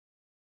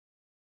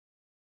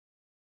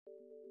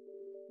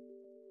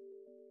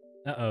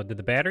Uh-oh, did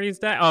the batteries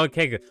die? Oh,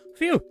 okay, good.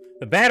 Phew!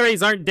 The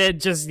batteries aren't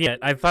dead just yet.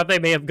 I thought they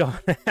may have gone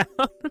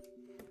out.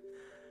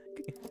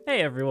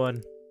 Hey,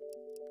 everyone.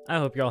 I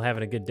hope you're all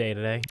having a good day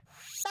today.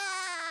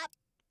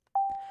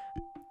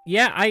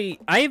 Yeah, I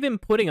have been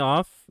putting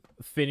off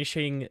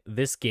finishing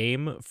this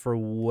game for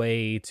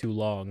way too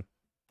long.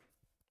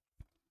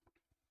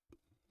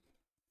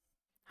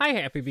 Hi,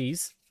 Happy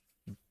Bees.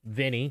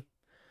 Vinny.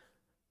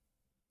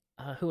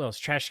 Who else?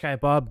 Trash Guy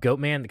Bob,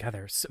 Goatman. God,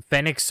 there's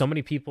Fennec. So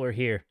many people are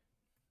here.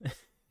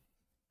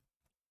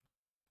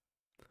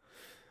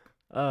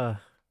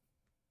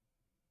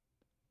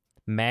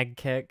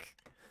 Magkek.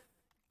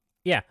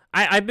 Yeah,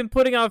 I've been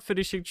putting off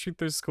finishing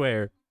Truth or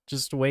Square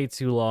just way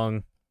too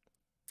long.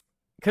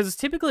 Because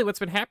typically what's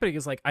been happening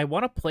is, like, I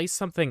want to play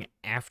something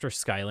after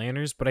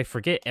Skylanders, but I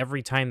forget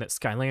every time that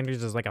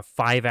Skylanders is, like, a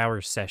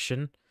 5-hour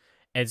session,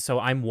 and so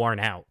I'm worn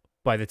out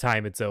by the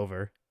time it's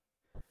over.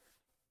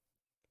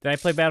 Did I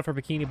play Battle for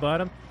Bikini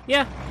Bottom?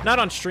 Yeah, not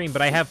on stream,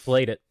 but I have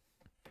played it.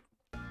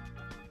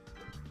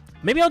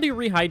 Maybe I'll do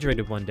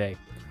Rehydrated one day.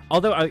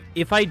 Although,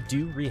 if I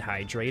do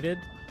Rehydrated...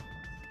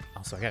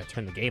 Also, I gotta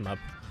turn the game up.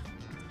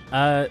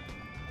 I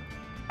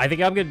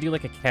think I'm gonna do,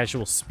 like, a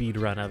casual speed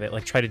run of it.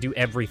 Like, try to do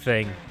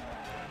everything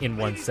in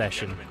one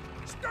session.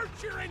 Start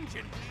your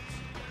engine.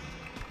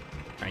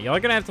 Alright, y'all are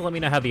gonna have to let me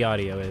know how the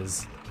audio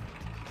is.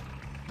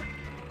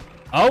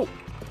 Oh!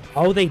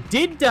 Oh, they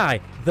did die!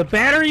 The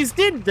batteries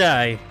did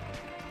die!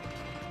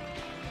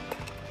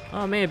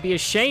 Oh, man, it'd be a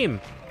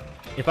shame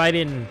if I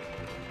didn't...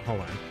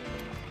 Hold on.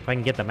 If I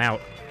can get them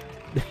out.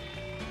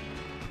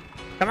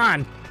 Come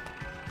on!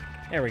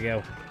 There we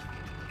go.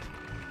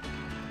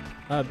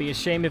 It'd be a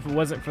shame if it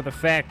wasn't for the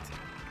fact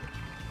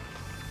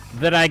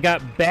that I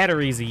got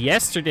batteries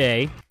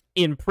yesterday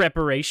in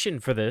preparation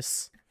for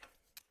this.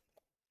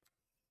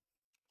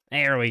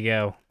 There we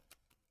go.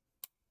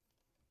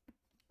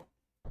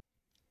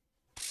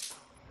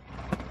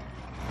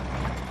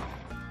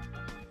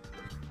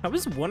 I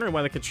was wondering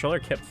why the controller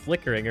kept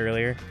flickering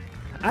earlier.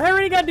 I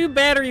already got new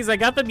batteries. I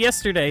got them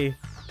yesterday.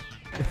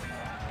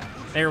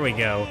 There we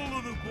go.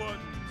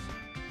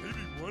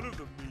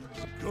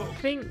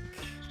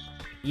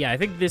 I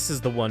think this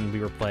is the one we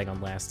were playing on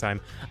last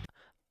time.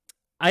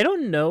 I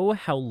don't know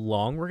how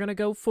long we're gonna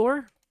go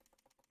for,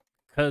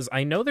 because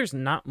I know there's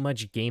not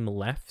much game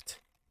left.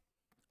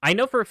 I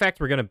know for a fact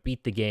we're gonna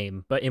beat the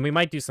game, and we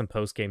might do some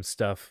post-game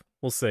stuff.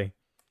 We'll see.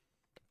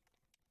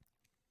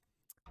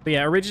 But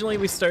yeah, originally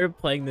we started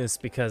playing this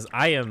because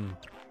I am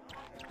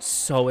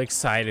so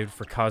excited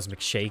for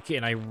Cosmic Shake,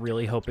 and I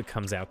really hope it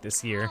comes out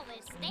this year.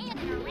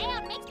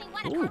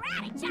 Ooh.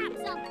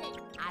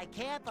 I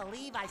can't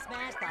believe I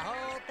smashed the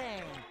whole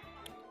thing.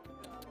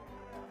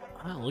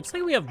 Oh, looks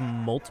like we have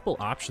multiple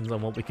options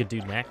on what we could do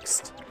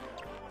next.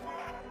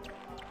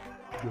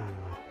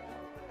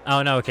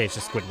 Oh, no, okay, it's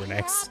just Squidward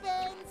next.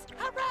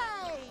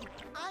 Hooray!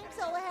 I'm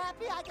so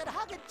happy I could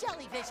hug a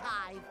jellyfish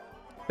hive.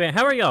 Man,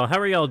 how are y'all? How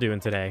are y'all doing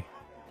today?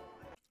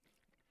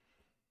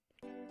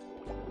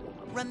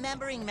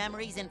 Remembering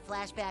memories in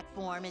flashback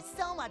form is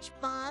so much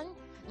fun.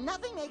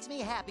 Nothing makes me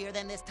happier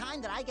than this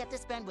time that I get to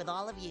spend with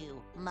all of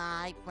you,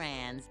 my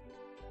friends.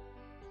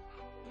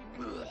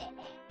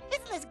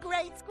 Isn't this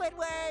great,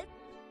 Squidward?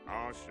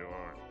 Oh,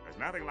 sure. There's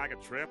nothing like a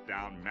trip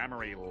down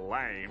memory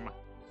lane.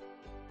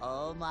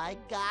 Oh my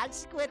God,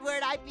 Squidward,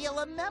 I feel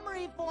a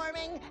memory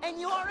forming, and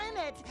you're in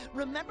it!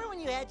 Remember when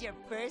you had your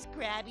first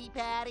Krabby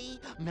Patty?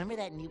 Remember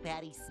that new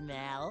patty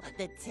smell?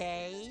 The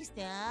taste?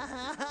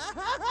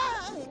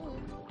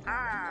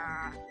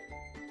 Ah!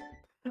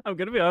 I'm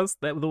gonna be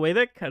honest, the way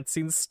that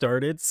cutscene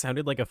started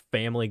sounded like a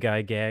Family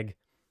Guy gag.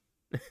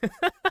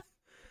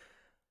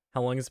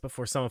 How long is it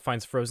before someone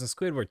finds frozen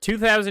Squidward?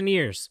 2,000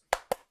 years!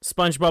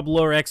 SpongeBob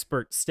lore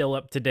expert, still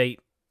up to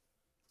date.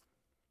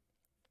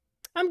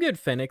 I'm good,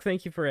 Fennec.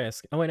 Thank you for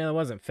asking. Oh, wait, no, that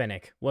wasn't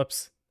Fennec.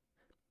 Whoops.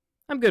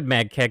 I'm good,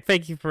 Magkek.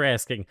 Thank you for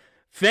asking.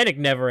 Fennec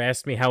never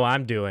asked me how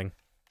I'm doing.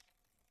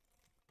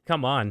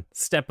 Come on,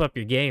 step up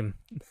your game.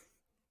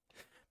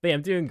 But yeah,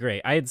 I'm doing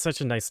great. I had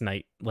such a nice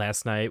night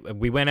last night.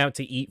 We went out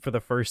to eat for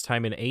the first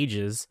time in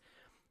ages,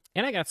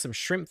 and I got some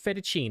shrimp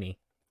fettuccine.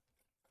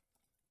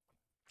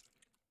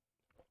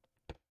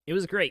 It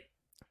was great.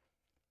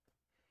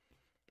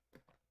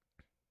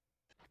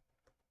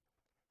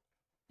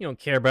 You don't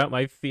care about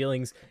my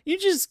feelings. You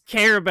just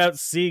care about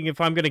seeing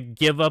if I'm gonna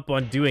give up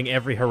on doing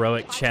every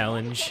heroic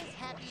challenge.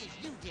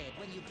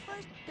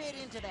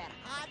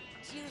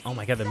 Oh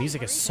my God, the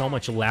music is so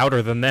much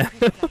louder than that.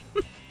 The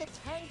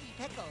tangy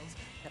pickles,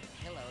 the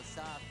pillow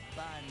soft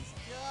buns.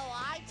 Oh,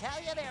 I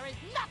tell you, there is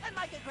nothing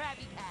like a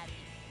Krabby Patty.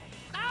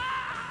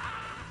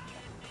 Ah!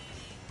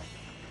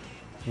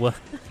 What?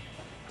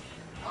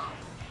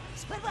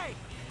 Squidward,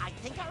 I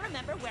think I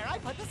remember where I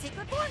put the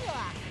secret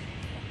formula.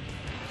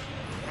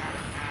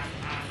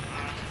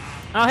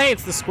 Oh, hey,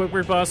 it's the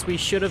Squidward boss we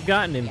should have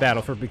gotten in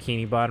Battle for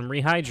Bikini Bottom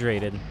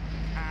Rehydrated.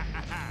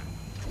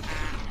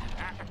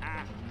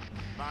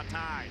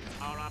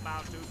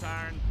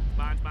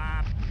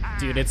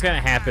 Dude, it's gonna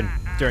happen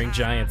during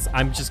Giants.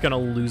 I'm just gonna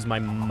lose my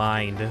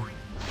mind.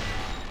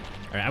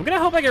 Alright, I'm gonna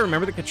hope I can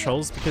remember the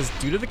controls, because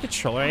due to the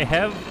controller I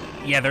have,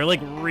 yeah, they're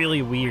like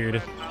really weird.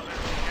 I'm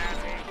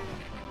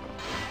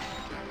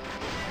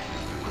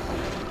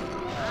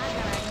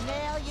gonna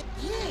nail you.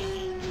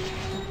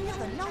 Feel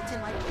the notes in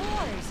my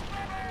pores.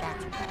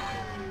 That's right.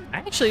 I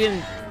actually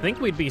didn't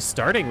think we'd be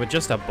starting with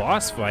just a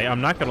boss fight,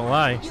 I'm not gonna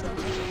lie. You don't take the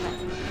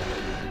rest.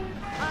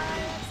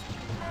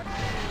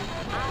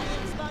 I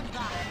am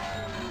SpongeBob.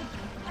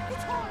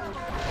 It's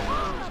horrible.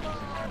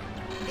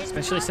 Horrible.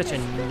 Especially such a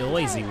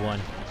noisy one.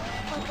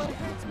 But what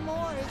hurts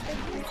more is that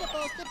you're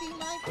supposed to be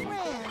my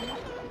friend.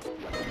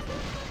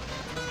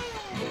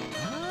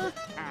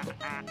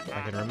 I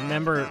can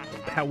remember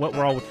what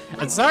we're all...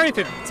 I'm sorry if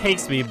it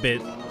takes me a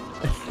bit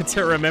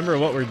to remember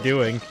what we're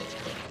doing.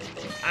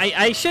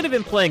 I should have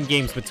been playing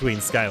games between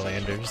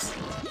Skylanders.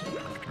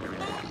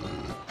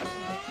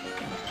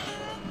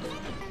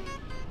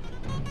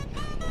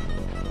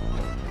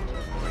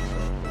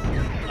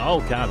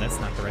 Oh god, that's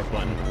not the right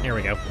button. There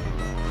we go.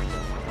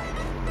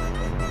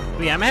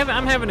 But yeah,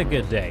 I'm having a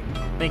good day.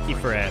 Thank you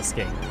for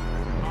asking.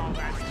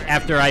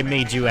 After I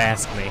made you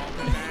ask me.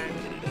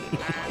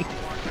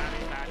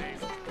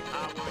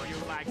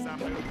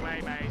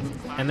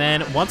 And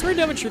then, once we're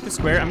done with Truth or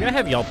Square, I'm gonna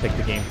have y'all pick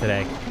the game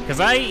today. Because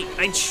I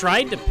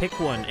tried to pick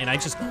one, and I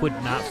just could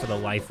not for the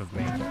life of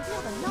me. I can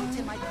feel the notes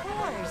in my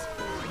pores.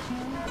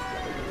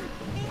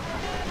 You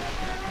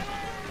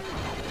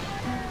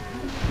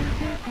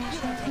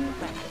don't take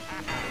the rest.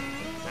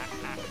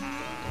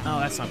 Oh,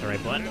 that's not the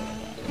right button.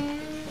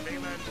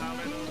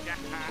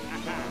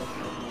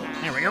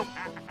 There we go.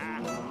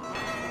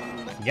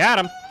 Got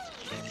him.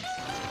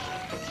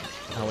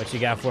 Oh, what you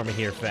got for me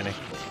here, Fennec?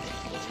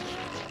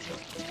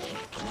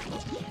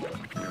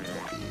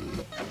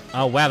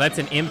 Oh, wow, that's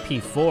an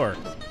MP4.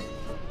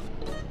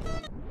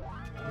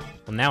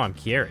 Well, now I'm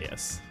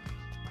curious.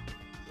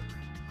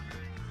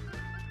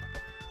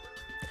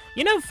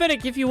 You know,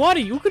 Fennec, if you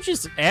wanted, you could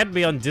just add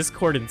me on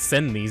Discord and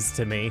send these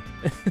to me.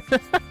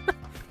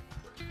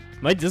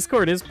 My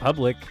Discord is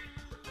public.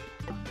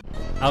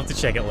 I'll have to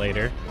check it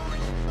later.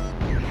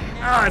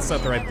 Ah, that's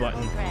not the right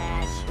button.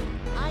 Crash.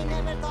 I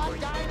never thought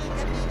Darby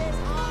could be this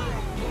hard.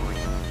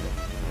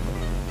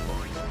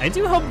 I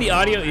do hope the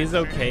audio is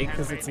okay,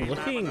 because it's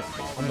looking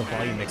on the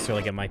volume mixer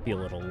like it might be a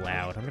little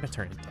loud. I'm going to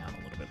turn it down a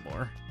little bit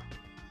more.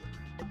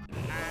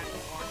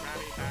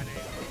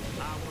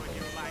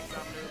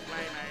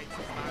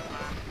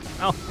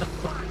 Oh, no.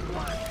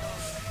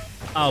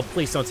 Oh,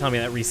 please don't tell me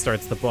that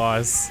restarts the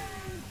boss.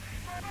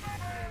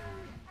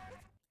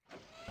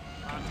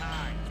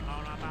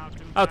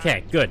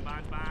 Okay, good.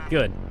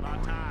 Good.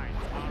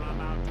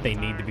 They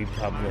need to be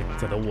public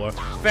to the war.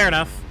 Fair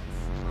enough.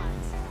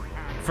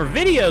 For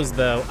videos,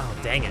 though... Oh,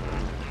 dang it.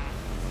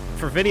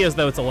 For videos,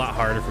 though, it's a lot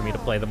harder for me to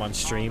play them on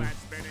stream.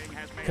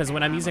 Because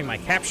when I'm using my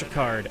capture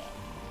card,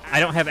 I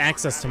don't have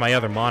access to my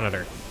other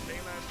monitor.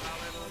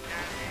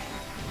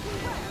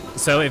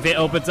 So if it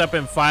opens up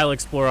in File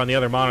Explorer on the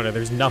other monitor,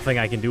 there's nothing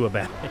I can do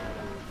about it.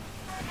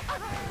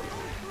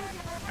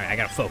 Alright, I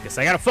gotta focus.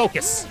 I gotta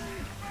focus!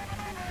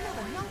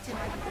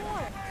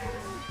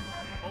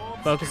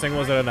 Focusing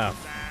wasn't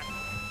enough.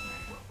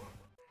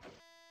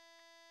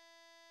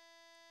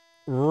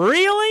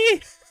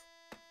 Really?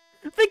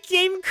 The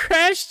game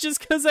crashed just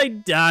because I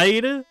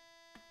died?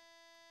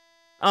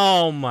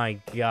 Oh my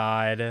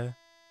god.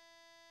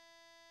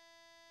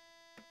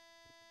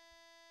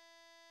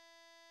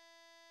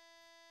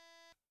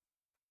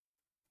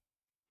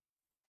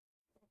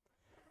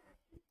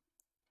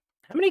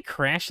 How many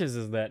crashes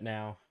is that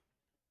now?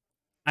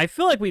 I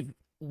feel like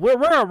we're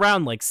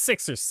around like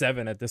 6 or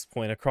 7 at this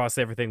point across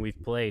everything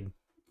we've played.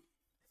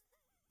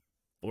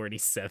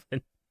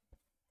 47.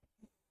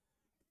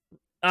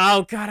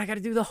 Oh god, I gotta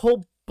do the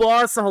whole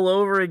boss all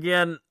over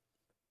again.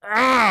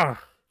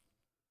 Ah!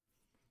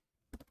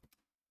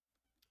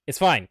 It's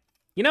fine.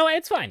 You know what?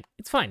 It's fine.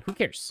 It's fine. Who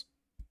cares?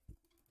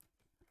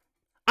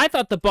 I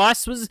thought the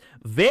boss was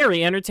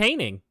very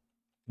entertaining.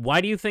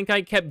 Why do you think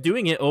I kept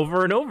doing it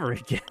over and over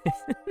again?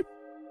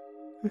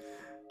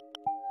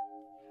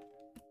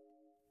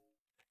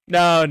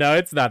 No,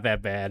 it's not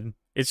that bad.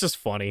 It's just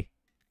funny.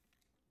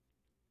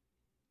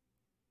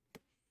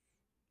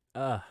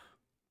 God,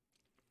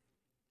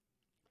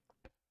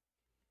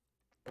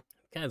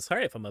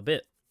 sorry if I'm a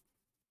bit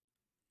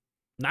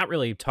not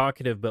really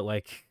talkative, but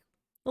like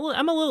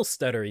I'm a little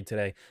stuttery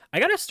today. I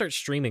gotta start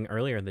streaming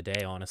earlier in the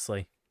day,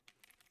 honestly.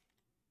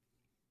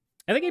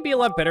 I think it'd be a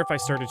lot better if I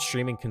started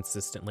streaming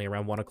consistently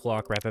around 1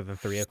 o'clock rather than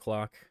 3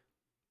 o'clock.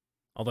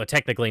 Although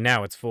technically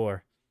now it's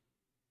 4.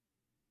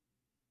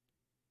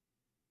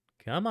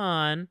 Come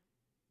on.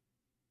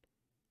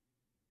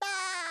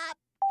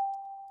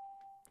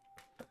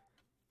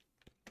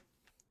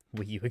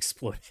 Will you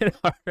explode it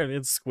hard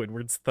in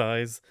Squidward's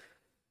thighs?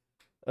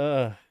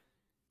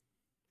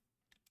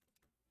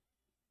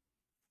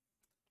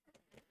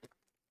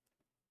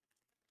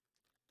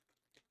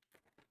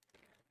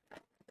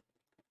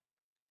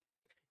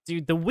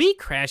 Dude, the Wii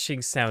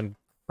crashing sound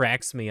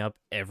cracks me up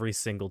every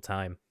single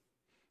time.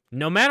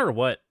 No matter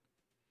what.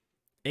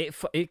 It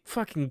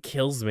fucking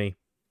kills me.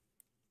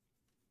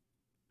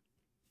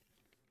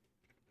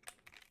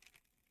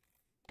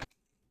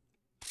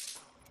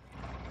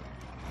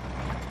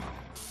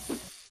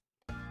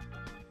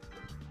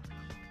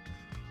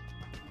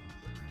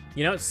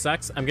 You know what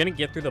sucks? I'm gonna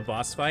get through the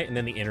boss fight, and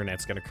then the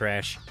internet's gonna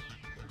crash.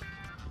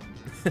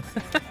 I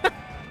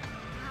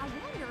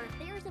wonder if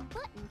there's a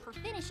button for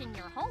finishing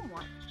your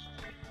homework.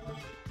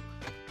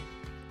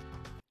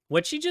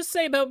 What'd she just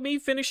say about me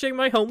finishing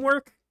my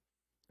homework?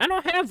 I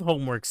don't have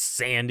homework,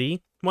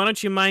 Sandy. Why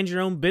don't you mind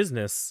your own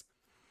business?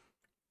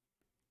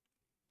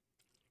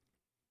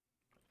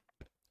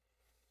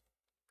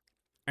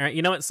 Alright,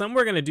 you know what? Something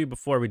we're gonna do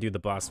before we do the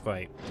boss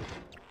fight.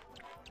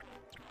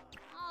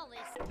 All this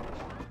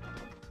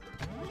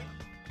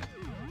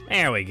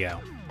There we go.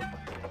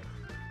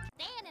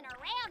 standing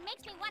around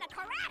makes me want to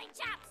karate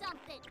chop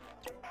something.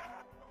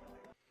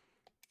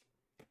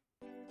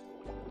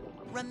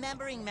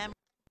 Remembering memory.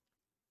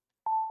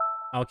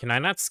 Oh, can I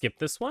not skip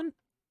this one?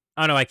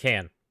 Oh, no, I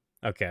can.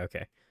 Okay,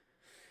 okay.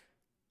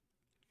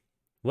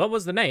 What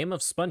was the name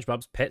of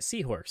SpongeBob's pet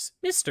seahorse?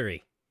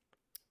 Mystery.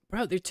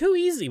 Bro, they're too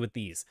easy with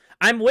these.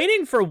 I'm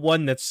waiting for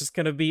one that's just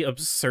gonna be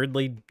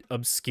absurdly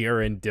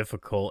obscure and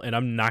difficult, and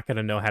I'm not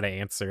gonna know how to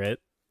answer it.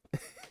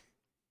 If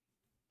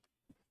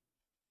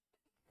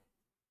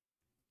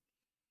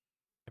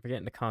we get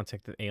into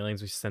contact with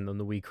aliens, we send them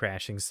the Wii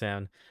crashing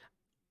sound.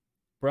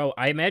 Bro,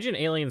 I imagine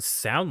aliens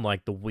sound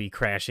like the Wii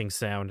crashing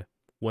sound,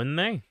 wouldn't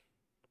they?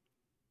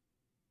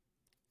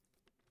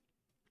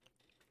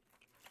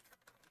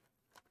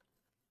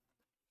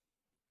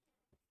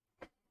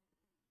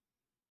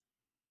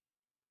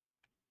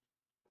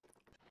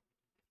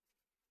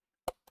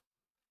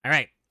 All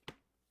right,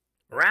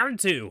 round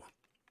 2.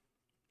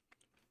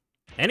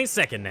 Any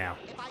second now.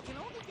 If I can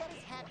only get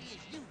as happy as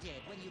you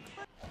did when you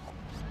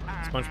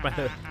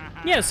SpongeBob.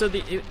 Yeah, so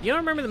you don't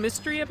remember the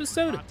mystery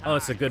episode? Oh,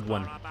 it's a good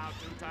one.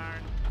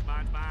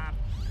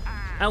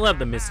 I love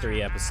the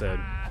mystery episode.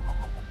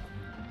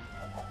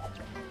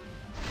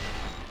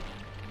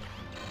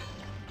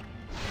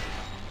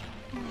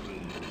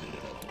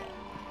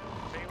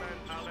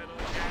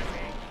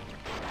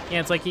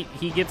 Yeah, it's like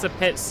he gets a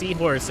pet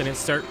seahorse and it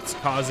starts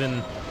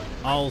causing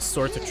all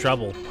sorts of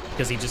trouble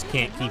because he just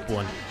can't keep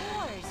one.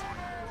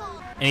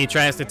 And he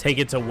tries to take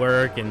it to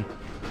work and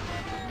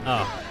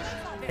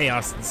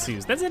chaos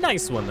ensues. That's a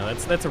nice one though.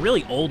 That's a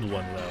really old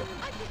one though.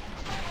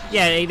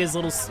 Yeah, it ate his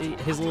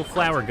little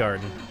flower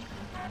garden.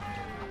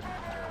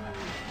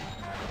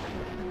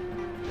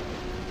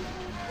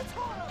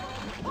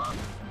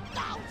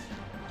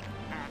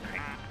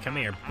 Come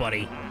here,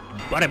 buddy.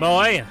 Buddy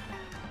boy.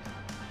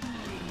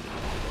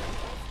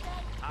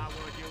 How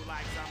would you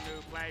like some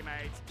new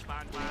playmates,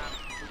 SpongeBob?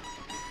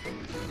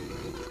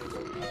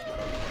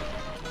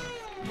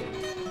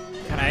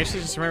 God, I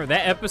actually just remember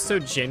that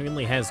episode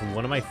genuinely has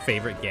one of my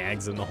favorite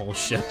gags in the whole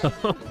show.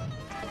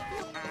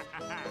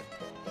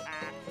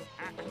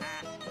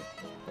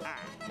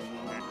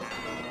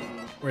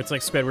 Where it's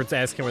like Squidward's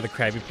asking where the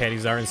Krabby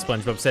Patties are, and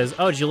SpongeBob says,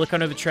 "Oh, did you look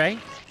under the tray?"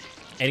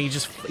 And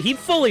he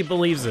fully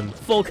believes him,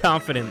 full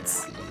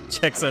confidence,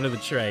 checks under the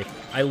tray.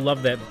 I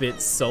love that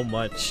bit so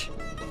much. Hey,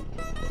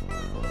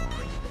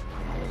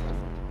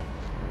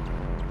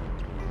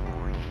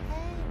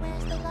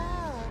 where's the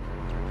love?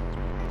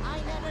 I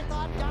never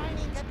thought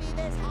dining could be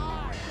this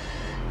hard.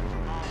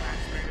 All that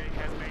spinning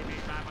has made me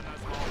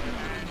ravenous for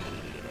revenge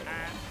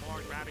and more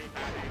Krabby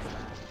Patties.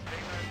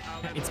 Feeling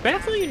a little It's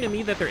baffling to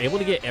me that they're able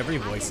to get every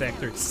voice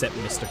actor except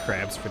Mr.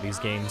 Krabs for these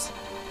games.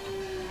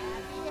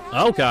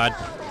 Oh god.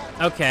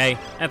 Okay,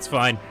 that's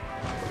fine.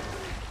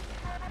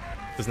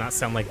 Does not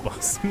sound like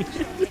boss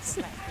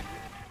music.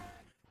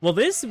 Well,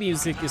 this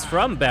music is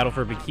from Battle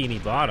for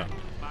Bikini Bottom.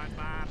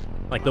 SpongeBob.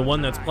 Like the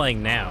one that's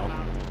playing now.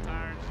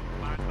 Turn,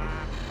 SpongeBob.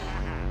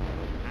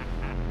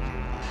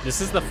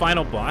 This is the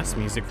final boss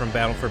music from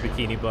Battle for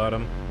Bikini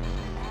Bottom.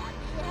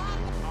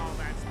 All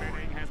that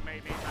spinning has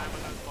made me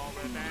ravenous for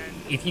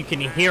revenge. If you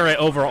can hear it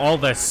over all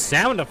the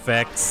sound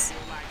effects.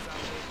 Like some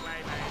new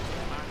playmates,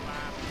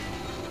 SpongeBob.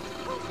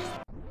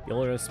 The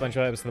older the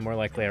SpongeBob episode, the more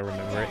likely I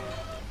remember it.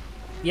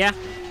 Yeah.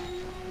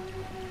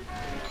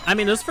 I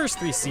mean, those first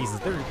 3 seasons,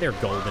 they're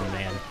golden,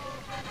 man.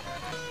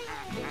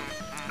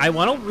 I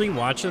want to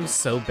rewatch them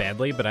so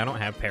badly, but I don't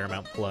have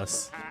Paramount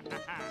Plus.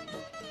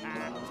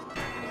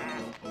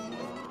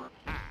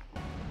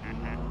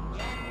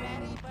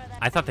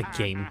 I thought the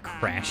game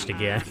crashed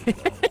again.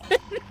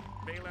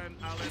 Feeling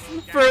a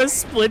little For a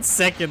split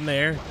second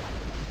there.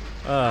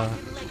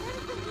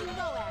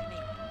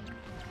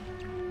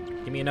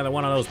 Give me another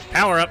one of those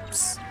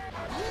power-ups. I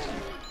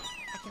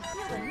can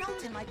feel the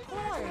notes in my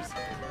pores.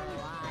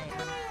 Why?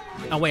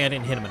 Oh wait, I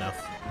didn't hit him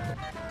enough.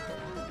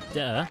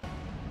 Duh.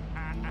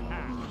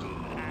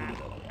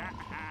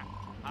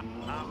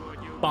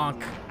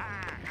 Bonk.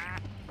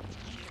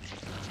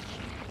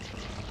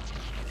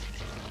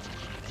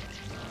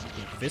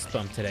 Fist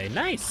bump today.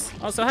 Nice.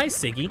 Also, hi,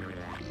 Siggy.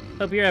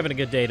 Hope you're having a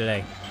good day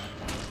today.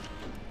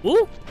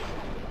 Ooh.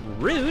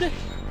 Rude. I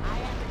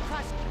have to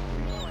trust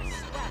or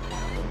scrap. No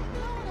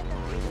one at the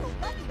base will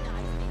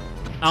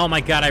recognize me. Oh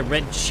my god, I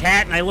read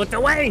chat and I looked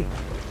away.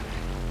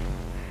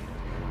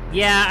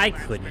 Yeah, I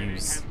could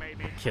use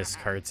a Kiss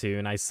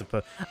cartoon, I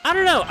suppose. I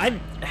don't know.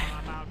 I'm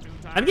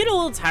getting a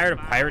little tired of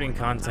pirating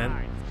content.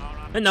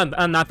 And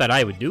not that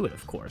I would do it,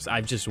 of course.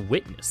 I've just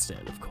witnessed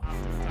it, of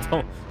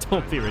course.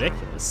 Don't be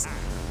ridiculous.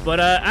 But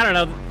I don't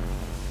know.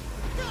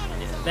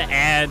 The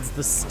ads,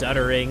 the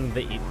stuttering,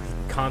 the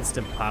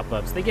constant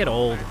pop-ups, they get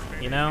old,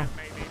 you know?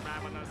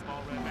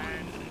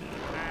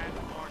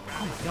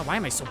 Oh my god, why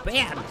am I so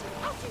bad?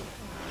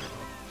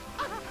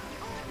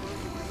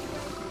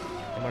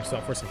 More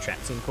software, some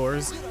trap team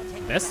cores.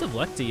 Best of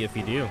luck to you if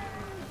you do.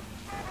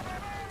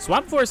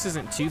 Swap Force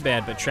isn't too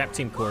bad, but trap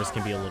team cores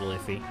can be a little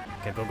iffy.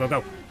 Okay, go, go,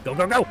 go. Go,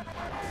 go, go!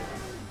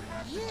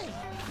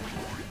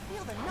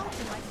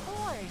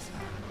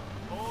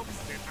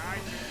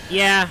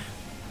 Yeah,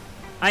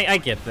 I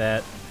get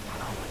that.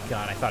 Oh my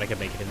god, I thought I could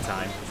make it in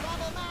time.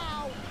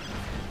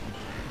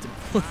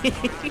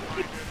 Please.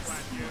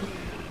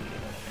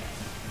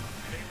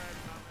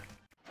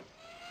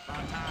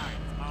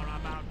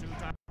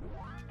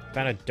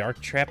 Found a dark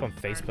trap on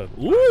Facebook.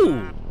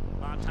 Ooh!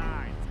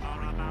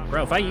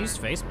 Bro, if I used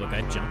Facebook,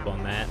 I'd jump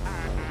on that.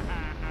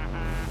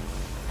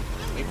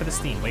 Wait for the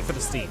steam, wait for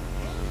the steam.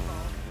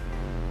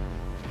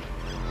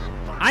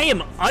 I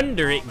am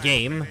under it,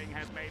 game.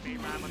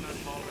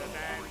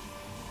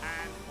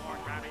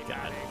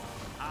 God.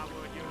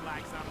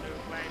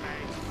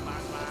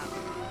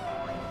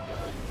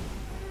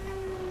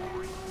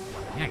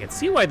 Yeah, I can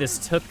see why this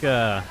took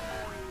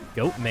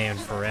Goat Man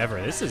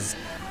forever. This is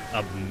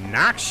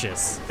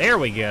obnoxious. There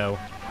we go.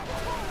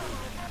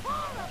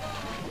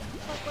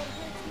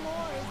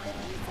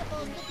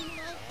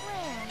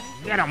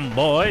 Get 'em,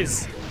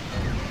 boys.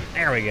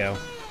 There we go.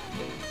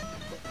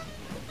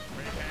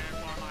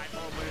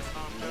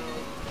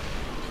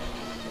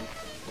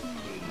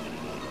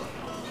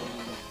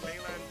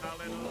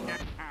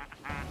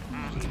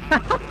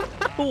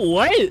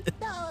 What?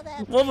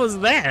 What was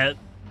that?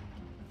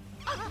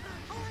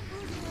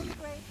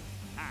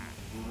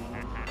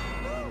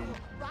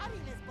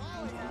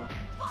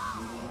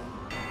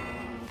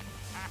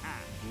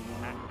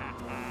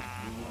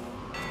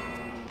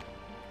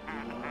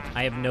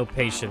 I have no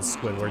patience,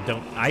 Squidward.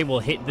 I will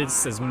hit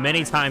this as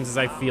many times as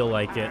I feel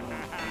like it.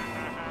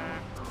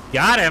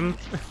 Got him!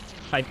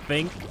 I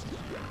think.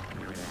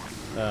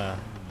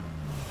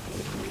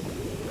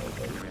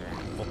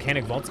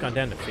 Volcanic Vault's gone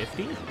down to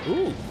 50?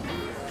 Ooh.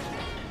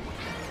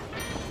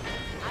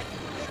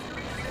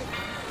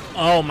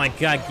 Oh my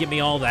god, give me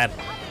all that.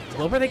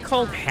 What were they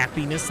called?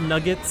 Happiness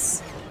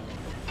nuggets?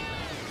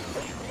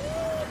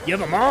 Give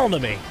them all to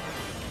me!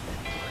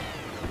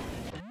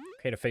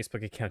 Create a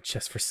Facebook account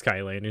just for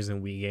Skylanders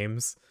and Wii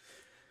games.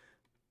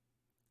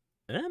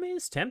 I mean,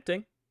 it's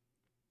tempting.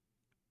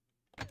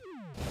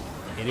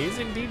 It is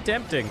indeed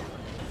tempting.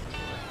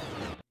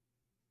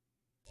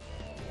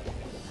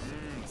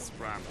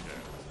 Scrumptious.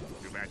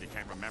 Too bad you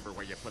can't remember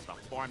where you put the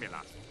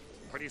formula.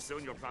 Pretty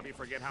soon you'll probably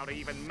forget how to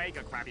even make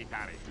a Krabby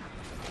Patty.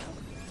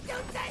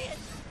 Don't say it!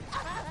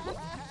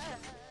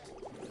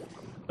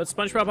 But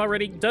SpongeBob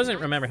already doesn't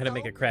remember how to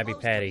make a Krabby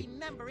Patty.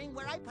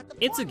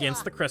 It's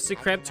against the Krusty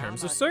Krab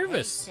terms of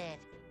service.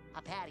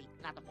 A patty,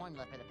 not the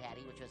formula for the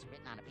patty, which was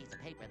written on a piece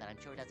of paper that I'm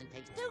sure doesn't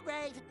taste too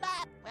great.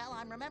 But, well,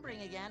 I'm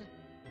remembering again.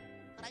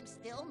 But I'm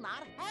still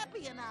not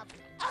happy enough.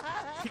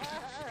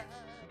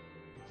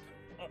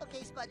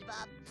 Okay,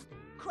 SpongeBob.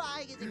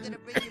 Crying isn't gonna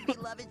bring your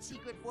beloved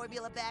secret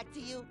formula back to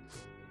you.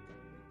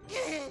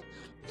 If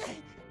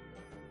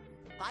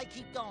I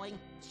keep going,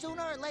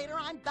 sooner or later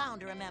I'm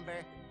bound to remember.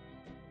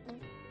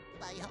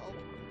 I hope.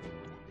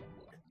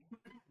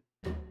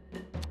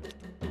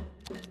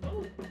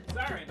 Oh,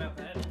 sorry about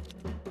that.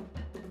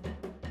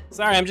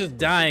 Sorry, I'm just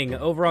dying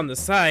over on the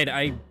side.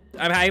 I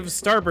have a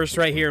starburst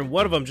right here, and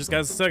one of them just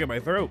got stuck in my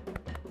throat.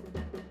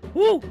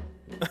 Woo!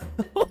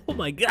 Oh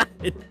my god.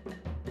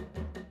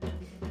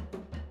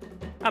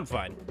 I'm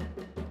fine.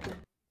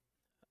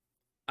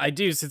 I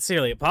do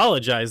sincerely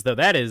apologize, though.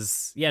 That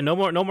is, yeah, no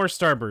more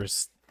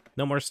starburst.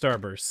 No more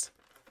starburst.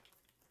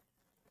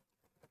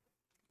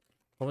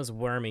 What was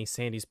Wormy,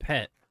 Sandy's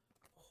pet?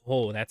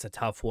 Oh, that's a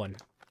tough one.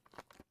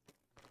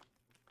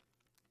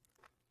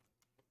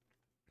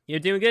 You're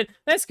doing good?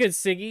 That's good,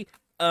 Siggy.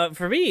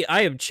 For me,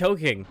 I am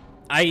choking.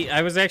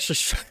 I was actually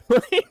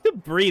struggling to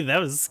breathe. That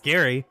was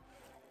scary.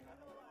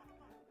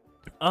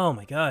 Oh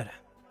my god.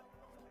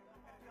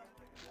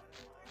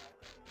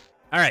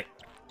 Alright.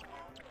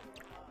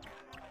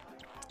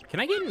 Can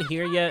I get in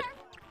here yet?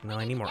 No,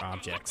 I need more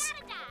objects.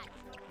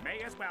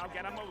 May as well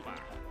get a move on.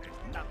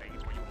 There's nothing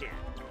for you here.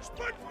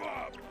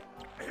 SpongeBob!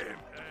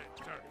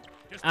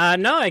 Sorry.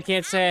 No, I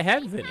can't say I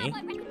have, Vinny.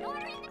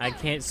 I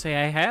can't say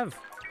I have.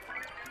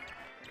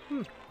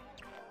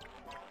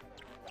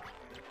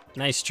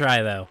 Nice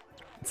try, though.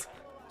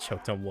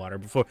 Choked on water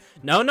before.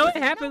 No, it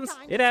happens.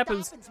 It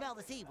happens.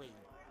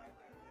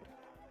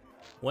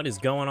 What is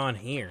going on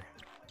here?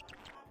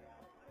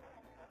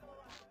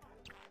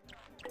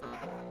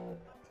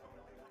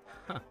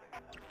 Huh.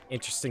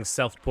 Interesting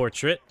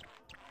self-portrait.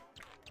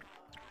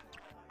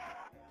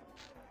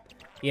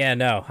 Yeah,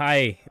 no,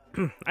 I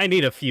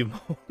need a few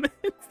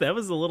moments. That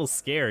was a little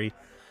scary.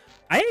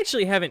 I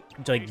actually haven't,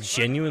 like,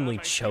 genuinely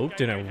choked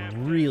in a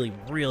really,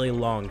 really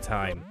long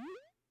time.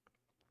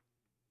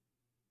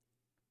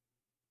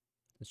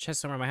 There's a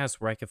chest somewhere in my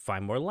house where I could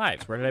find more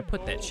lives. Where did I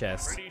put that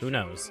chest? Who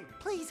knows?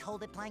 Please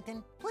hold it,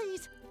 Plankton.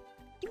 Please.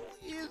 Who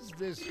is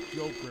this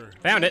joker?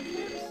 Found it.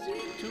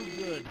 See too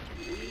good.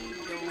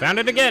 Found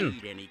it again.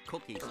 Need any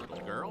cookies,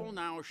 little girl?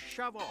 Now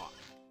shove off.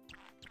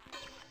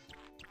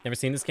 Never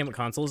seen this game? What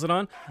console is it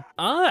on?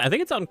 I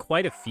think it's on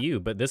quite a few,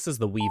 but this is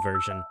the Wii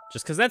version.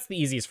 Just because that's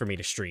the easiest for me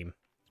to stream.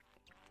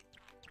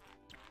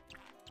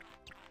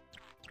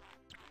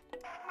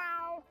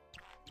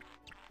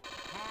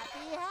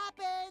 Happy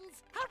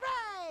happens.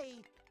 Hooray!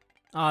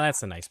 Oh,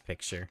 that's a nice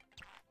picture.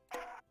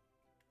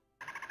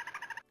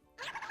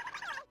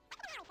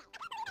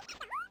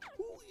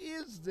 Who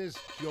is this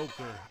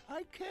joker?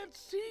 I can't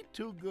see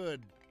too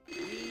good.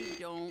 We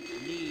don't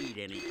need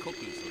any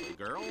cookies, little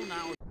girl.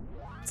 Now.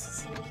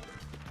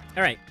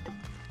 Alright.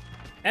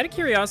 Out of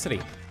curiosity,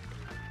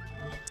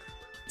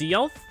 do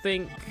y'all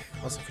think...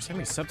 Also, for some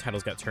reason,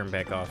 subtitles got turned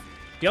back off.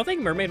 Do y'all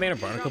think Mermaid Man and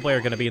Barnacle Boy are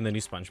going to be in the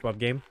new SpongeBob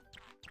game?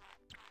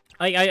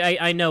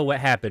 I know what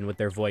happened with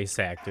their voice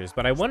actors,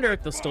 but I wonder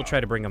if they'll still try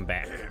to bring them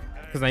back.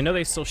 Because I know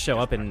they still show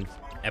up in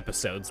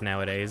episodes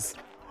nowadays.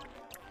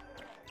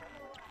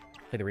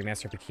 Play the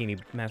remaster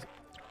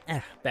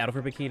Battle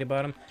for Bikini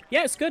Bottom.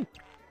 Yeah, it's good.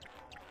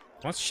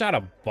 Once shot a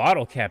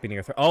bottle cap in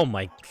your throat. Oh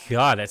my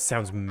god, that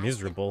sounds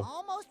miserable.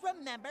 Almost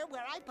remember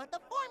where I put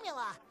the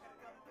formula.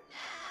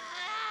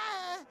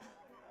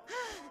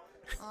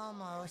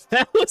 Almost.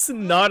 That was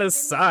not a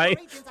sigh.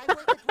 I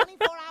worked a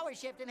 24-hour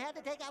shift and had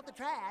to take out the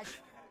trash.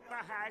 The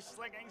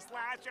hash-slinging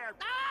slasher.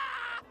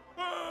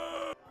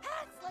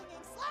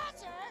 Hand-slinging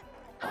slasher.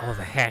 Oh,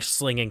 the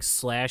hash-slinging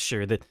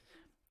slasher.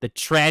 The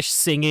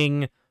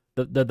trash-singing.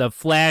 The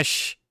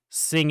flash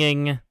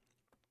singing.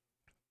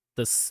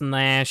 The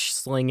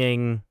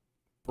snash-slinging.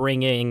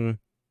 Bringing.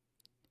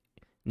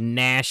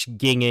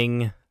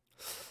 Nash-ginging.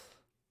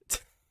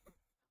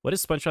 What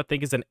does SpongeBob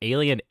think is an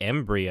alien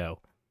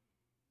embryo?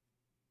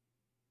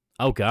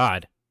 Oh,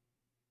 God.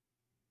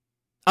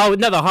 Oh,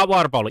 no, the hot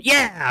water bottle.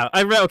 Yeah!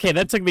 Okay,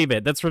 that took me a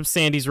bit. That's from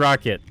Sandy's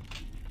Rocket.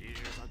 Years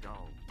ago,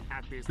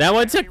 at this That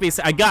one took me...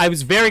 very I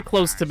was very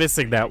close to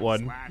missing that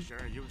one.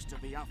 Slasher used to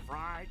be a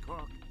fry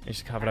cook. I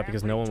should cover it up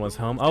because no one was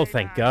home. Oh,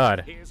 thank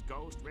God. His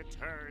ghost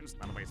returns.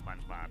 By the way,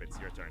 SpongeBob, it's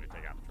your turn to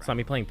take out the trash. Saw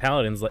me playing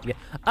Paladins. Yeah.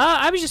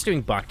 I was just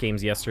doing bot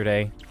games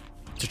yesterday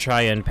to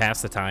try and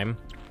pass the time.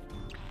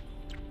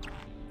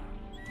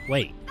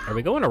 Wait, are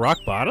we going to rock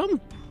bottom?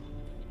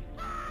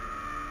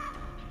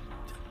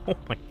 Oh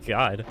my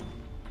God.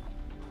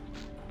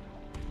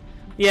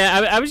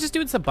 Yeah, I was just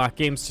doing some bot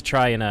games to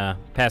try and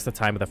pass the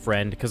time with a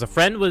friend, because a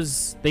friend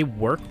they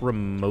work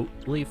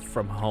remotely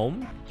from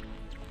home,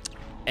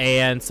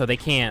 and so they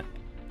can't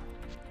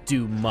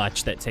do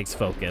much that takes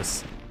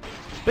focus.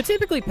 But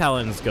typically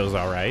Paladins goes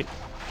alright.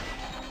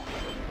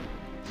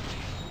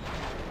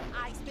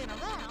 I spin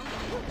around,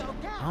 you go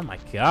down. Oh my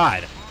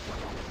God.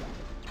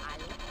 I'm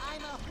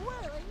a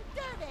whirling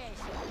dervish.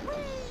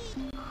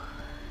 Whee!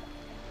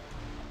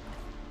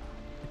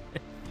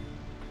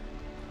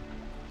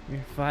 You're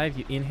 5,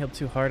 you inhaled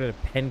too hard and a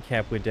pen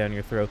cap went down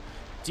your throat.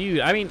 Dude,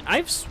 I mean,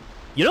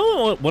 you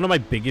know what one of my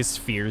biggest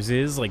fears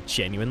is, like,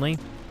 genuinely?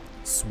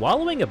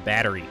 Swallowing a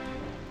battery.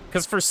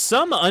 Because for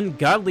some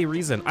ungodly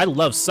reason, I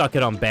love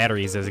sucking on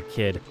batteries as a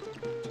kid.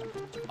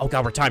 Oh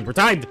God, we're timed,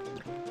 Oh,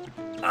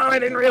 I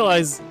didn't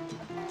realize.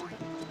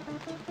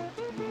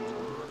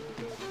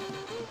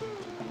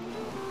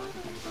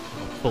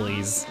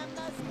 Please.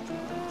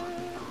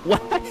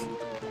 What?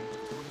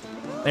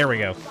 There we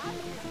go.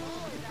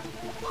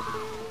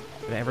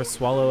 Did I ever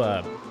swallow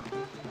a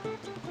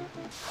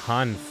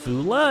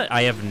Hanfula?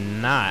 I have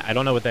not. I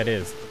don't know what that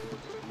is.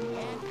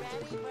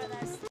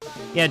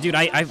 Yeah, dude,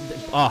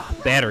 oh,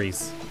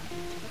 batteries.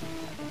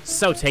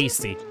 So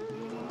tasty.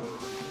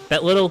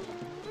 That little,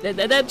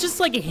 that just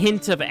like a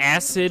hint of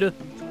acid,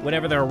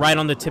 whenever they're right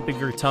on the tip of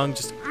your tongue,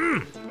 just,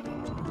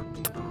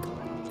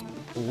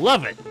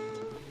 Love it.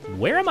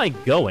 Where am I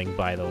going,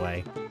 by the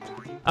way?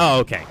 Oh,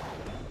 okay.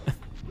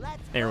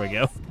 There we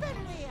go.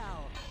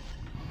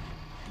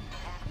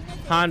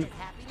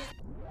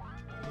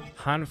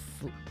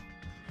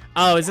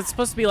 Oh, is it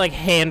supposed to be like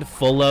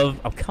handful of?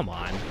 Oh, come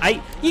on.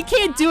 You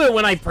can't do it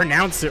when I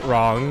pronounce it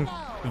wrong,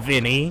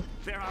 Vinny.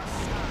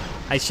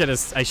 I should have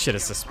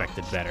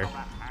suspected better.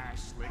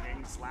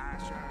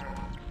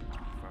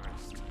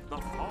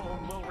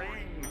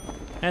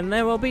 And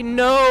there will be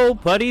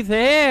nobody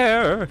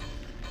there.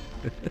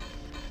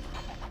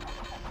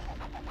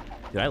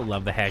 Dude, I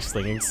love the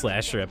hash-slinging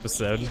slasher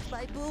episode.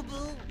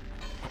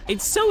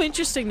 It's so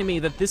interesting to me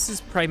that this is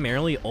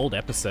primarily old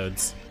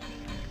episodes.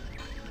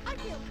 I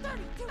feel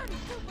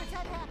 32%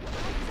 happy. I'm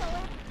so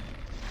happy.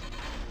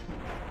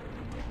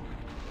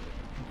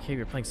 Okay,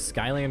 we're playing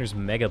Skylanders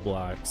Mega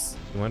Blocks.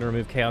 You want to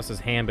remove Chaos's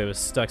hand, but it was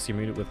stuck, so you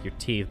removed it with your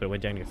teeth, but it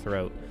went down your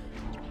throat.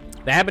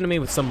 That happened to me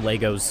with some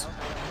Legos.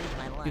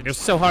 Dude, they're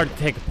so hard to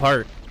take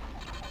apart.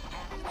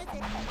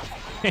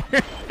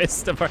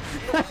 Fist apart.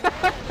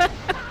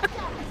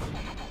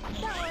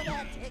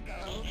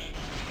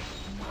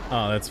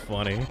 Oh, that's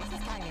funny.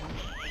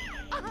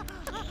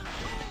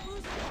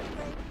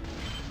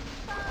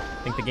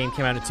 I think the game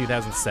came out in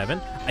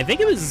 2007. I think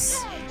it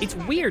was... It's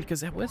weird,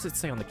 because what does it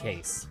say on the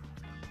case?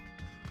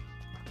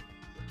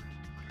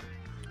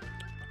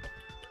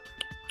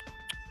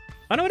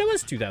 Oh, no, it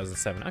was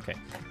 2007. Okay.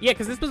 Yeah,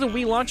 because this was a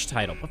Wii launch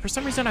title. But for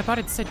some reason, I thought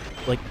it said,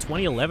 like,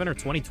 2011 or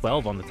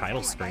 2012 on the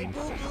title screen.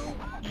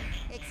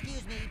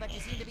 Excuse me, but you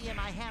seem to be in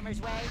my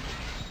hammer's way.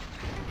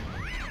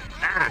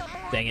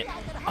 Ah, dang it.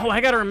 Oh,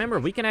 I gotta remember,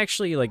 we can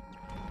actually, like,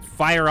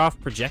 fire off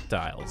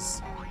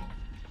projectiles.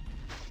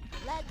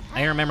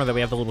 I remember that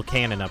we have the little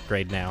cannon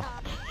upgrade now.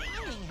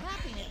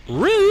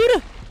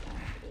 Rude!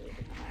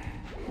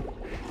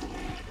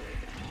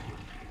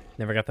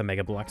 Never got the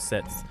Mega Block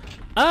sets.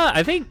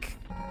 I think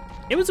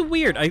it was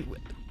weird. I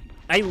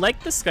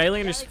liked the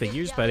Skylanders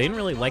figures, but I didn't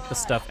really like the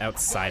stuff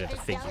outside of the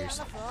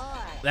figures.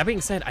 That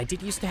being said, I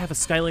did used to have a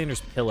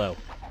Skylanders pillow.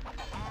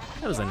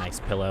 That was a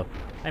nice pillow.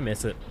 I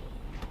miss it.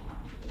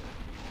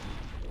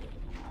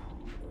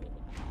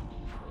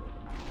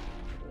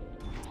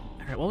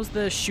 Alright, what was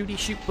the shooty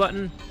shoot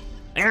button?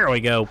 There we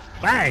go.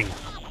 Bang!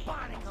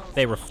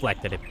 They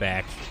reflected it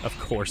back. Of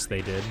course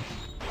they did.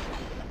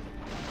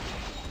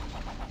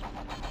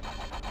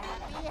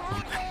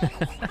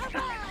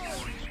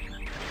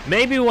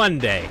 Maybe one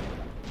day.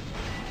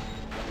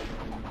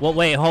 Well,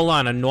 wait, hold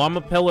on. A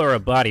normal pillow or a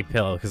body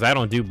pillow? Because I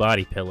don't do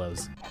body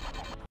pillows.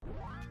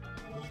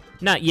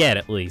 Not yet,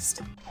 at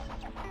least.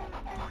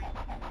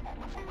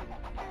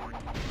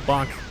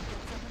 Bonk.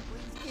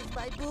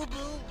 I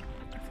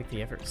think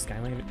the ever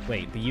Skylander.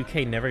 Wait, the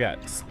UK never got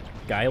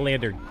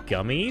Skylander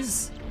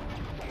gummies?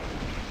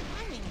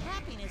 Finding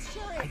happiness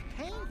sure is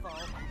painful.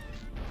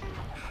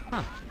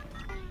 Huh.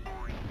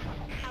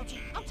 Ouchie,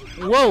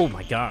 ouchie, Whoa,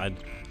 my God.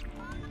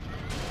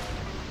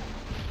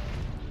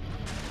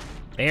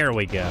 There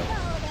we go.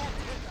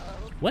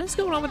 What is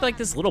going on with, like,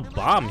 this little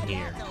bomb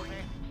here?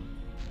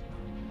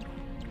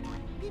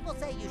 People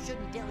say you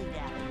shouldn't dilly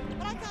dally,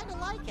 but I kind of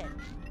like it.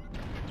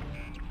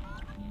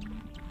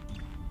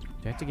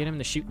 Do I have to get him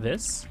to shoot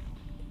this?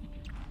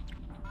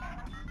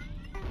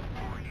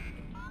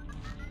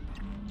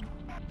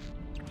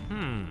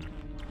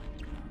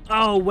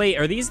 Oh, wait,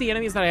 are these the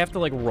enemies that I have to,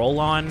 like, roll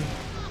on?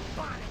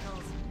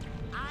 Barnacles,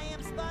 I am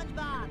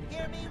SpongeBob.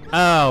 Hear me?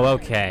 Oh,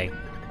 okay.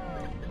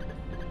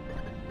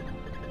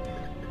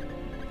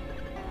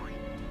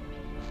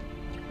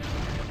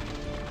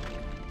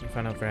 You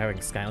found out for having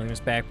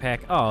Skylander's backpack?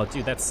 Oh,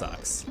 dude, that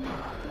sucks.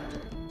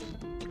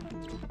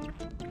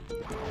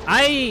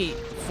 I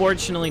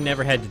fortunately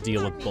never had to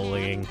deal with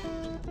bullying.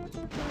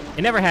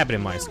 It never happened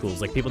in my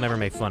schools. Like, people never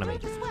made fun of me.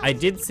 I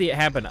did see it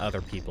happen to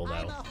other people,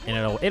 though,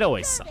 and it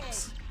always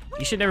sucks.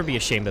 You should never be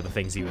ashamed of the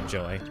things you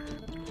enjoy.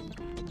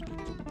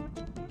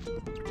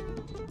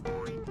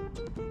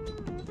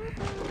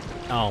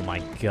 Oh my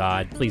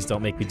God, please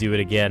don't make me do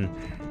it again.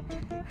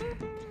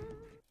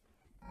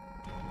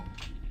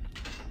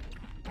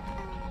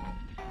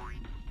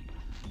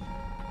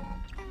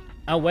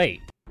 Oh,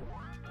 wait.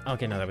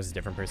 Okay, no, that was a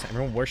different person.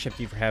 Everyone worshipped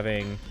you for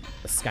having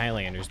the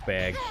Skylanders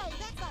bag.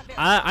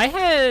 I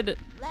had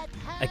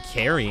a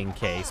carrying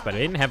case, but I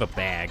didn't have a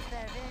bag.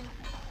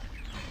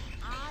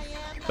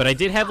 But I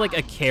did have, like,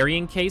 a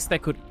carrying case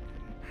that could...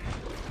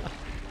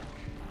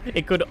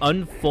 It could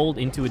unfold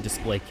into a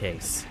display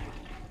case.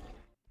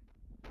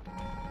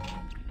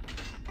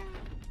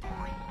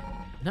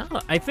 No,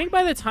 I think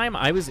by the time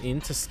I was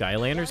into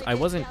Skylanders, I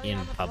wasn't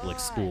in public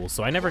school,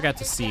 so I never got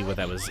to see what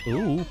that was,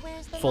 ooh,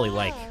 fully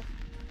like.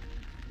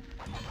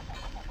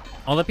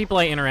 All the people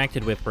I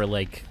interacted with were,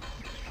 like,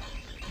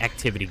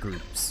 activity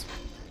groups.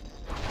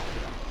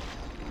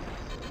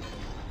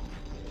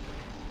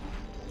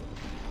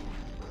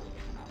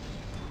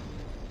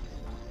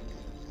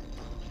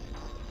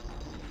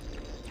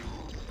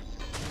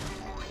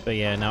 But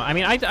yeah, no, I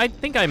mean, I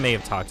think I may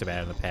have talked about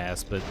it in the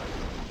past, but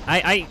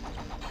I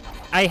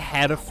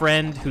had a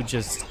friend who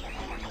just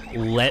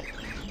let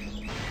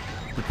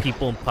the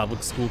people in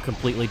public school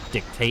completely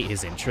dictate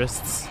his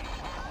interests.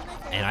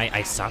 And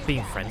I stopped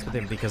being friends with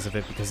him because of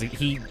it, because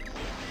he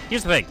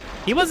here's the thing,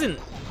 he wasn't,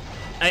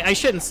 I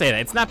shouldn't say that,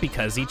 it's not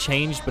because he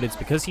changed, but it's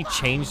because he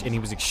changed and he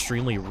was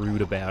extremely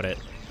rude about it.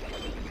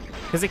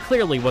 Because it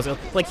clearly wasn't,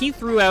 like, he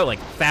threw out, like,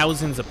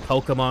 thousands of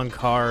Pokemon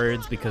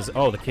cards because,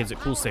 oh, the kids at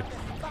school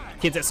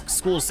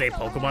say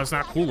Pokemon's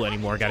not cool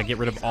anymore, gotta get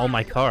rid of all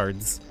my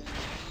cards.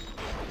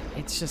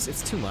 It's just,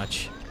 it's too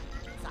much.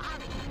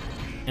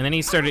 And then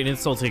he started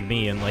insulting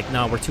me and like,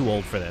 no, we're too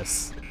old for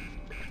this.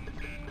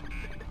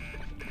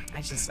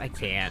 I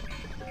can't.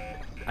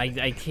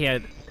 I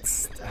can't.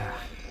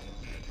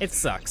 It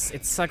sucks.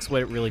 It sucks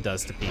what it really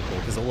does to people,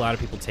 because a lot of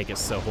people take it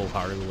so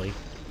wholeheartedly,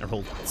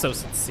 or so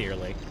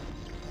sincerely.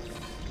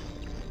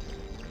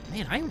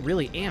 Man, I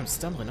really am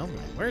stumbling over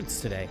my words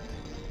today.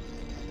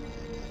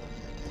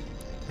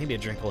 Maybe a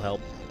drink will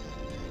help.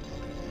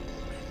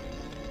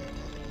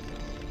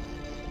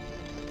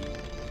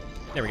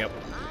 There we go.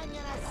 I'm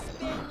gonna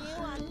spin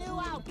you a new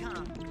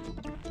outcome.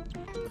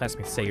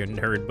 Classmates say you're a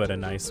nerd, but a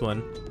nice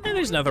one. And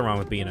there's nothing wrong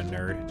with being a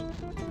nerd.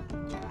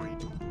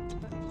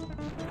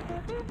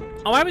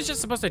 Oh, I was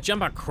just supposed to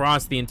jump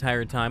across the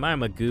entire time.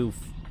 I'm a goof.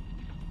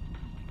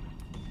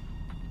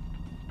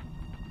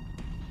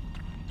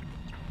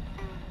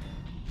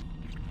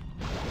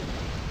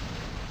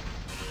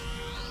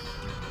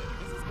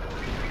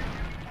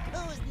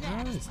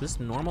 Is this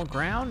normal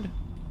ground?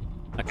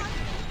 Okay.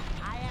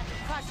 I have to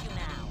crush you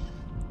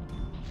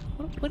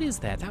now. What is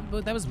that?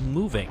 That was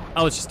moving.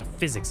 Oh, it's just a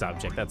physics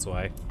object, that's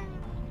why.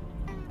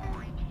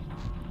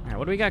 Alright,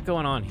 what do we got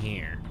going on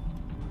here?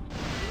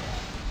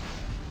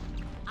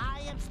 I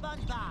am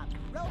SpongeBob,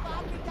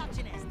 robot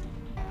reductionist.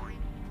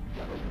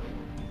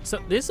 So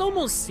this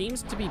almost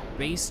seems to be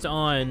based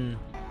on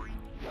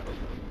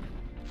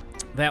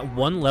that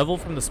one level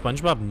from the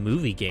SpongeBob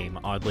movie game,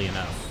 oddly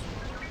enough.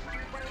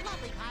 What a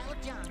lovely pile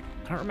of junk.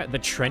 I don't remember, the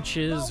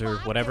trenches or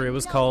whatever it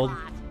was called.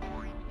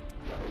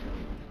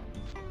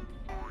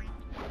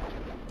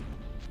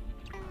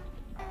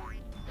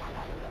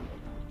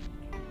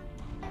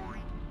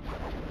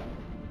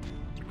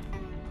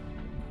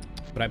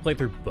 But I played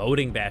through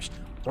Boating Bash.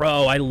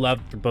 Bro, I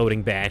loved the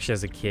Boating Bash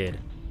as a kid.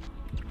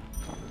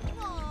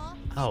 Aw,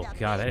 Oh stuck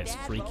god, big that is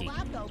bad freaky.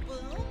 robot though,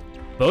 Boom.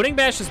 Boating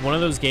Bash is one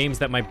of those games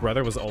that my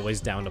brother was always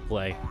down to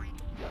play.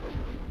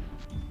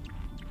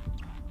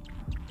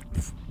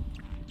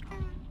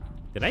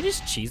 Did I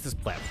just cheese this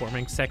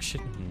platforming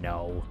section?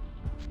 No.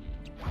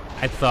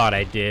 I thought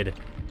I did.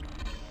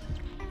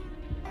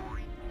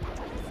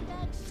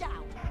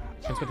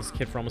 Friends with this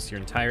kid for almost your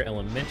entire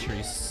elementary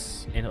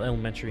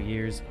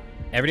years.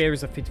 Every day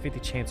there's a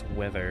 50-50 chance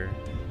whether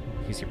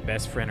he's your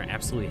best friend or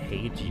absolutely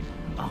hates you.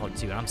 Oh,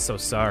 dude, I'm so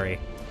sorry.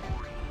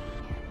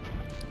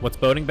 What's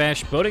Boating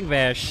Bash? Boating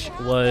Bash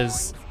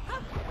was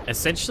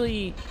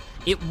essentially,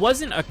 it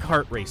wasn't a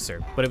kart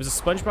racer, but it was a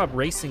SpongeBob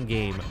racing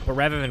game. But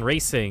rather than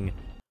racing,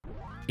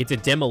 it's a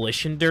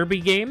demolition derby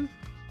game.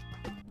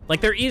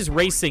 Like, there is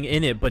racing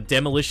in it, but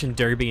demolition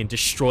derby and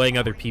destroying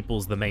other people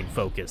is the main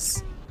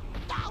focus.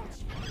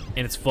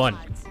 And it's fun.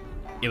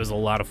 It was a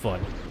lot of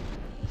fun.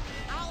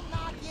 I'll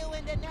knock you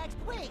into next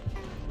week.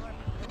 Or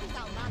at least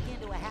I'll knock you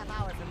into a half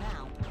hour from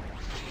now.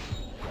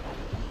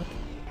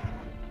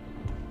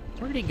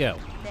 Where'd he go?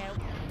 There.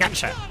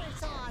 Gotcha. Tartar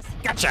sauce.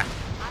 Gotcha. I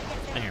guess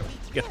that'll There we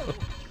teach go. you.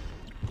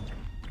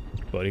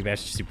 Boating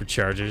Bash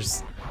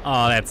superchargers.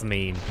 Oh, that's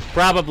mean.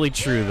 Probably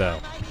true, though.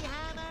 Mighty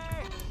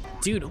hammer.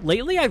 Dude,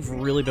 lately I've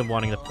really been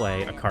wanting to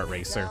play a kart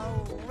racer.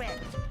 So ripped.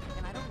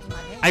 And I don't mean my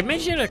head. I've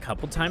mentioned it a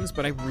couple times,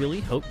 but I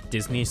really hope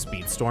Disney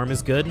Speedstorm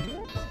is good.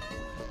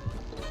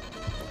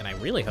 And I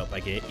really hope I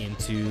get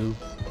into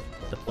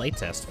the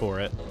playtest for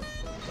it.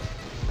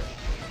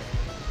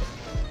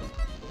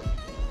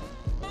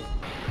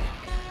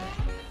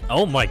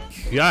 Oh my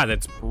god,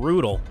 that's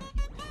brutal.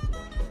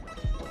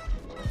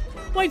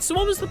 Wait, so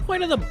what was the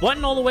point of the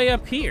button all the way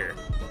up here?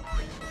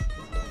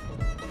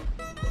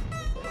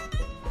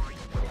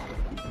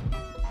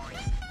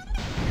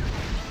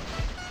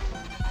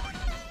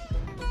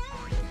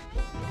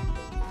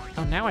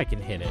 Oh, now I can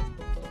hit it.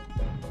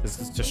 Does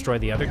this destroy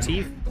the other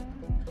teeth?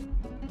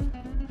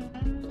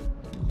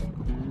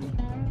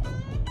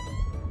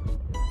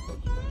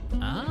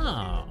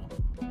 Oh.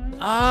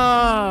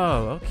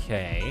 Oh,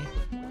 okay.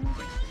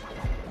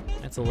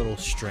 That's a little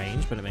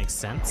strange, but it makes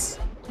sense.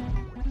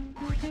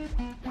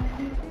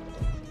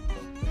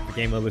 The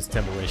game mode was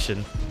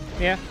demolition.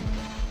 Yeah.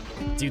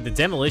 Dude, the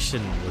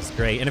demolition was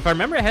great. And if I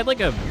remember, it had like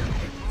a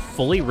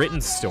fully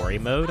written story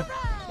mode.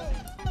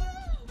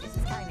 This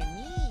is kind of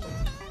neat.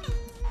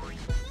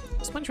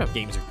 SpongeBob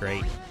games are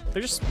great.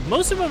 They're just,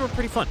 most of them are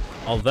pretty fun.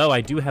 Although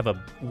I do have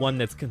one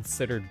that's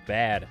considered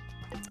bad.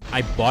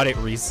 I bought it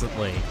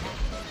recently.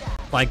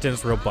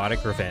 Plankton's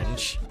Robotic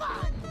Revenge.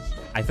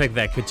 I think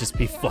that could just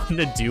be fun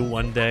to do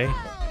one day.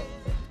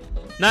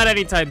 Not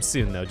anytime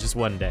soon, though, just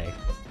one day.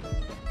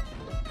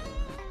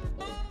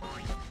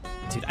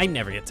 Dude, I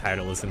never get tired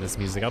of listening to this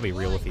music, I'll be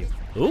real with you.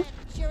 Ooh.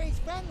 Sure is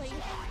friendly.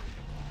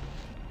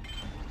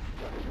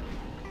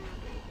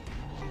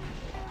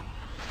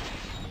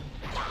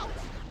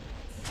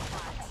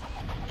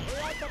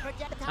 Let the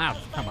projectiles Oh,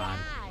 come on.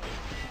 fly.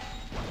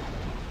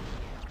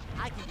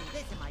 I can do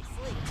this in my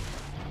sleep.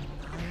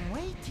 I'm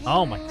waiting.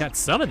 Oh my god,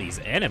 some of these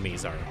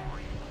enemies are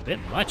a bit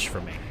much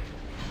for me.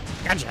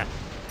 Gotcha.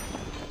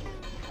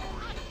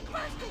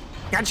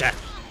 Gotcha.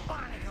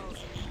 Barnacles.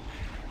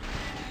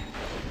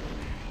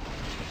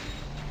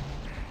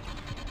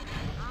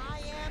 I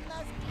am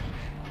the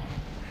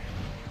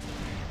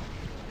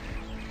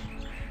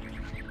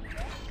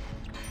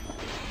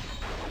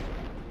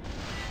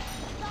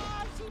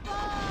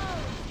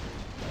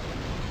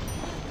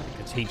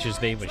The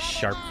teacher's name was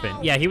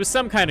Sharkfin. Yeah, he was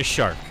some kind of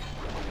shark.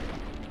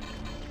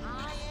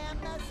 I am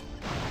the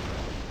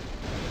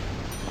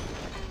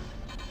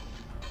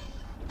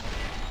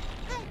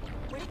Hey,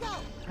 where'd he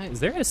go? Is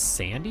there a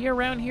Sandy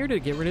around here to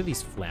get rid of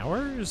these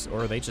flowers?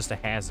 Or are they just a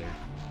hazard?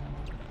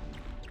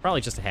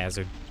 Probably just a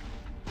hazard.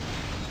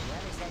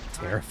 Whoever said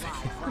Terrifying.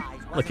 flies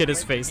wasn't Look at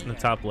his face in the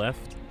top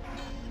left.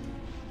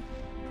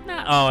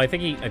 Nah, oh, I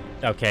think he...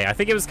 okay, I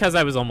think it was because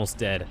I was almost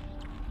dead.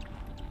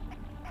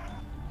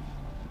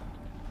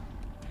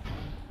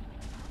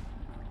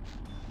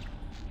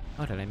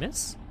 Oh, did I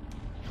miss?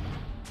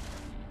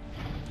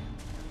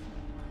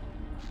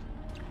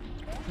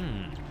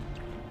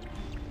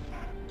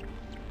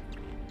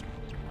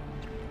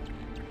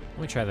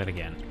 Let me try that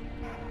again.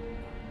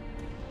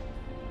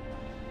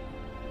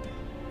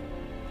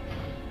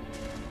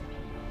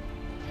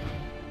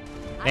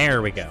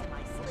 There we go.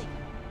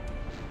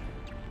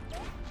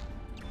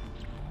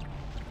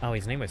 Oh,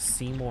 his name was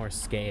Seymour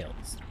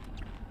Scales.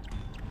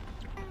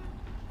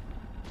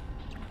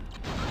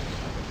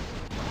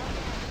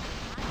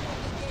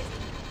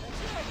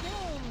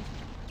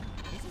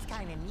 This is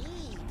kind of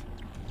neat.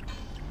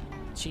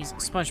 Jeez,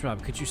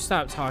 SpongeBob, could you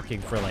stop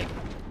talking for like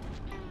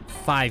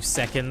 5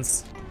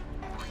 seconds?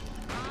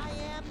 I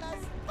am the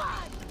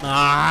Sponge.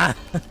 Ah!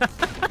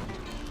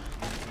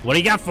 What do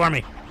you got for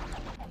me?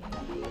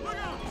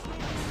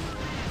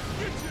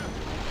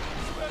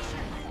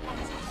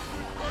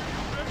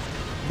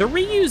 The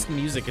reused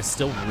music is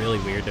still really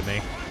weird to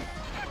me.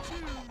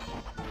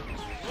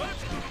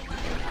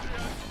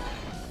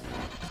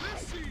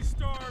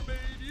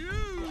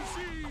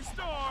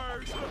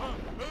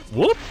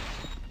 Whoop!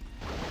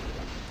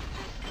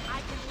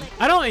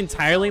 I don't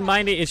entirely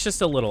mind it, it's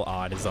just a little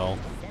odd is all.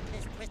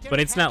 But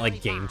it's not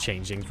like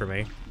game-changing for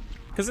me.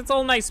 Because it's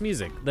all nice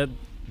music. The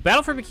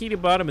Battle for Bikini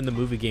Bottom and the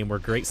movie game were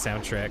great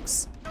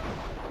soundtracks.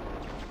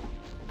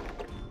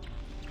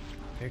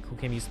 Very cool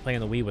game you used to play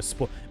on the Wii with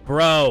Spore.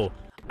 Bro,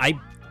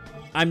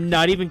 I'm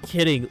not even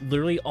kidding.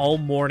 Literally all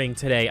morning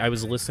today, I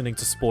was listening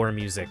to Spore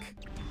music.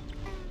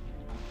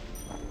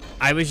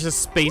 I was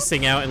just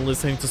spacing out and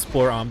listening to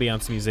Spore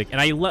ambiance music. And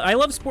I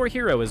love Spore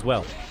Hero as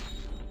well.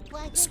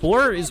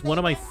 Spore is one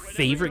of my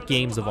favorite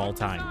games of all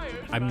time.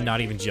 I'm not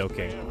even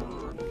joking.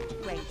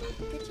 Wait,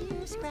 could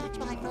you scratch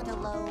my frontal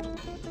lobe?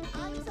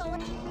 I'm so...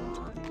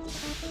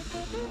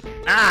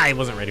 Ah, I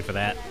wasn't ready for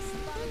that.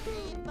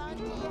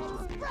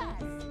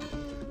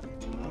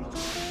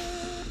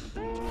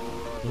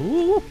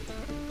 Ooh.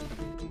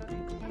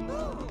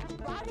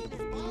 Roddy,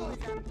 this ball is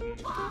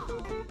a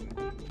ball.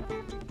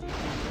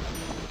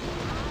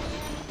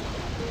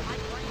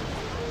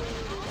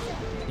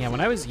 Yeah,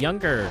 when I was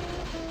younger...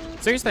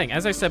 So here's the thing,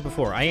 as I said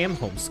before, I am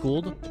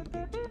homeschooled.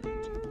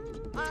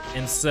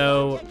 And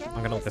so...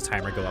 I'm gonna let the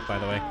timer go up, by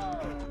the way.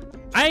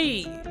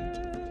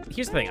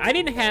 Here's the thing, I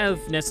didn't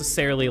have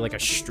necessarily like a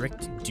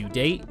strict due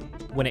date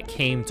when it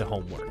came to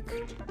homework.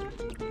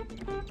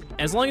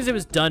 As long as it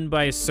was done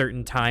by a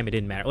certain time, it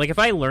didn't matter. Like, if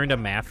I learned a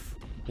math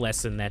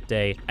lesson that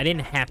day, I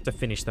didn't have to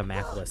finish the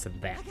math lesson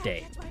that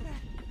day.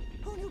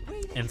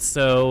 And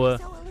so...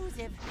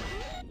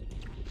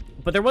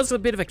 But there was a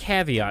bit of a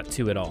caveat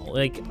to it all.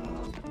 Like,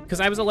 because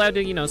I was allowed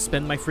to, you know,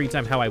 spend my free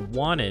time how I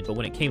wanted, but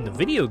when it came to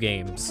video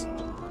games,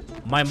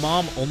 my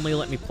mom only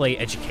let me play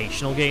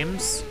educational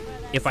games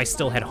if I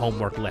still had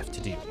homework left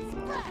to do.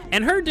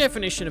 And her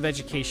definition of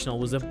educational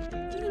was it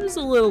was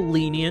a little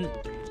lenient.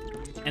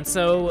 And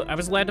so I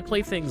was allowed to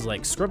play things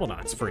like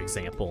Scribblenauts, for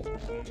example.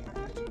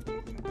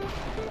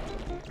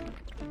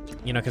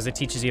 You know, because it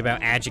teaches you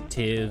about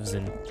adjectives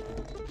and,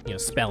 you know,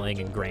 spelling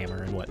and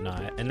grammar and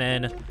whatnot. And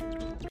then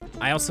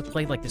I also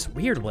played like this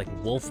weird like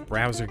wolf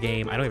browser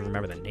game. I don't even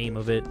remember the name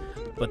of it.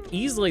 But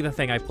easily the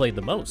thing I played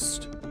the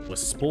most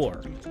was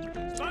Spore.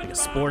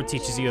 Because Spore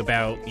teaches you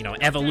about, you know,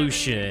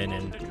 evolution,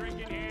 and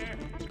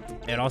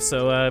it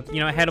also, you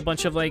know, it had a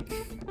bunch of like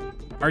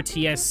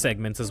RTS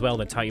segments as well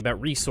that taught you about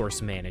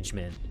resource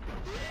management.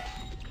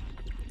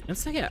 And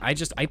so yeah, I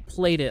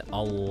played it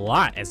a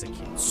lot as a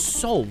kid.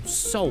 So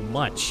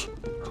much.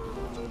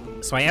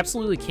 So I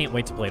absolutely can't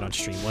wait to play it on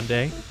stream one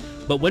day.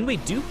 But when we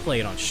do play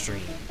it on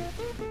stream,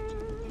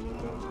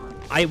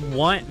 I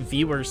want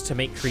viewers to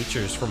make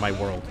creatures for my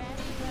world.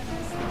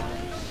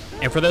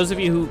 And for those of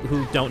you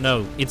who don't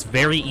know, it's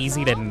very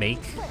easy to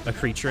make a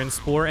creature in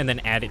Spore and then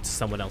add it to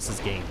someone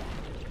else's game.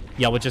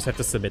 Y'all would just have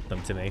to submit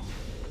them to me.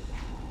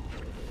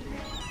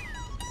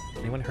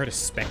 Anyone heard of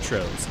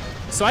Spectrobes?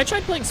 So I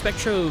tried playing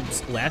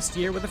Spectrobes last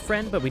year with a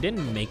friend, but we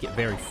didn't make it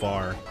very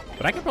far.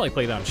 But I could probably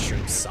play that on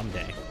stream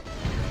someday.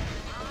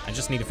 I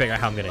just need to figure out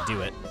how I'm gonna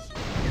do it.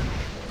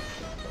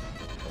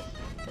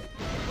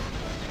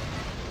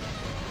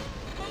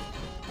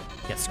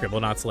 Yeah,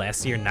 Scribblenauts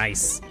last year,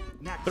 nice.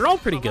 They're all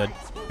pretty good.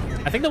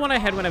 I think the one I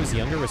had when I was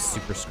younger was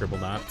Super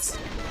Scribblenauts.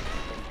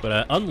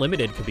 But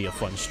Unlimited could be a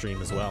fun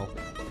stream as well.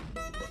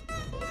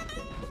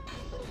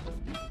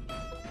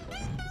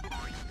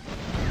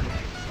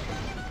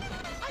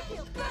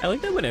 I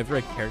like that whenever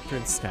a character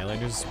in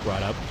Skylanders is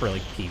brought up for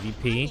like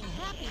PvP,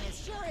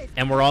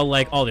 and we're all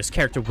like, oh, this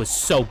character was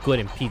so good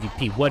in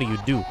PvP, what do you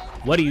do?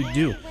 What do you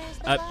do?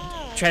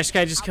 Trash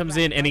Guy just comes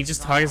in and he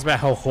just talks about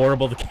how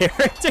horrible the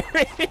character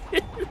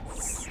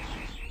is.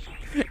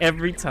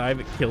 Every time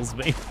it kills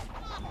me.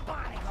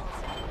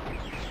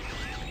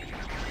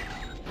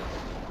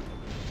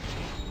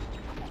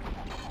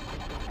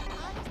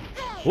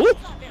 Woo!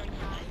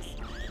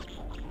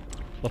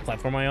 What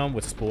platform am I on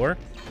with Spore?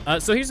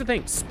 So here's the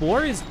thing.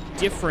 Spore is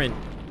different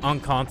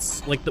on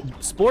cons. Like, the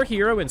Spore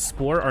Hero and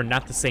Spore are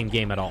not the same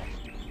game at all.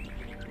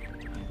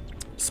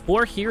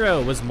 Spore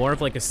Hero was more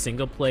of like a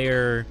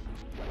single-player,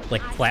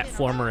 like,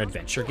 platformer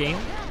adventure game.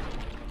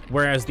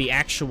 Whereas the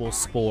actual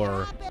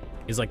Spore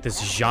is like this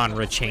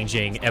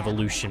genre-changing,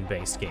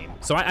 evolution-based game.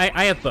 So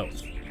I have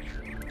both.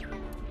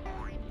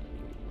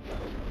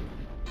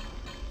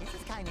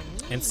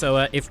 And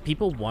so if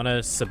people want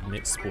to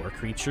submit Spore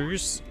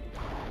creatures,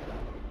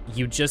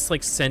 you just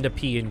like send a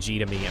PNG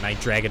to me and I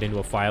drag it into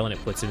a file and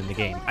it puts it in the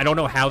game. I don't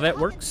know how that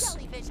works.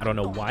 I don't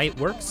know why it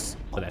works,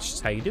 but that's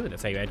just how you do it.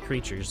 That's how you add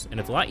creatures. And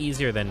it's a lot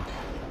easier than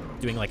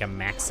doing like a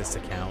Maxis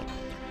account.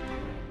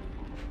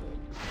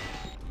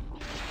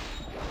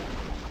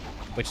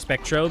 Which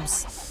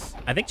Spectrobes?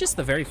 I think just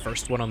the very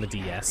first one on the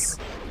DS.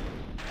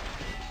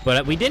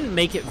 But we didn't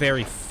make it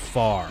very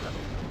far.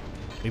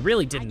 We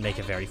really didn't make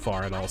it very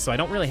far at all, so I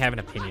don't really have an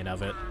opinion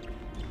of it.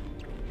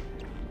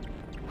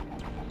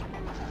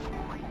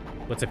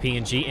 What's a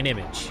PNG? An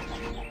image.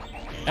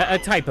 A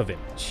type of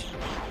image.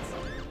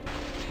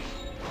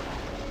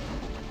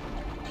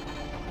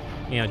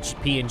 You know,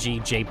 PNG,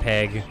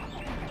 JPEG.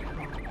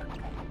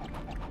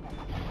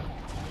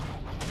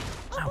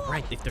 Oh,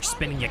 right, if they're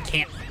spinning, you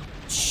can't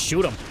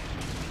shoot them.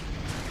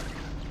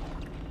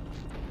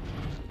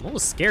 I'm a little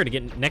scared to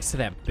get next to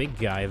that big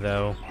guy,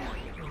 though.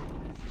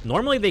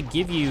 Normally, they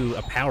give you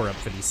a power-up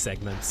for these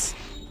segments.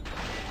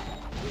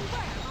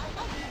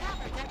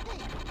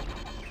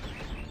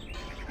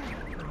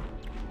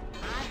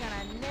 I'm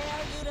gonna nail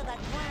you to the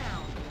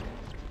ground.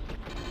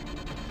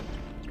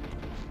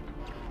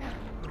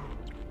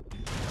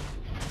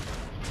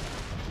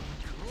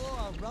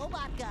 Cool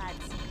robot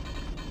guts.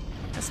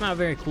 That's not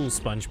very cool,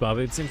 SpongeBob.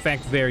 It's, in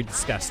fact, very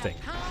disgusting.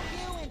 Pound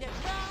you into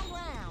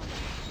ground.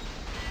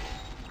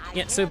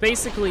 Yeah, so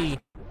basically,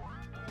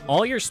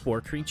 all your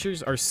spore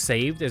creatures are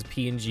saved as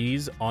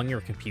PNGs on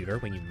your computer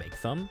when you make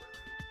them.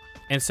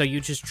 And so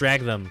you just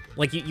drag them.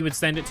 Like, you would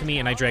send it to me,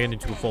 and I drag it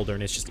into a folder,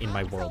 and it's just in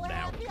my world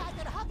now.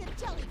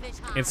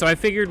 And so I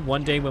figured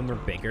one day when we're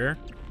bigger,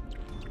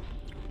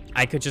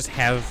 I could just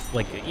have,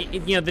 like,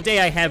 you know, the day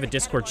I have a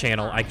Discord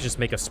channel, I could just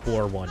make a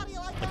Spore one,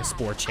 like a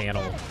Spore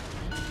channel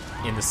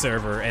in the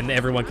server, and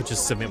everyone could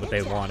just submit what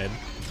they wanted.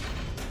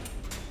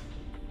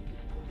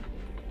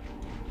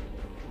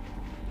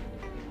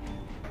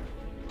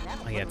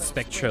 Oh yeah, it's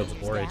Spectrobe's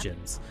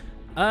origins.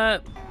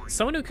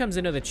 Someone who comes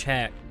into the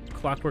chat,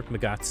 Clockwork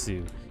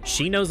Magatsu,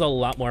 she knows a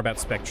lot more about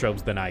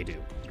Spectrobes than I do.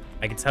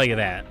 I can tell you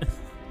that.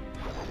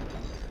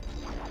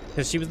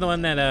 Because she was the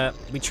one that,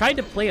 we tried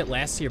to play it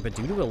last year, but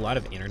due to a lot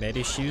of internet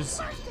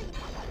issues,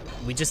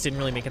 we just didn't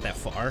really make it that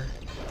far.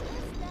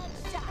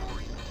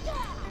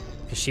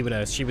 Because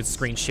she would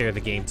screen share the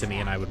game to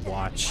me and I would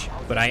watch.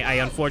 But I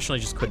unfortunately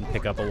just couldn't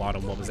pick up a lot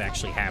on what was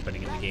actually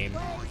happening in the game.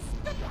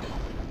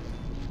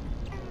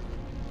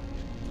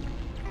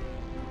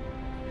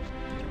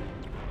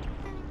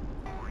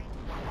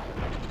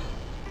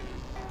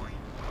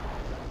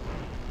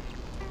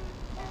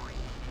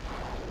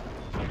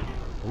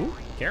 Ooh,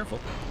 careful.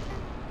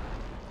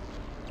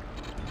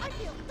 I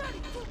feel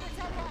 32%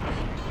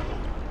 happy.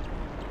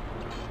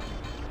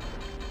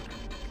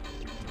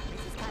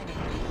 This is kind of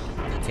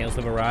neat. Tales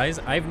of Arise?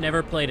 I've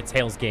never played a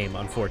Tales game,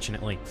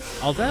 unfortunately.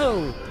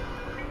 Although,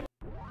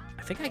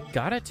 I think I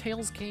got a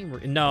Tales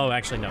game. No,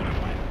 actually, no, never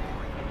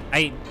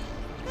mind.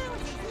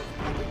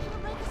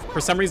 For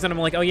some reason, I'm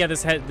like, oh yeah,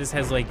 this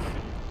has like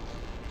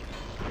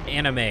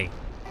anime, and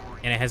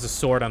it has a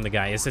sword on the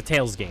guy. It's a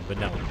Tales game, but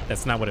no,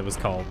 that's not what it was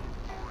called.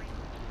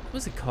 What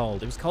was it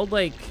called? It was called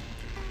like...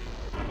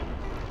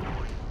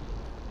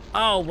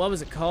 Oh, what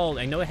was it called?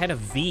 I know it had a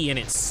V in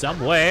it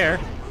somewhere.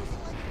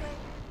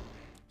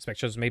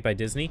 Spectros was made by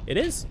Disney. It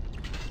is.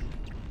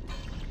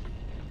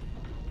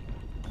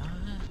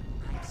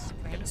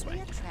 Get this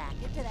way.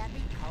 Attracted to that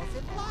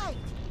repulsive light.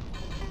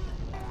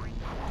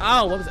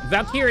 Oh, what was it?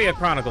 Valkyria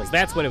Chronicles.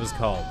 That's what it was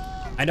called.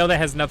 I know that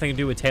has nothing to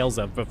do with Tales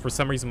of, but for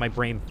some reason my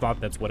brain thought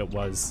that's what it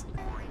was.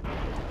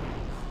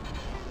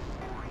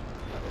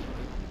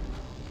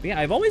 But yeah,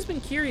 I've always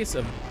been curious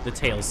of the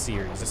Tales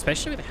series,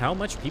 especially with how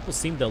much people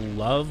seem to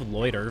love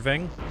Lloyd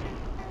Irving.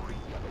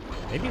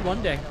 Maybe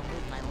one day.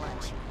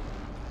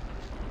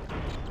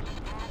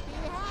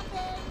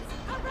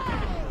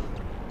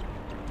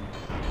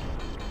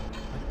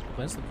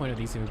 What's the point of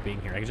these even being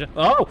here? I can just...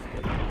 Oh!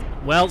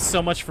 Well,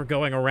 so much for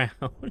going around.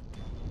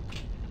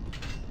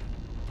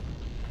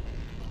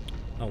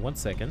 Oh, 1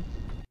 second.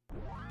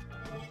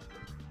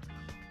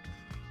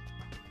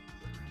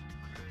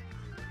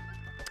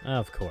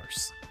 Of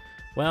course.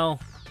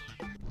 Well,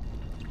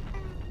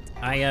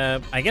 I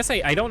guess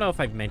I don't know if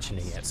I've mentioned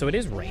it yet. So it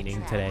is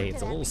raining today.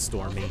 It's a little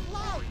stormy.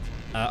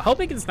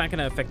 Hoping it's not going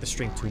to affect the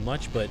stream too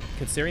much, but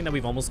considering that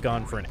we've almost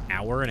gone for an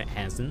hour and it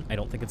hasn't, I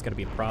don't think it's going to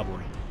be a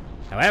problem.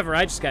 However,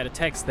 I just got a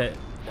text that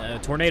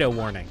tornado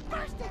warning.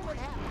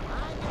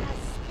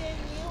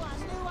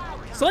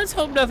 So let's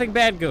hope nothing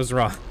bad goes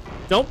wrong.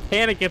 Don't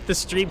panic if the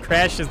stream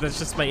crashes. That's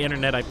just my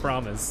internet, I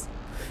promise.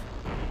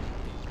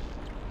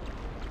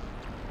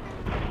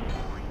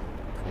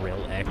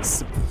 Grill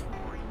X.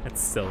 That's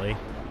silly.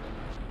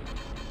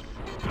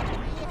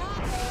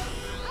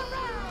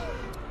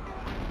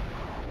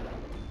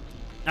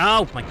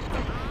 Oh my...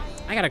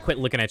 I gotta quit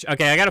looking at...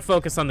 Okay, I gotta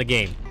focus on the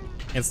game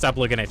and stop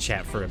looking at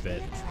chat for a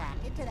bit.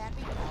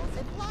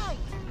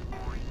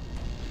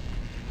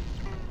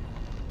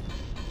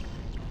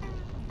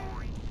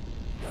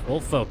 Full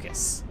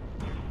focus.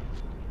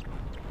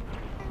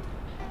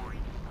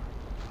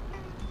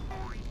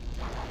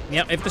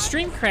 Yeah, if the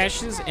stream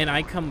crashes and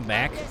I come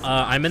back,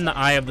 I'm in the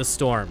eye of the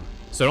storm.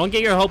 So don't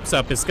get your hopes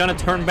up. It's gonna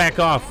turn back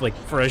off, like,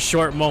 for a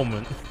short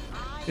moment.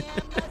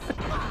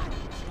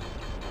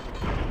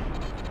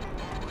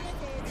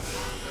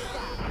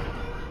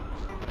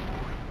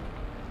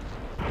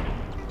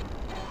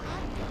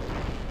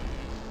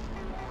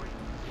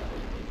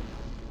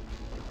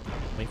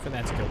 Wait for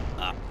that to go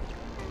up.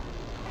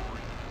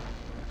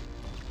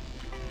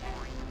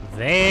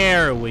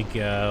 There we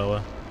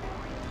go.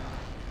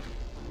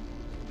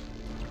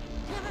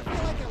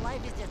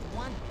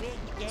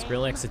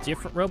 Skrillex, a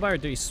different robot, or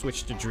do you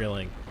switch to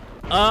drilling?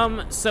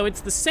 So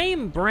it's the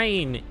same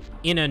brain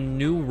in a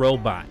new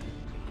robot.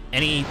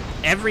 And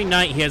every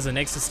night he has an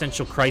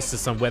existential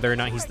crisis on whether or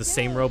not he's the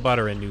same robot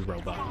or a new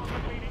robot.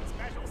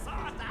 Special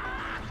sauce.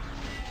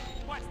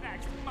 What's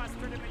next?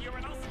 Mustard in the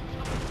urinals?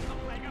 A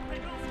leg of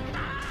pickles?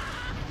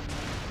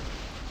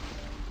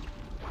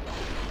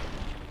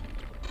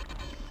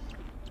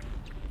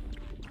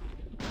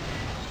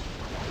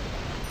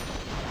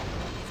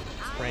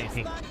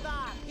 Rain.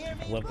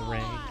 I love the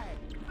rain.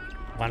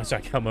 Why don't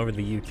I come over to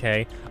the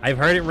UK? I've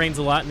heard it rains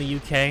a lot in the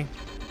UK.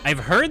 I've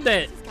heard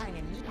that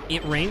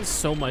it rains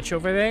so much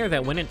over there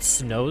that when it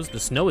snows, the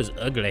snow is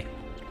ugly.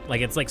 Like,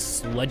 it's like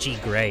sludgy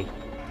gray.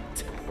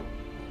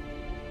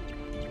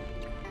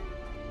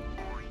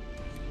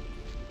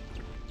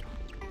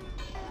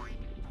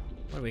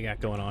 What do we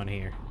got going on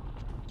here?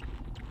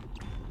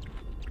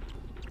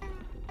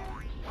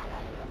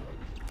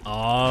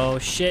 Oh,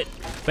 shit.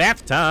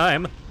 Bath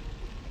time!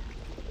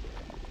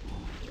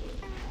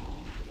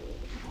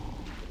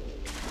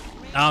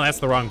 Oh, that's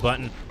the wrong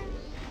button.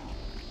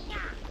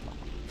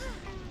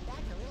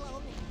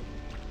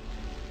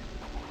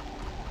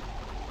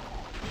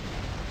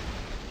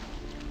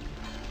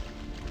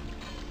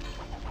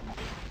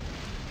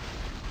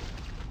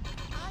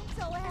 I'm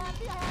so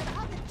happy I had a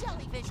hug and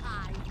jellyfish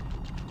hide.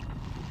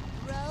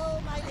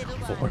 Grow, my little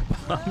one.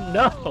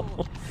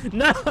 No!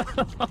 No!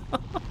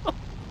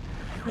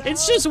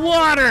 It's just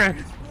water!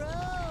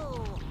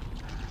 Grow.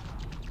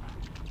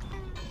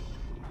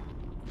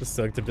 The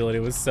sucked ability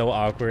was so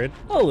awkward.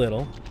 A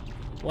little.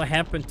 What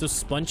happened to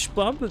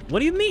SpongeBob? What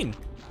do you mean?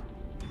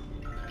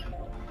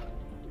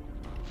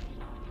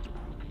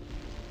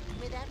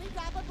 With every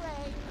drop of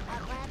rain, our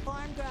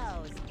platform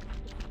grows.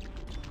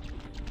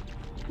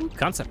 Ooh,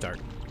 concept art.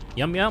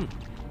 Yum yum.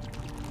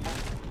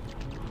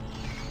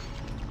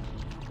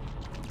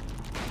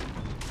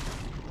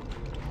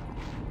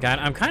 God,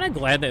 I'm kind of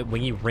glad that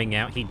when you ring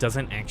out, he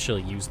doesn't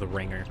actually use the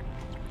ringer.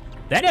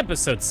 That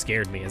episode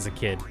scared me as a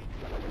kid.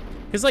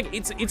 Because, like,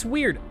 it's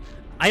weird.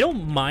 I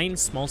don't mind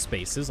small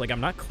spaces. Like, I'm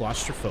not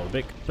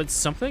claustrophobic. But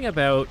something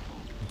about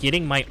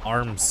getting my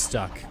arms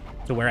stuck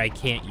to where I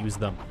can't use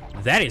them,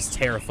 that is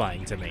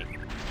terrifying to me.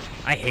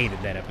 I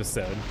hated that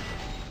episode. Man,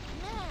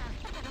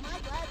 am I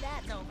glad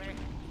that's over.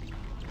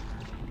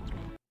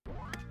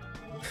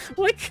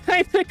 What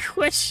kind of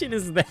question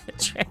is that,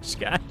 trash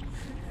guy?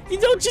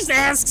 You don't just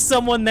ask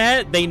someone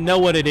that. They know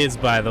what it is,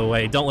 by the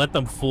way. Don't let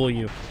them fool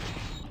you.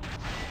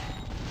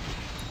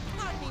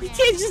 You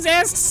can't just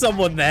ask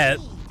someone that.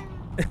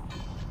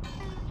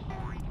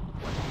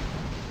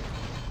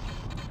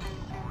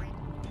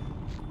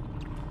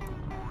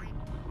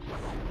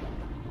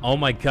 Oh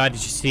my god,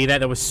 did you see that?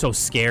 That was so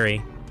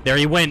scary. There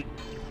he went.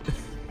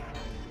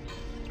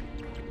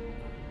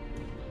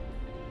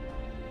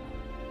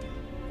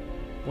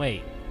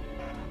 Wait.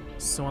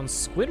 So on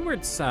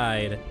Squidward's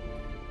side,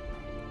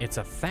 it's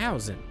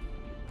 1,000.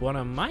 But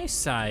on my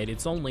side,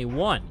 it's only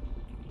 1.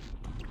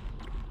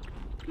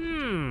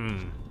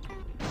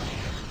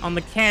 On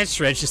the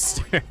cash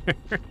register.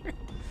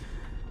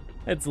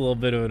 That's a little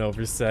bit of an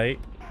oversight.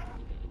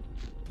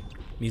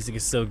 Music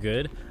is so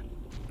good.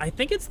 I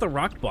think it's the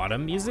rock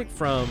bottom music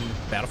from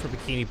Battle for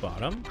Bikini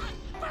Bottom.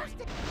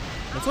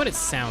 That's what it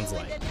sounds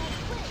like. At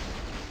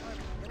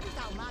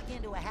least I'll knock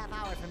into a half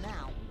hour from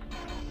now.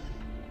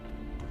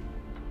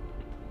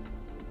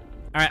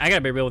 Alright, I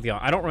gotta be real with y'all.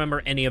 I don't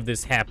remember any of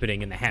this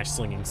happening in the Hash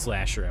Slinging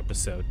Slasher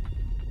episode.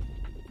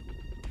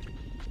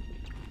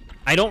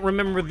 I don't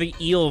remember the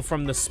eel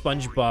from the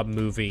SpongeBob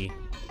movie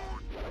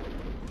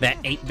that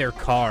ate their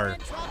car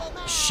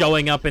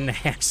showing up in the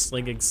Hash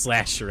Slinging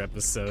Slasher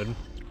episode.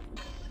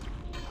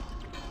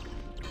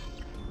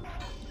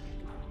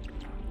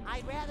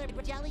 I'd rather be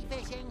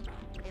jellyfishing.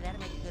 Hey,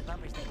 that'll make a good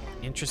bumper sticker.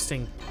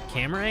 Interesting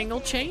camera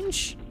angle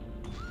change?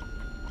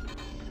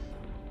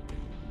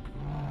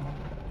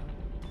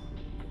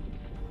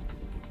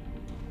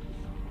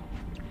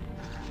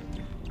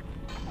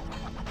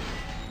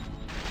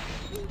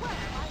 Beware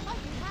my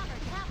mighty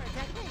hammer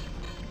technique.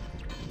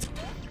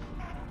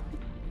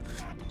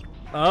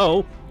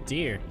 Oh,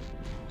 dear.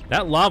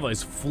 That lava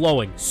is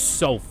flowing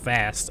so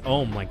fast.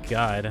 Oh my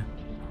god.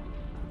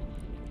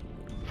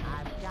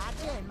 I've got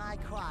you in my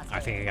cross. I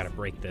think I gotta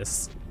break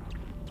this.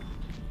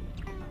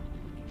 Prepare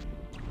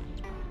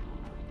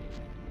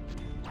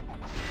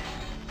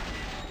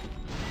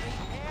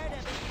to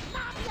be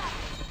knocked out.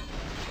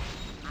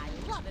 I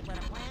love it when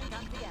a plan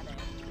comes together.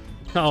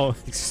 Oh,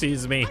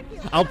 excuse me.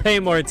 I'll pay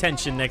more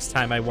attention next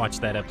time I watch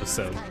that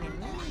episode.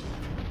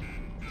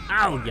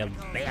 Ow, you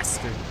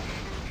bastard.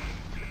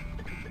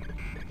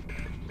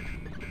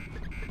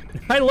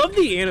 I love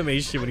the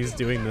animation when he's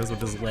doing this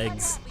with his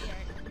legs.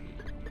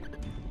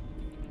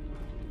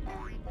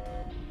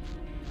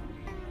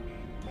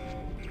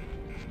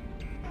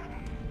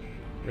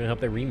 Really hope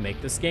they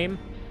remake this game.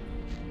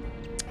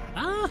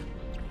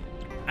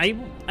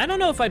 I don't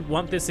know if I'd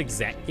want this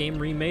exact game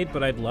remade,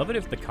 but I'd love it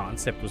if the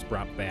concept was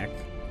brought back.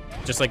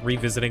 Just like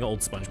revisiting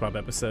old SpongeBob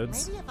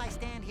episodes. Maybe if I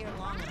stand here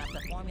long enough,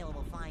 the formula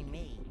will find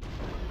me.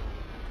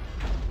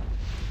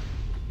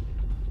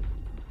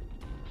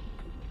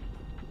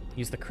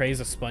 Used the craze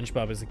of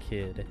SpongeBob as a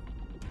kid.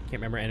 Can't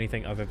remember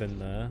anything other than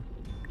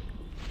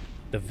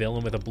the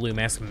villain with a blue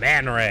mask,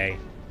 Man Ray.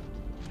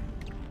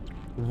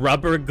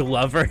 Rubber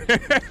Glover.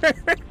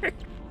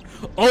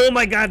 Oh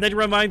my god, that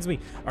reminds me.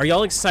 Are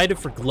y'all excited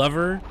for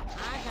Glover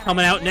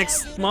coming out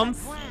next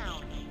month?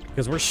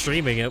 Because we're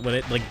streaming it when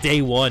it like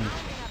day one.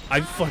 I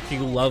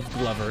fucking love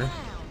Glover.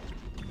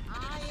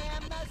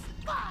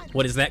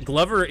 What is that?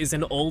 Glover is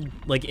an old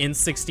like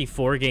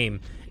N64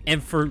 game,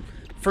 and for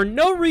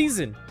no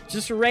reason,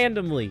 just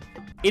randomly,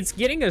 it's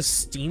getting a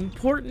Steam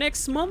port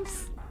next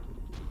month.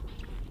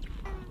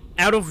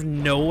 Out of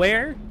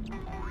nowhere.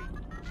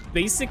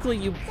 Basically,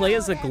 you play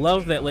as a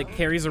glove that like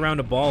carries around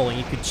a ball, and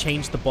you could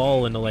change the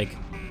ball into like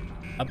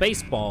a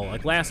baseball, a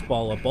glass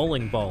ball, a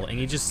bowling ball, and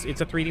it's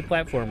a 3D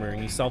platformer,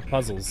 and you solve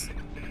puzzles.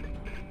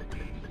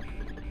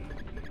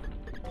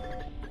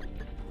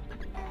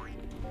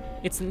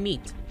 It's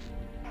neat.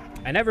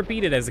 I never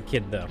beat it as a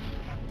kid, though.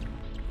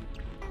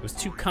 It was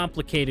too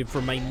complicated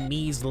for my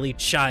measly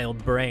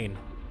child brain.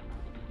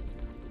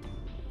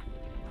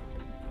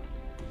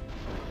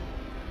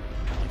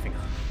 Anything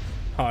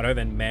harder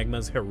than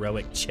Magma's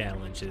heroic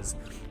challenges.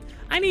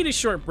 I need a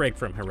short break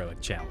from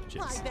heroic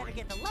challenges.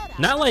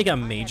 Not like a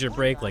major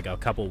break, like a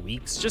couple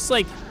weeks, just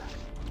like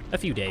a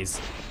few days.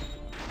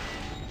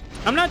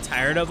 I'm not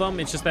tired of them,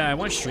 it's just that I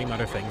want to stream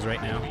other things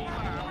right now.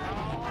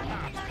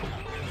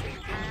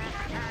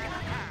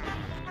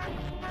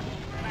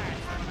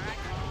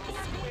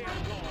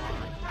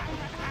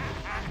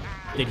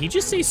 Did he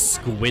just say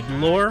squid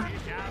lore?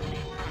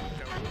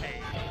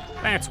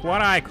 That's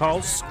what I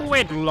call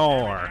squid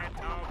lore.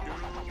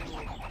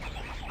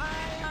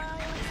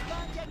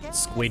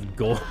 Squid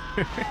gore.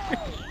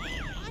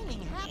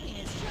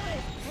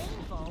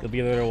 You'll be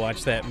able to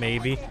watch that,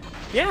 maybe.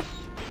 Yeah.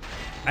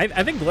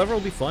 I think Glover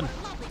will be fun.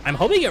 I'm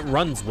hoping it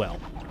runs well.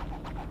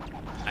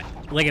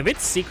 Like, if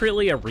it's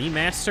secretly a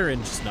remaster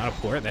and just not a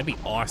port, that'd be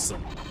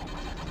awesome.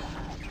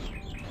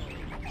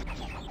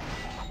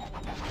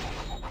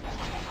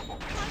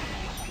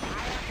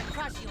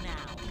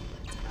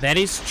 That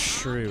is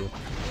true.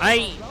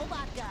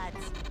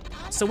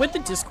 So with the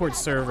Discord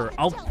server,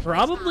 I'll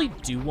probably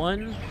do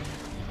one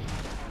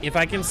if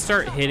I can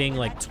start hitting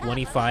like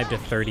 25 to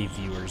 30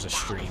 viewers a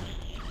stream.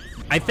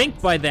 I think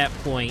by that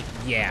point,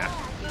 yeah.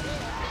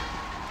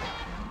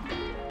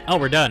 Oh,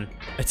 we're done.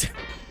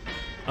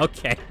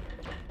 Okay.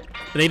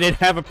 They didn't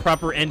have a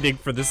proper ending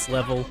for this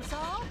level.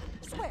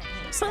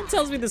 Something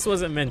tells me this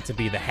wasn't meant to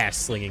be the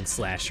hash-slinging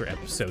slasher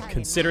episode,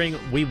 considering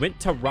we went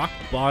to rock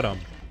bottom.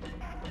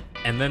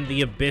 And then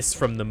the abyss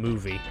from the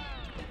movie.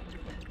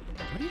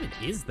 What even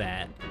is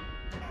that?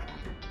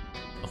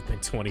 Open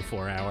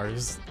 24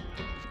 hours.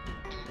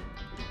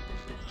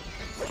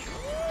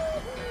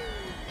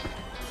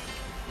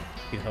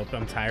 You'd hope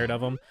I'm tired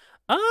of them.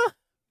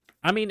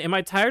 I mean, am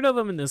I tired of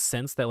them in the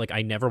sense that, like,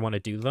 I never want to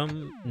do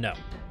them? No.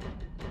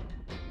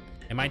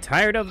 Am I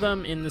tired of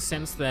them in the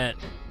sense that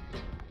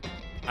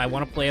I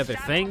want to play other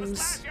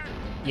things?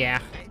 Yeah.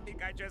 I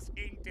think I just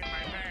inked in my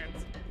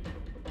pants.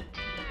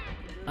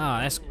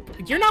 Ah, that's...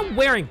 You're not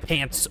wearing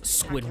pants,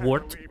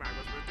 Squidward.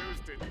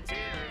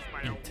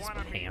 Inked his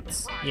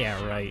pants.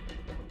 Yeah, right.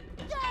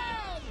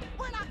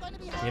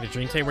 You had a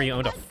dream day where you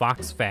owned a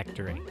fox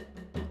factory.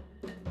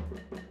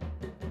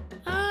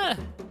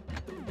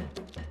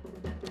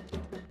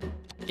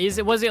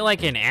 Was it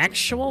like an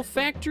actual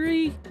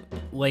factory?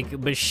 Like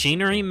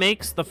machinery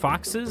makes the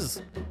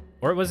foxes?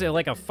 Or was it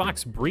like a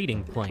fox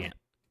breeding plant?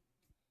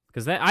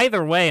 Because that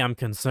either way, I'm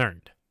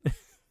concerned.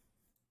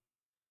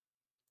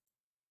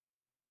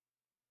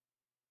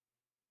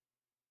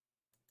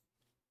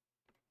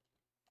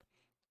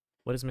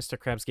 What does Mr.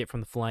 Krabs get from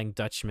the Flying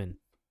Dutchman?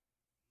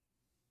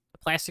 A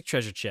plastic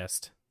treasure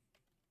chest.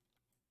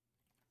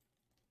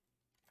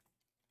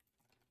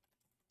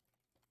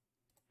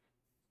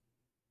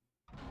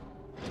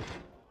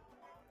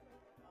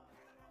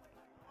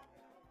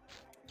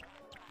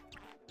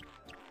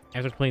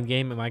 After playing the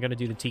game, am I going to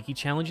do the Tiki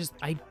challenges?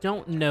 I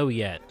don't know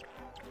yet.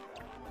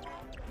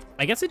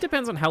 I guess it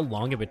depends on how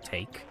long it would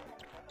take.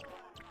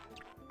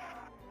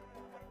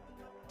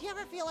 Do you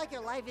ever feel like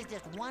your life is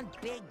just one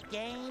big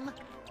game?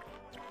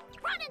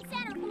 Front and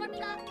center,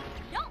 formula.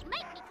 Don't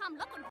make me come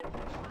looking for...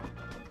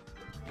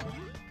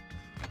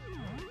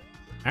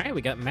 Alright,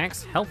 we got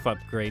max health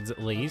upgrades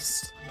at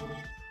least.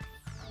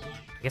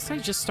 I guess I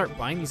just start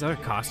buying these other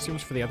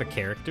costumes for the other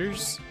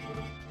characters.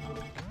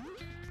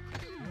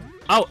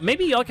 Oh,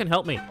 maybe y'all can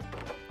help me.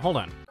 Hold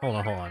on.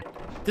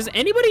 Does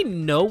anybody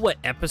know what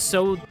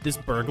episode this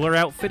burglar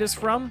outfit is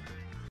from?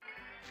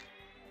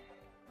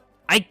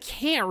 I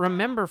can't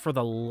remember for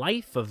the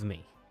life of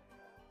me.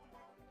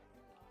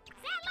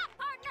 Saddle up,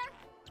 partner.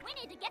 We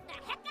need to get the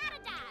heck out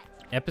of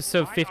Dodge.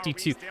 Episode Why are we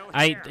 52. still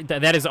here?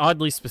 That is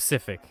oddly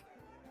specific.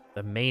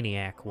 The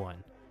Maniac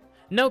one.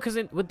 No, because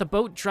with the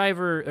boat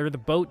driver, or the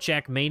boat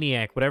jack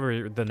maniac,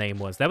 whatever the name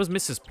was, that was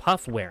Mrs.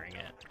 Puff wearing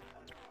it.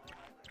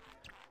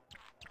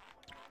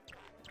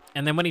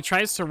 And then when he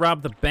tries to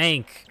rob the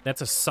bank, that's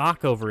a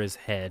sock over his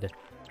head.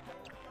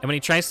 And when he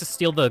tries to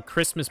steal the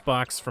Christmas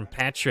box from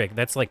Patrick,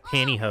 that's like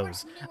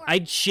pantyhose. I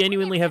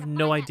genuinely have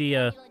no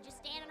idea Just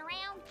standing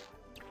around.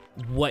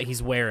 what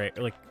he's wearing.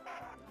 Like,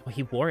 well,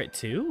 he wore it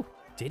too?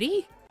 Did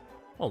he?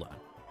 Hold on.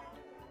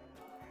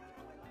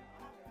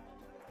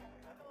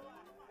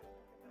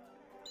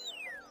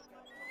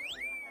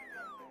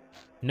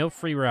 No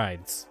free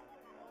rides.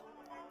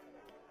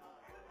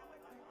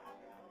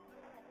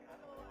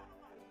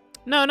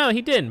 No,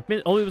 he didn't.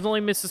 It was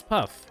only Mrs.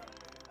 Puff.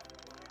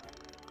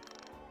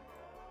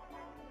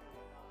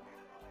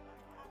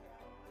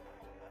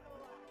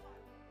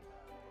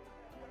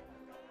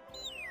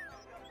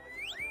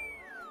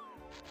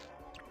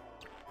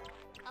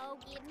 Oh,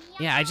 give me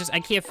a Yeah, I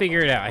can't figure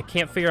it out. I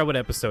can't figure out what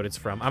episode it's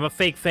from. I'm a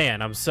fake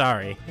fan. I'm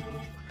sorry.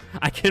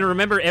 I can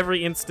remember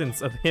every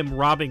instance of him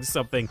robbing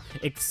something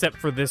except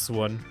for this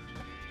one.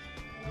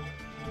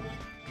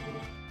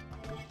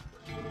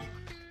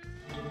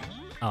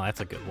 Oh,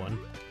 that's a good one.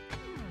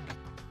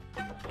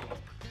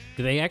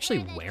 Do they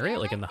actually wear it,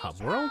 like in the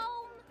hub world?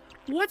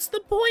 What's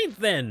the point,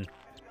 then?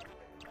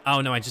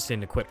 Oh, no, I just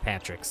didn't equip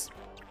Patrick's.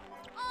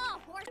 Oh,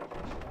 horse.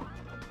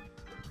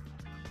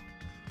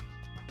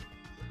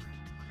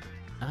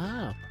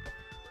 Oh.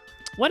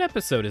 What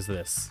episode is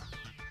this?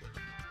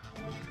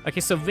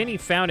 Okay, so Vinny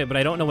found it, but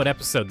I don't know what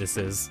episode this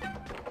is.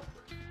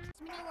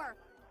 Manure.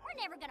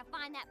 We're never gonna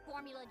find that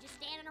formula just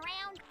standing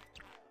around.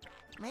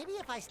 Maybe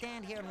if I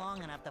stand here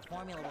long enough, the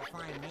formula will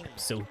find me.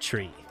 Episode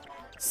Tree.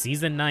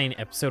 Season 9,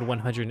 episode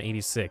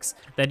 186.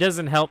 That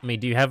doesn't help me.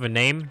 Do you have a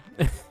name?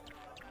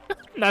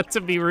 Not to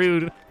be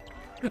rude.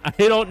 I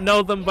don't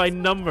know them by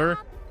number.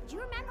 Do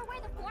you remember where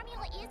the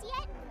formula is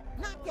yet?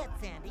 Not yet,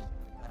 Sandy,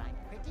 but I'm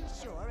pretty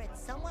sure it's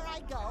somewhere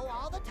I go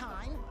all the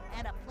time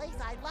and a place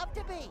I'd love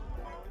to be.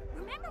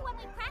 Remember when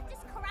we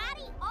practiced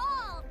karate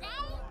all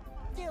day?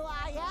 Do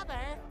I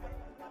ever?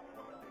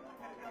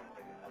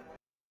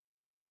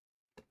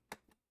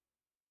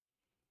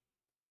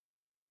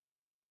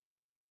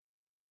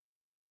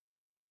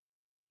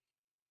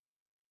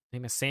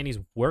 Name of Sandy's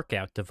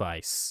workout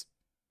device.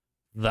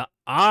 The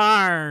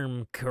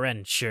Arm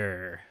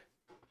Cruncher.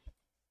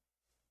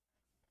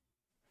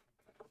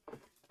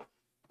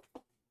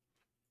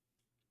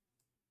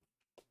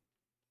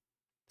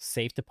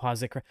 Safe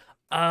deposit.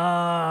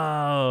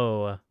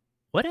 Oh.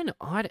 What an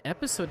odd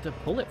episode to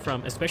pull it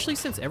from, especially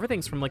since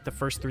everything's from like the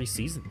first 3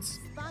 seasons.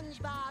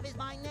 SpongeBob is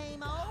my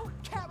name, oh.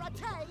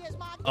 Karate is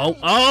my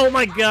Oh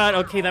my god.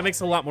 Okay, that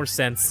makes a lot more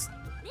sense.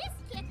 This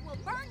kick will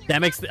burn your That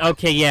makes, mouth.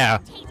 okay, yeah.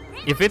 Taste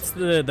really If it's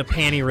the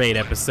panty raid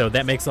episode,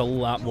 that makes a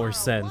lot more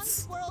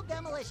sense. World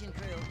demolition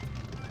crew.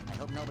 I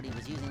hope nobody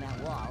was using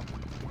that wall.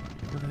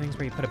 One of the things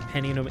where you put a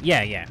penny in a...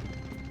 Yeah.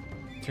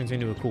 Turns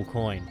into a cool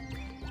coin.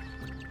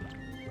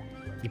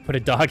 You put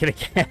a dog and a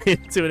cat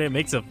into it, it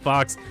makes a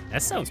fox.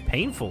 That sounds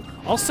painful.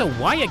 Also,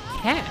 why a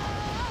cat?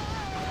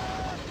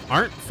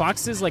 Aren't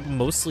foxes, like,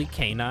 mostly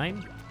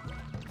canine?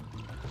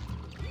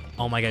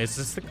 Oh my god, is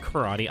this the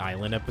Karate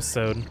Island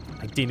episode?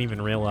 I didn't even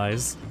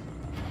realize.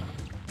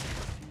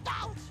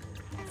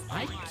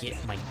 I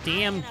get my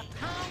damn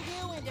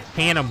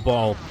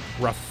cannonball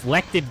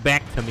reflected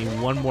back to me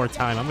one more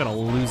time. I'm gonna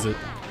lose it.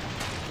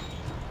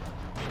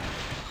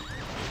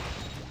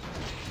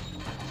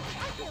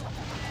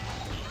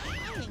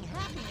 Finding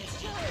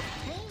happiness sure is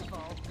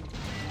painful.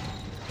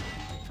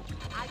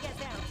 I guess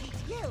that'll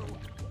teach you.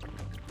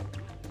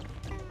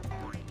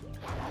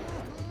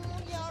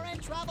 You're in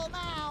trouble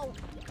now.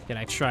 Can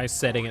I try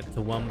setting it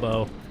to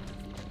Wumbo?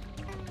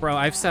 Bro,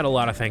 I've set a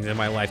lot of things in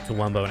my life to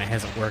Wumbo and it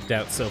hasn't worked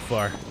out so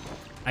far.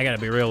 I gotta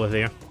be real with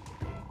you.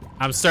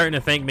 I'm starting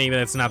to think maybe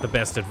that's not the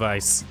best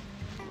advice.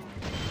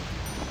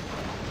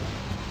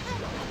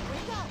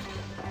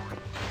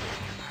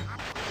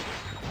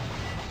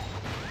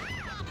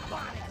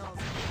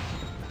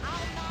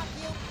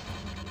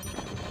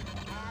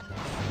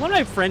 One of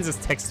my friends has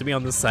texted me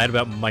on the side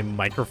about my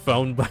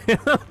microphone, by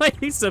the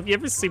way, so if you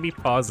ever see me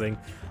pausing,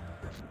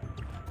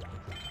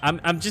 I'm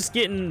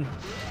getting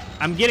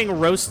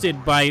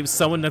roasted by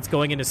someone that's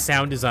going into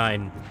sound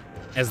design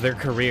as their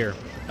career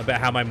about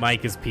how my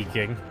mic is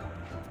peaking.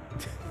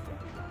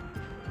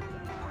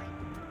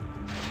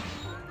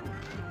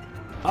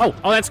 Oh,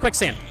 that's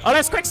quicksand. Oh,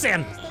 that's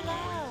quicksand.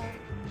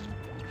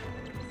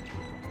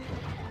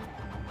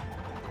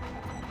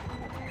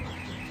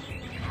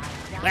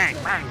 Bang,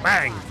 bang,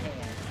 bang.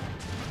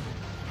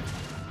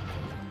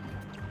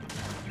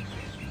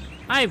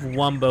 I've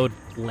wumboed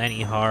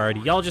plenty hard.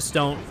 Y'all just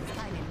don't...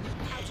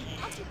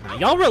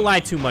 Y'all rely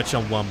too much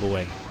on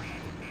wumboing.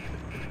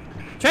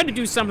 Try to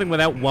do something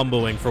without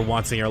wumboing for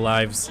once in your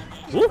lives.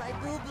 Woo. Bye,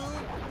 boo-boo.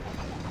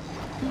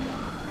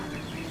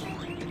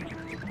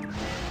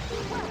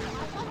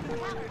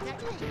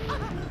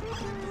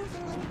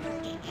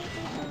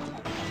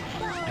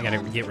 I gotta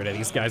get rid of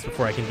these guys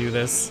before I can do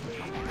this.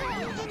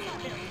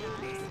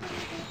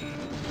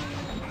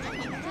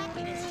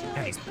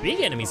 God, these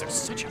big enemies are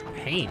such a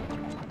pain.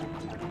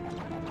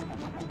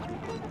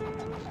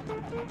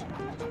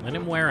 Let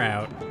him wear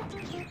out.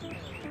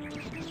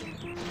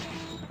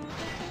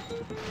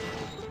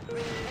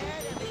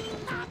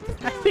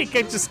 I think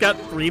I just got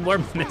 3 more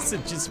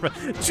messages from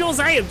Jules.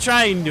 I am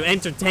trying to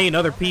entertain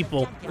other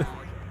people.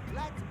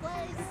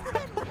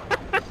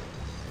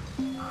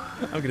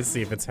 I'm gonna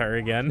see if it's her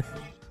again.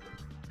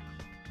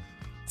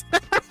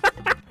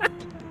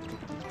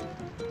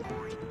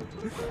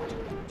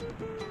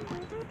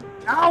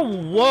 Oh,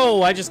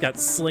 whoa, I just got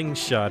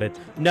slingshotted.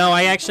 No,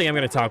 I actually am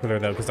gonna talk with her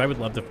though, because I would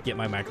love to get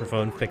my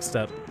microphone fixed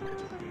up.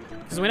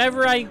 Because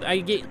whenever I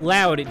get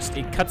loud,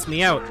 it cuts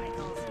me out.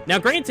 Now,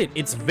 granted,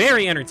 it's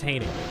very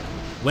entertaining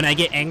when I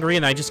get angry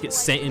and I just get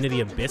sent into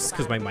the abyss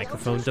because my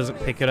microphone doesn't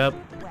pick it up.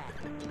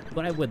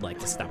 But I would like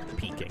to stop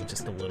peeking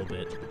just a little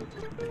bit.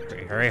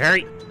 Hurry, hurry,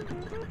 hurry!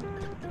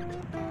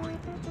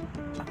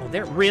 Oh,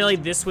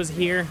 this was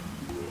here?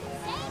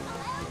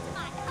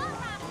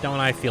 Don't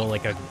I feel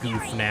like a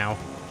goof now?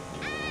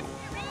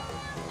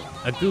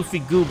 A goofy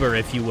goober,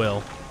 if you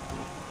will.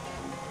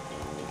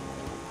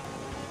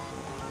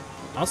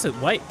 Also,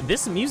 why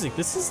this music?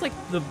 This is like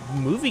the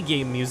movie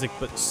game music,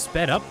 but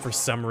sped up for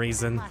some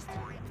reason.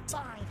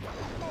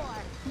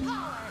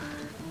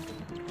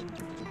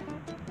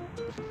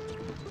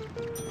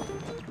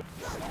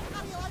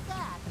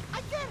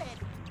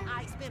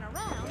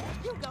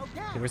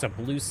 There was a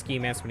blue ski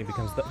mask when he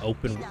becomes the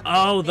open.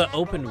 Oh, the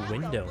open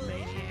window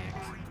maniac.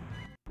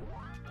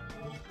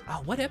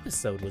 Oh, what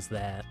episode was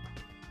that?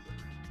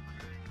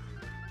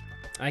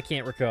 I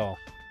can't recall.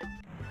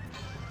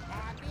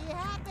 Happy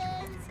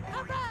happens!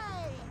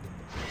 Hooray!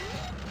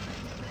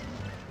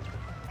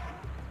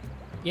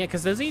 Yeah,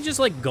 because doesn't he just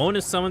like go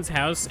into someone's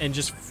house and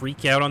just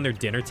freak out on their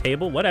dinner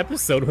table? What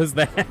episode was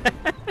that?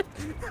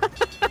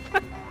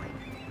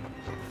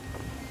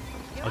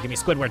 Oh, give me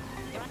Squidward.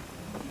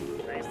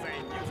 They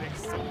say music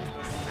soothes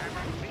the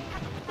severed beat.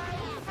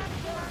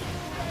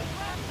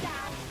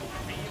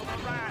 Feel the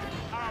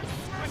wrath of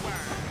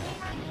Squidward.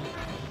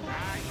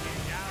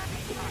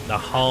 I can The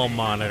hall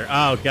monitor.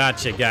 Oh,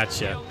 gotcha,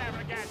 gotcha. You'll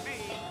never get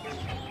me.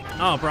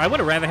 Oh, bro, I would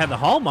have rather had the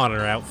hall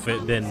monitor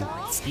outfit than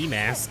ski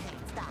mask.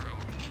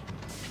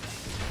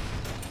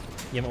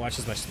 You haven't watched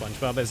as much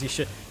SpongeBob as you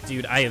should.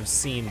 Dude, I have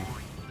seen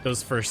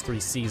those first 3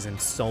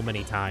 seasons so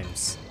many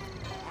times.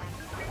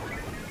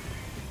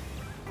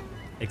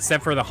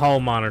 Except for the hall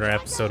monitor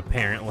episode,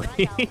 apparently.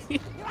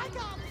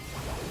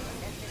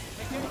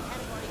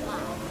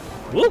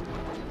 Whoop!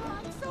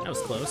 That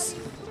was close.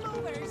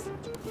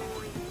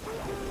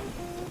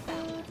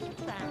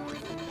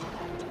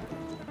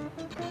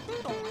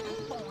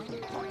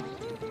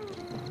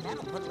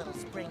 That'll put a little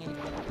spring in you.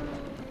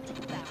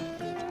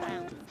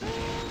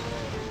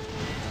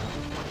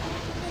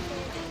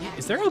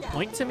 Is there a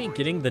point to me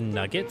getting the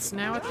nuggets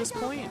now at this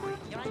point?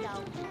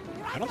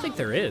 I don't think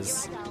there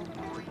is.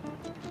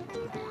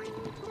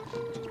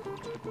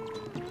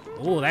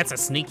 Oh, that's a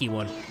sneaky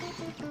one.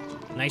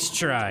 Nice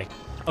try.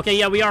 Okay,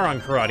 yeah, we are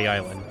on Karate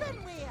Island.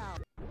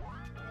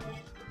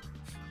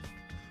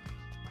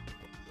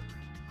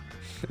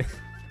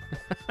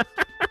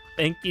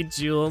 Thank you,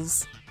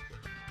 Jules.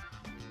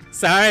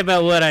 Sorry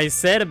about what I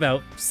said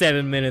about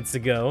 7 minutes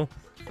ago.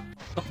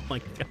 Oh my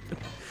god.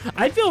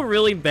 I feel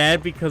really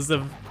bad because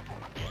of...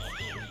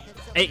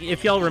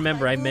 If y'all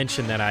remember, I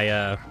mentioned that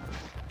I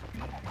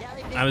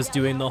was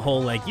doing the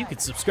whole, like, you could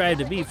subscribe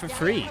to me for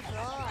free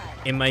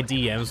in my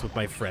DMs with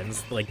my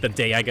friends, like, the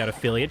day I got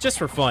affiliate, just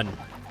for fun.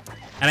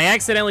 And I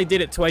accidentally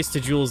did it twice to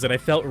Jules, and I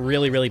felt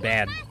really, really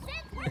bad.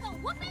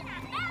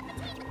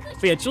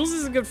 But yeah, Jules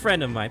is a good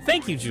friend of mine.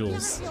 Thank you,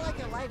 Jules.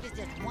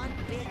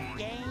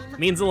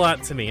 Means a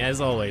lot to me,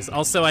 as always.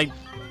 Also, I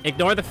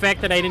ignore the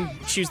fact that I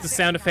didn't choose the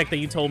sound effect that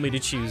you told me to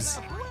choose.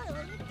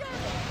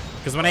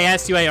 Because when I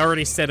asked you, I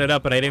already set it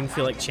up, but I didn't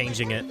feel like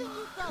changing it.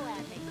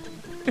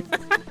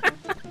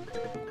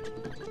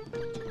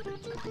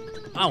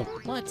 Oh,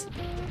 what?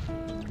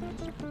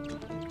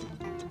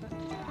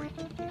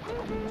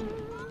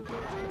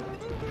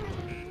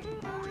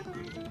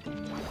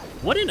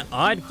 What an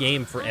odd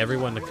game for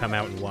everyone to come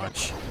out and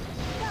watch.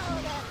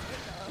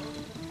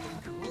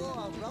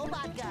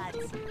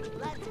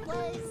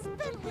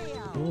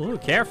 Ooh,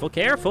 careful,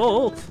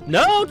 careful!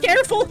 No,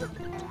 careful!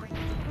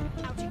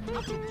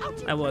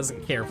 I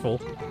wasn't careful.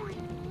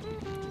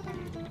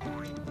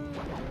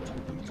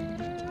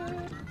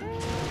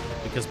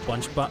 Because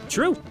SpongeBob...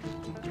 True!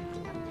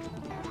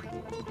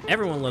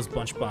 Everyone loves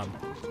SpongeBob.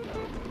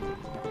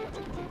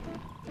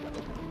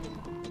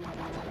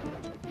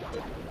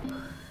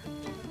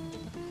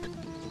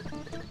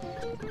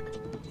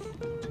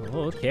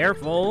 Oh,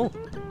 careful!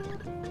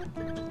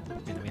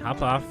 And then we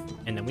hop off,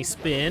 and then we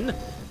spin,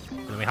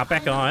 and then we hop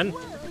back on.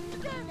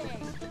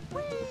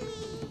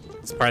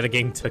 part of the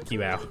game took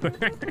you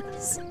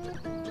hours.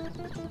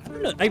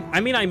 I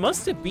mean, I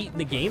must have beaten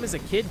the game as a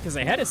kid because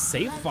I had a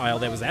save file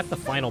that was at the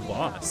final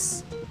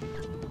boss.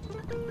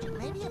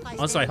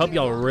 Also, I hope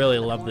y'all really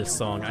love this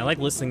song. I like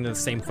listening to the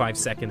same 5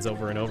 seconds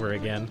over and over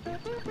again.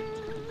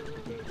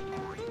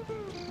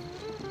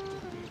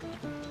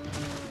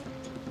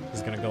 This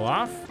is gonna go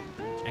off.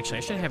 Actually,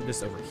 I should have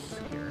this over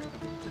here.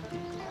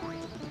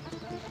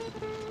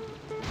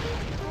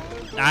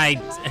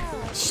 I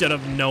should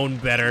have known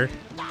better.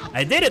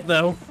 I did it,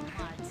 though.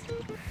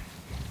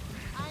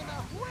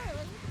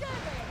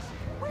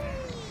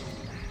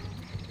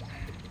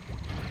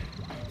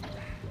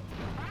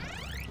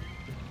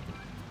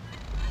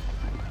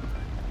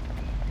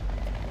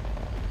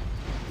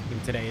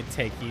 Today it'd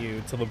take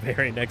you till the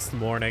very next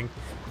morning.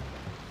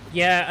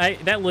 Yeah,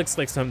 that looks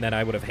like something that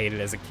I would have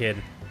hated as a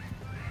kid.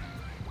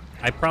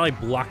 I probably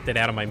blocked it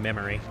out of my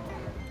memory.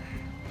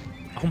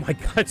 Oh my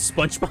god,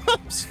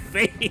 SpongeBob's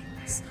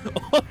face!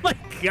 Oh my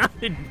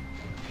god!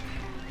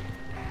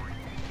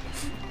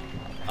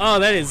 Oh,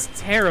 that is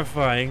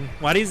terrifying.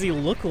 Why does he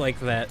look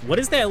like that? What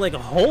is that, like, a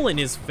hole in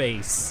his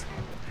face?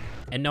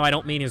 And no, I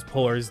don't mean his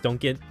pores. Don't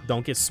get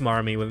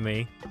smarmy with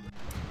me.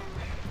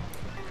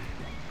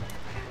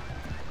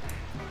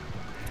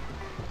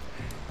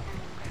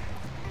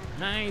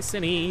 Nice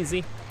and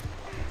easy.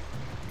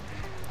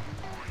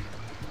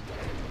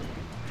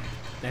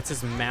 That's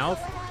his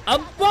mouth.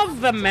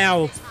 Above the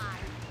mouth!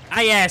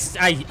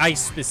 I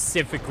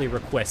specifically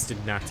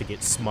requested not to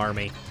get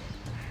smarmy.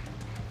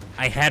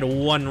 I had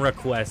one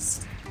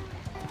request.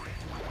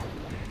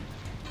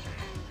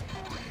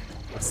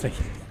 It's like...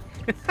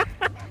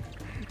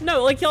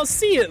 No, like, y'all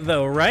see it,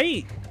 though,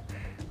 right?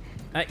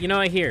 You know,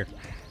 here.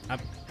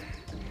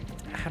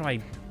 How do I...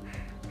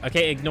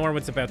 Okay, ignore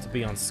what's about to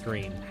be on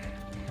screen.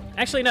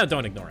 Actually, no,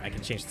 don't ignore it. I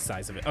can change the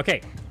size of it.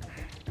 Okay.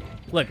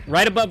 Look,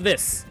 right above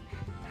this.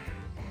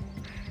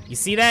 You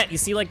see that? You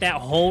see, like, that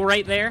hole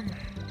right there?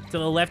 To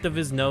the left of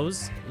his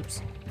nose?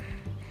 Oops.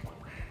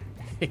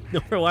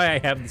 Ignore why I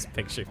have this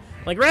picture.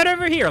 Like, right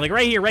over here. Like,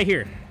 right here, right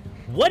here.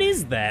 What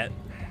is that?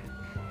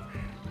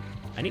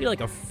 I need,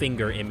 like, a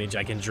finger image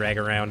I can drag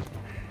around.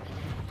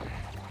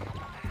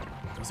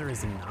 Those are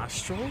his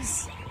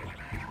nostrils?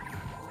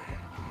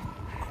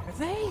 Are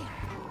they?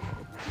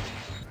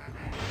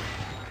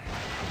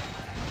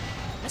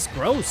 That's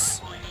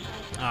gross.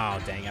 Oh,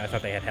 dang it. I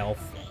thought they had health.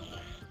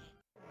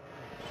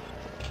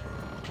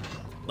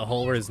 The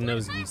hole where his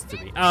nose used to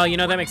be. Oh, you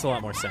know, that makes a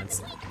lot more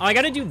sense. Oh, I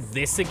gotta do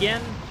this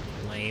again?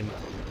 Lame.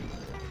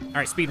 All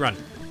right, speed run.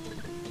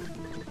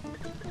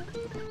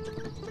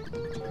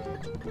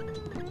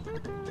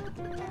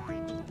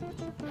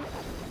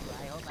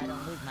 I hope I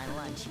don't lose my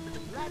lunch.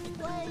 Let's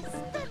play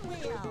spin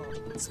wheel.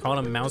 It's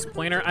called a mouse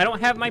pointer. I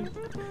don't have my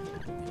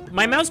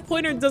mouse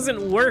pointer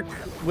doesn't work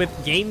with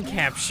game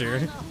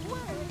capture.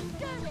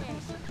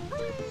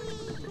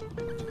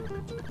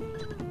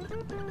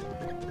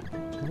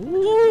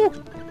 Woo!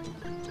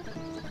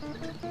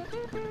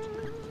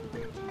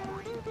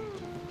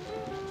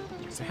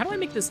 So how do I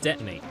make this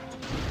detonate?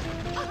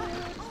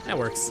 That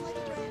works.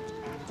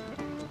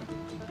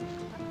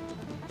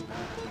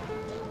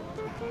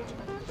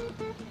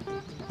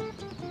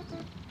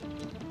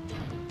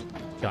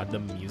 God, the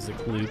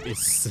music loop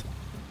is...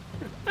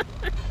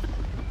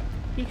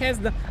 He has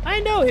the... I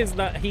know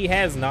he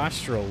has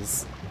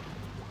nostrils.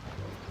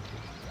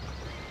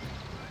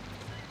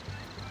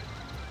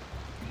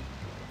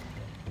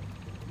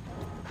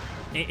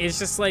 It's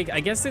just like, I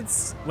guess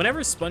it's...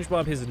 Whenever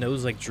SpongeBob, his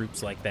nose, like,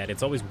 droops like that,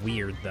 it's always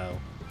weird, though.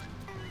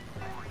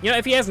 You know,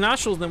 if he has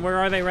nostrils, then where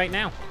are they right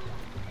now?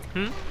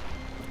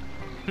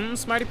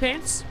 Smarty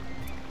Pants?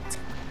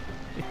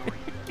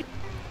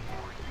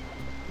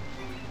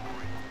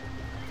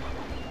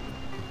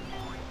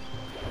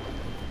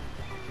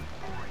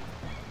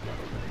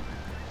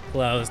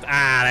 Closed.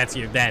 Ah,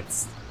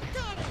 that's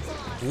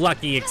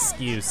lucky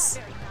excuse.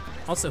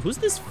 Also, who's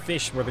this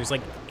fish where there's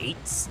like 8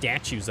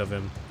 statues of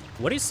him?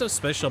 What is so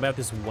special about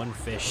this one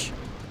fish?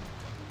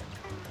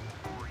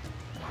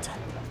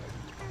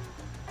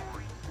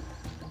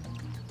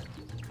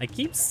 I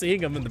keep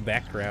seeing him in the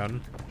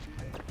background.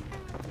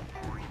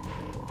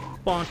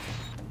 Bonk.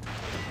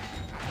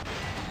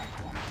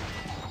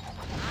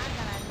 I'm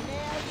gonna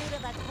nail you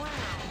to the ground.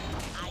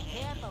 I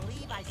can't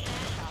believe I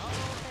smashed the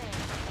whole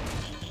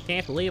thing.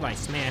 Can't believe I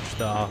smashed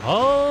the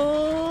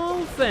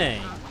whole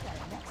thing.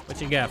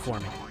 What you got for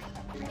me?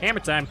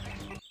 Hammer time.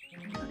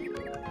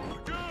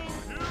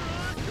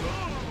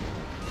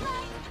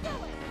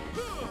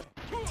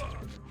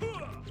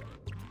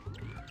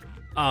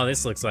 Oh,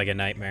 this looks like a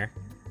nightmare.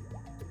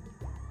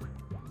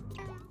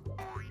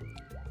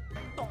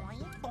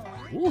 Boing,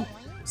 boing, Ooh,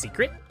 boing.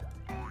 secret?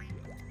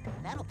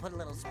 That'll put a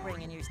little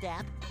spring in your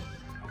step.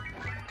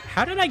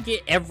 How did I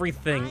get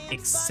everything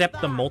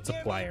except the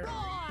multiplier?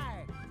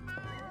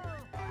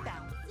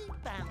 Bouncy,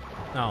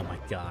 bouncy. Oh my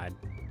god.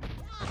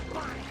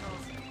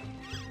 Barnacles.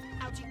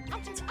 Ouchie,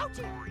 ouchie,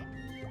 ouchie.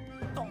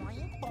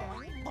 Boing,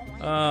 boing,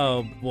 boing.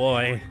 Oh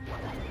boy.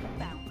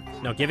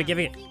 Bouncy, No, give it.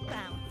 bouncy,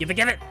 bouncy. Give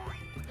it.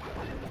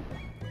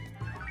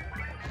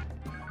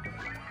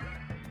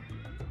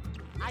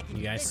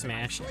 You guys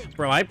Smash?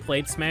 Bro, I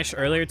played Smash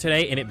earlier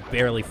today, and it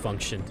barely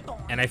functioned.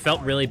 And I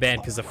felt really bad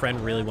because a friend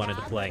really wanted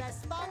to play.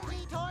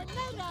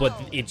 But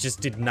it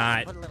just did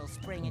not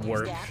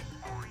work.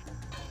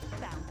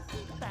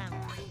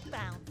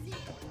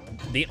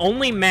 The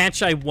only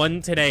match I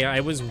won today,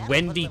 I was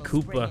Wendy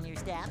Koopa.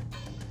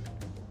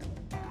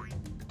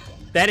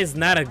 That is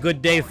not a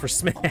good day for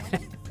Smash.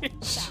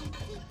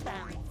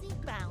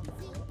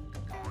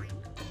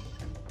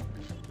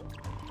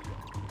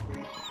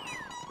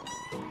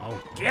 Oh,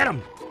 get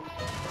him!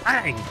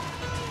 Bang!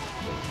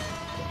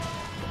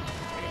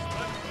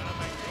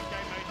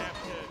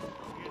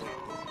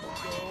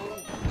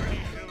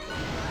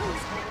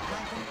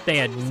 They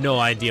had no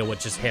idea what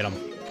just hit them.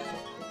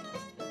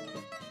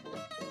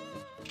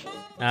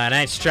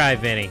 Nice try,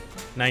 Vinny.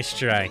 Nice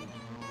try.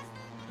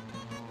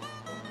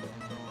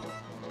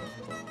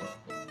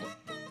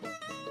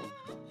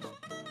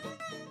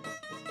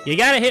 You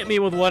gotta hit me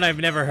with one I've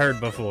never heard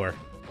before.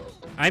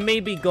 I may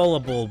be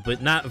gullible,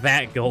 but not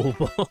that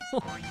gullible.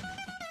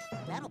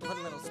 That'll put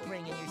a little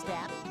spring in your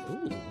step.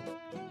 Ooh.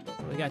 What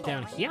do we got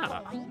down here?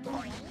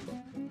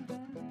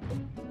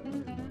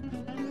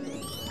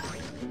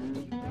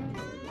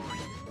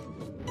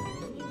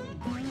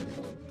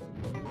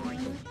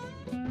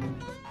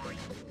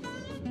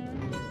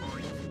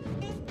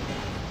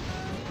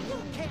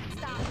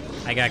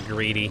 I got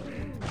greedy.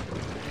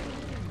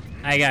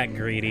 I got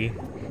greedy.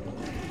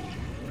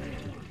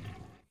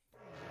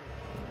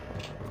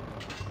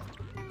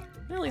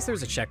 At least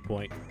there's a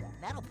checkpoint.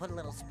 That'll put a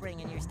little spring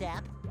in your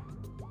step.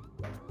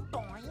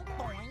 Boing,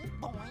 boing,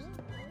 boing.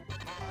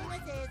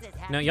 Happiness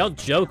is Now, y'all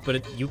joke,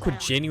 but you could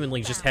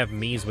genuinely just have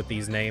me's with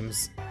these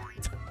names.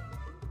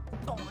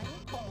 Boing,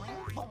 boing,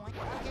 boing.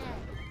 Okay,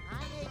 I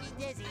may be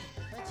dizzy,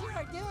 but you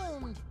are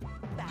doomed.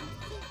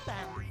 Bouncy,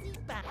 bouncy,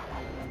 bouncy.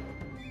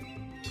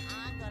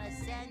 I'm gonna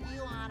send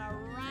you on a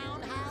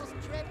roundhouse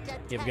trip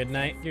to You have a good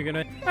night? You're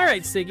gonna...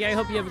 Alright, Siggy, I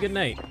hope you have a good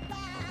night.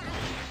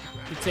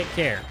 You take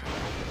care.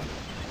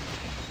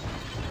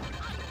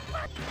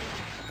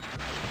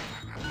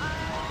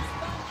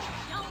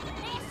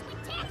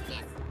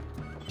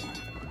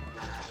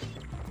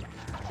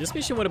 This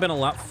mission would have been a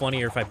lot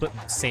funnier if I put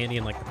Sandy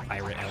in, like, the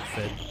pirate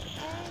outfit.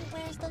 Hey,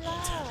 where's the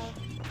love?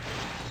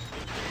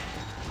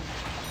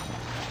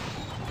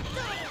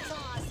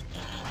 Sauce.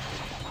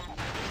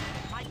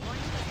 My brain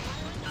is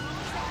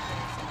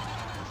firing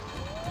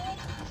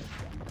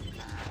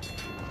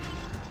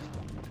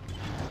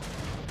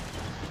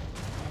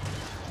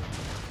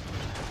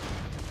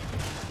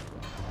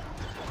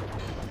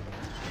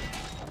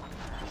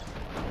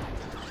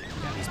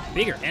God, these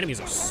bigger enemies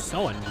are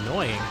so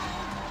annoying.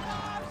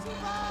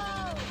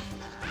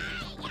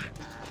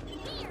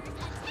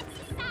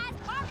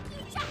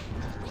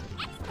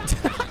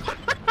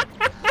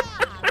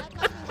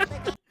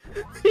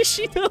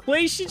 She, the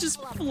way she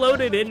just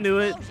floated into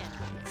it.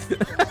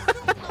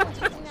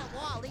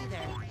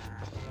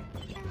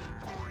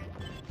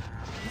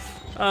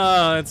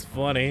 Oh, that's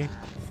funny.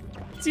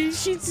 Dude,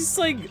 she just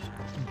like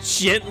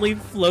gently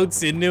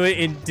floats into it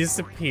and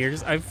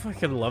disappears. I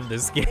fucking love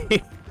this game.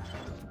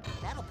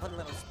 That'll put a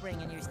little spring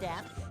in your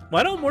step.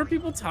 Why don't more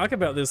people talk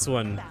about this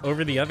one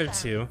over the other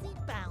two?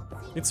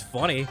 It's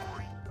funny.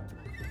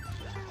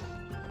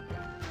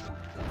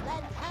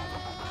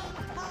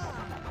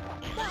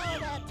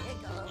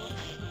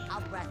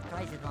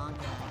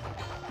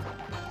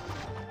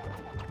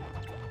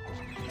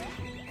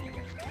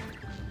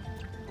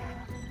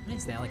 What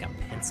is that, like a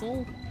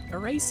pencil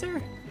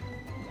eraser?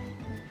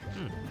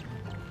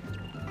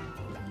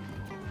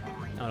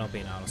 Oh, don't be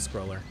an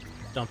auto-scroller.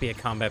 Don't be a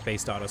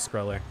combat-based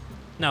auto-scroller.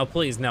 No,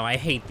 please, no, I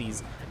hate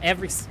these.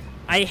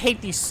 I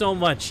hate these so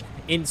much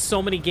in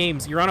so many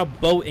games. You're on a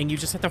boat and you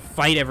just have to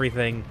fight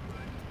everything.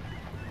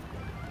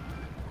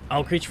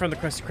 Oh, Creature from the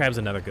Krusty Krab's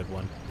another good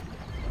one.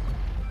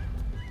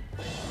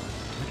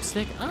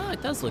 Lipstick? Oh,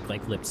 it does look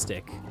like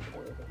lipstick.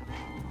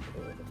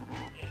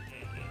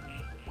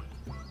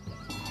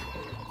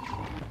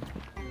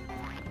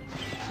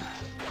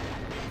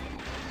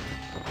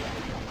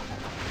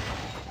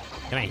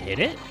 Can I hit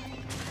it?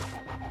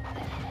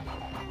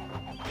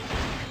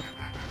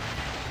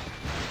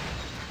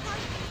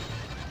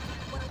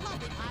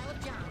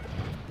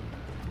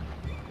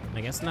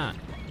 I guess not.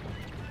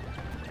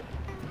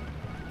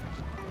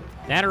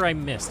 That or I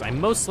missed. I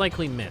most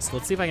likely missed.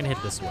 Let's see if I can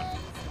hit this one.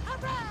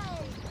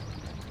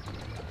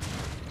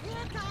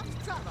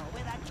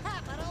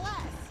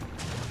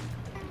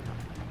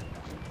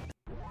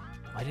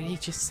 What did he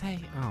just say?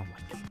 Oh my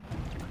god.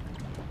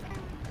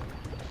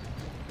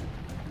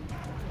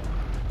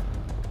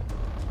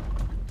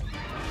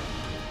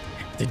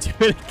 To do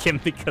it again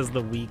because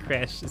the Wii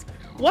crashes.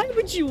 Why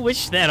would you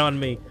wish that on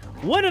me?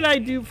 What did I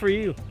do for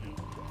you?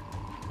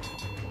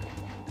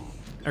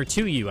 Or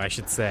to you, I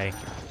should say.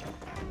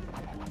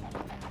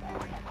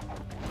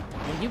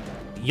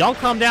 Y'all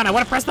calm down. I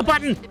want to press the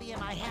button.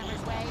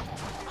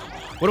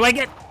 What do I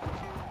get?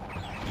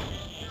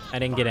 I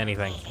didn't get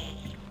anything.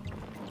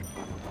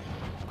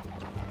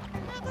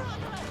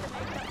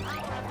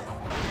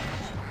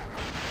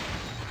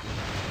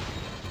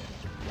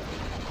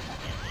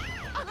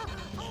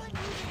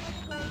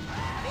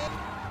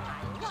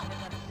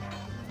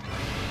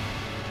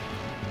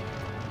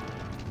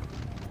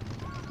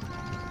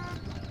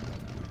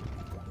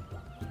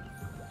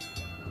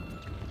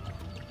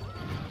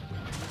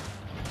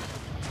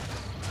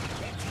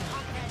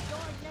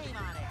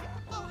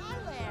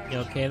 You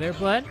okay there,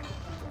 bud?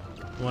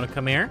 You wanna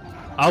come here?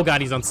 Oh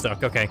god, he's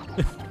unstuck. Okay. I'm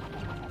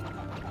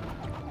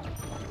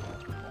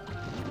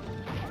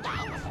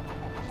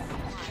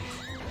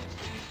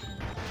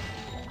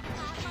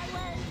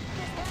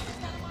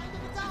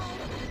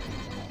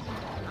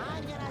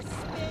gonna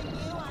spin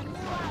you a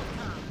new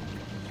outcome.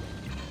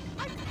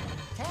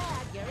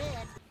 Tag, you're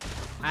it.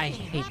 I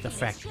hate the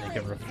fact that I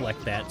can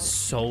reflect that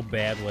so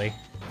badly.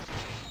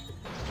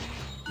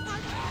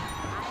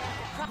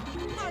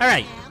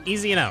 Alright,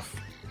 easy enough.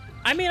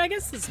 I mean, I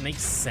guess this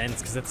makes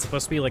sense because it's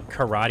supposed to be like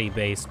karate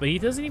based, but he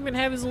doesn't even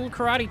have his little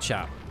karate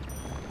chop.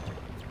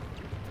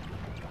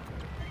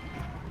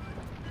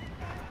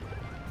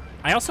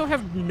 I also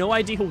have no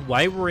idea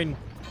why we're in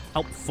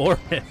Help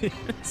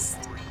Forest.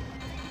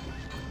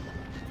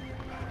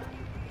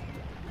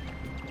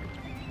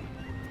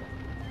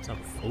 So,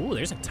 ooh,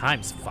 there's a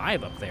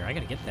 ×5 up there. I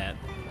gotta get that.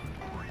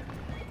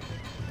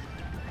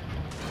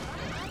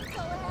 I'm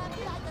so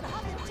happy I could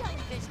hug a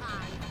jellyfish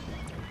high.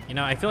 You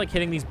know, I feel like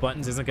hitting these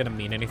buttons isn't gonna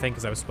mean anything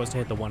because I was supposed to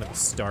hit the one at the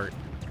start.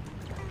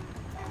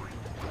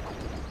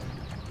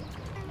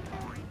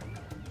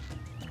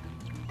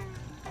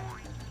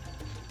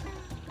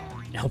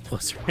 L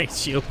plus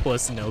ratio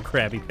plus no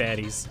Krabby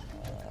Patties.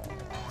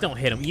 Don't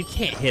hit him. You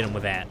can't hit him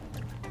with that.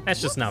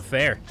 That's just not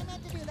fair. I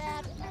meant to do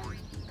that.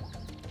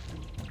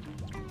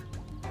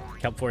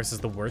 Kelp Force is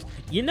the worst.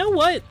 You know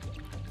what?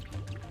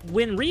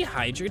 When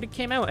Rehydrated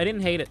came out, I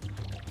didn't hate it.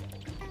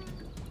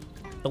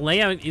 The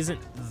layout isn't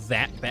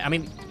that bad. I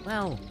mean,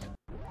 well,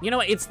 you know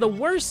what? It's the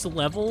worst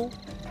level,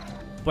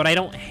 but I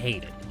don't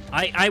hate it.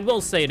 I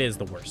will say it is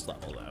the worst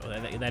level,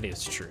 though. That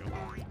is true.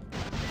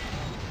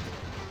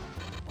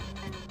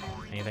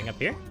 Anything up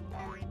here?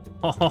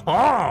 Oh, ho,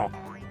 ho.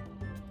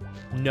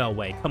 No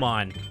way. Come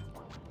on.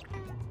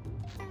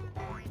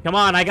 Come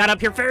on, I got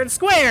up here fair and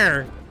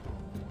square.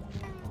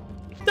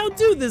 Don't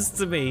do this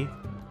to me.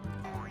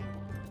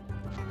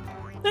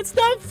 That's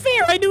not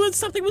fair. I knew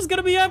something was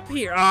gonna be up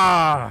here.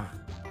 Ah.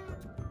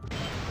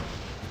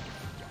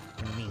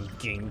 The mean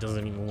game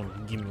doesn't even want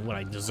to give me what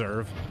I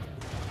deserve.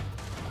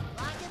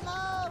 Lock and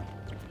load.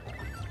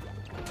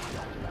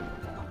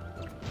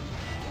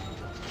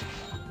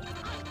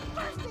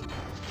 Bursting.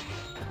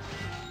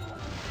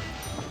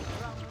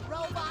 From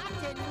robot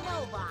to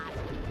nobot.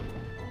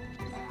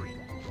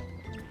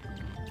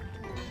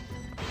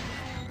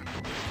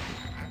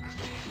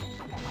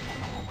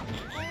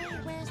 Hey,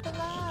 where's the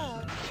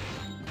love?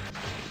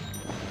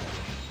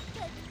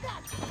 You're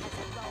nuts,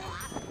 peasant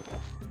robot.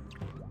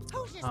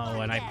 Who's your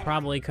Oh, and I daddy?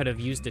 probably could have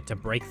used it to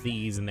break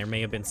these, and there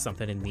may have been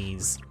something in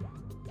these.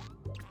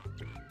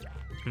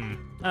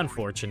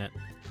 Unfortunate.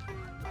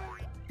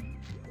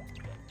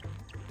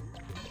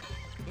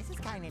 This is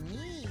kind of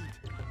neat.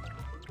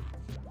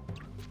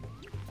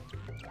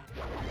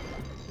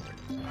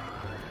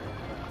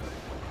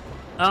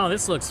 Oh,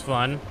 this looks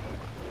fun.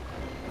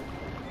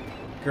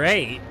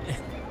 Great. I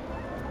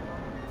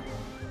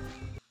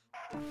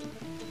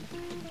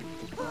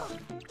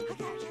gotta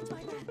catch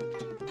my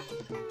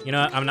breath. You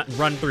know what? I'm not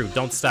run through.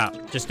 Don't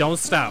stop. Just don't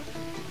stop.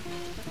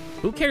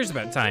 Who cares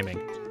about timing?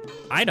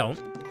 I don't.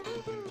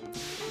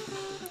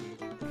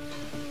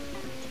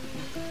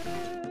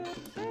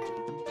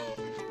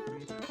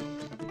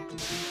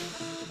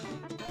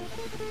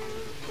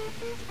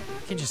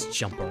 You can just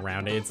jump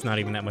around it. It's not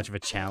even that much of a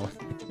challenge.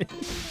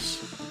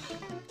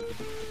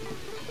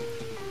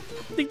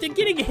 The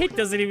getting hit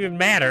doesn't even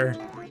matter.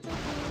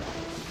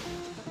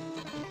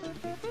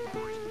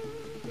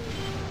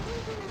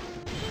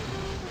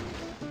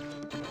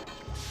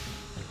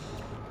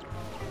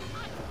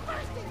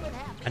 Bursting with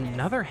happiness.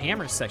 Another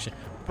hammer section.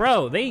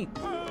 Bro, they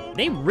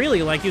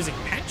really like using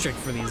Patrick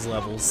for these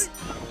levels.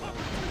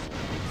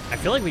 I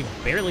feel like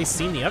we've barely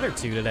seen the other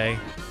two today.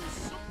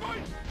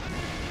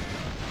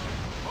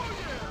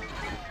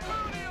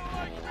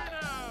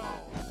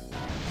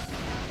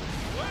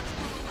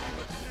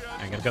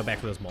 I gotta go back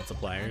to those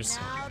multipliers.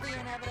 Now the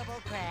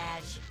inevitable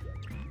crash.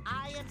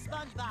 I am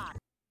SpongeBob.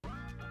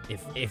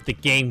 If the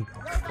game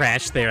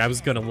crashed there, I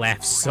was gonna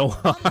laugh so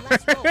One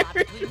less robot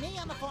hard. between me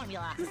and the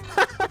formula.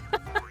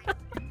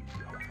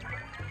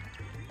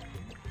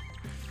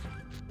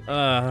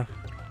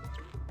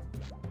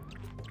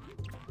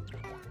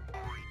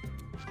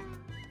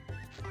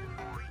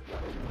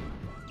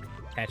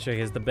 Patrick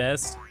is the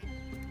best.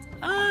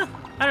 I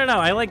don't know.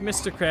 I like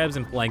Mr. Krabs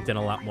and Plankton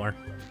a lot more.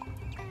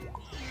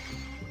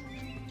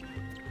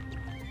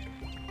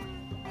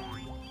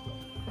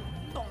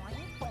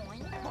 Boing,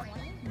 boing,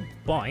 boing.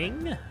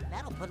 Boing.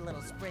 That'll put a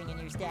little spring in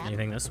your step.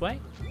 Anything this way?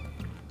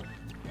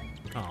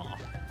 Oh.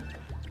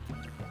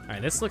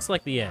 Alright, this looks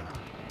like the end.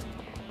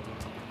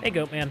 Hey,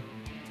 Goatman.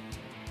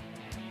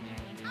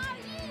 Are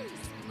you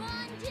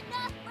sponge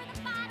enough for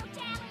the final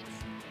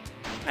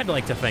challenge? I'd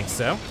like to think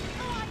so.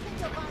 Oh, I think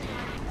you'll find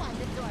one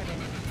quite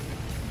absorbent.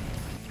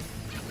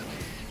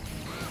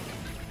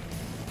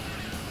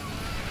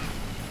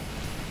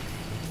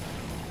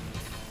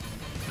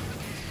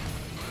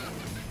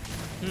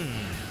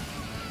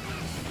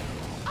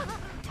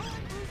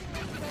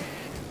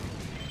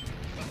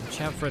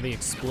 Watch out for the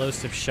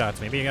explosive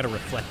shots. Maybe you gotta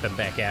reflect them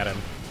back at him.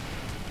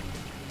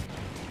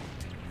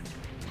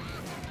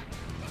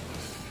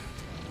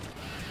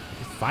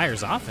 He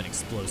fires off an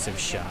explosive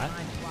shot.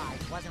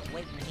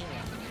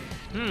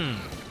 Hmm.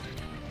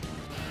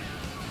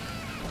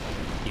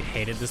 You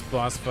hated this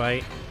boss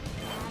fight?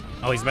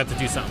 Oh, he's about to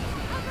do something.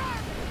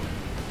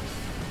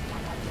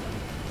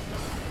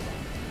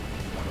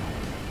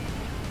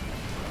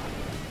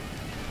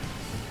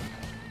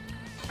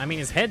 I mean,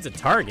 his head's a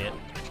target.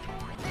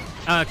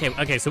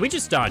 Okay, so we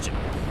just dodge it.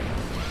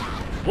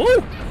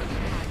 Woo!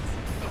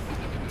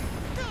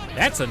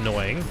 That's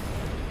annoying.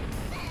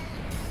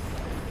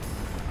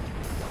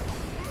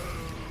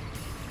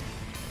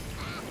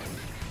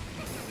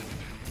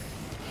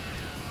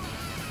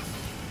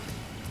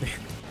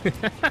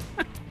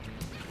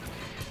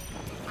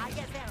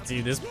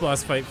 Dude, this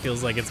boss fight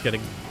feels like it's gonna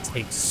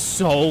take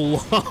so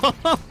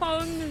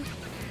long.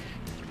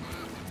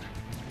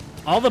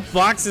 All the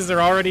boxes are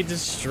already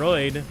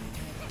destroyed.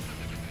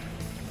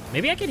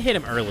 Maybe I can hit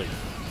him early.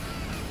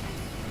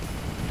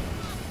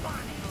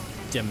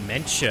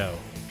 Dementio.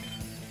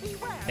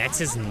 That's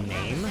his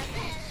name?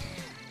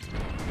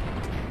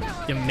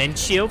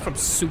 Dementio from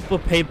Super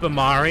Paper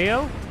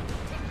Mario?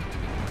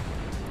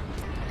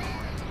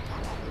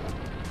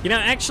 You know,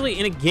 actually,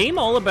 in a game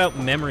all about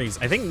memories,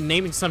 I think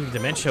naming something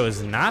Dementio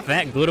is not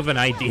that good of an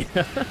idea.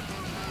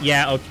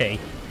 Yeah, okay.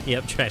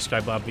 Yep, Trash Guy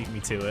Bob beat me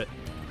to it.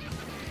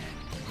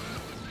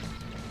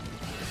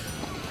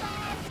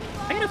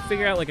 I gotta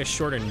figure out, like, a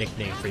shorter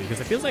nickname for you,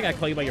 because it feels like I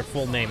call you by your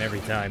full name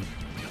every time.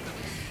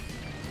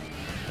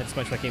 That's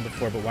much my game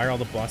before, but why are all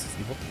the bosses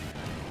evil?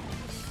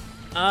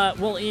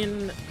 Well,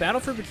 in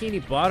Battle for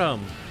Bikini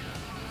Bottom,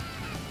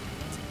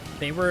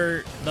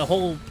 the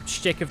whole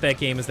shtick of that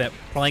game is that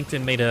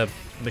Plankton made a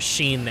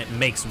machine that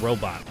makes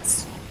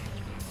robots.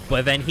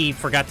 But then he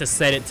forgot to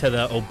set it to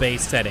the obey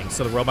setting,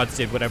 so the robots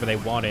did whatever they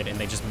wanted, and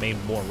they just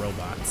made more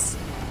robots.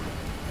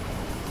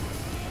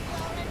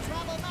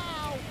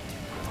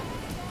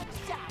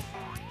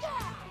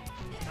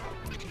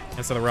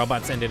 And so the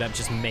robots ended up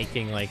just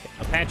making, like,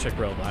 a Patrick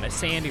robot, a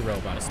Sandy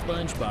robot, a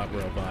SpongeBob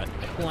robot,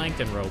 a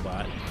Plankton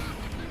robot.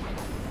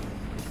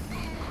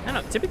 I don't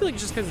know, typically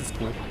just because it's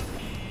cool.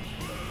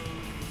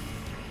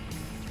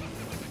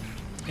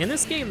 In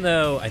this game,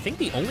 though, I think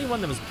the only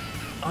one that was...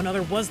 Oh, no,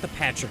 there was the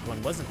Patrick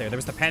one, wasn't there? There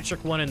was the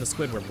Patrick one and the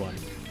Squidward one.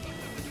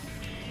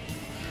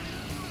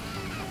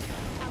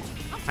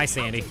 Hi,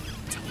 Sandy.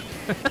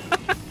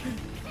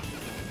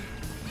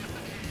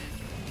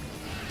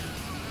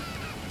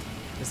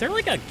 Is there,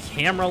 like, a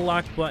camera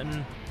lock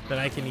button that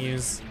I can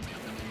use?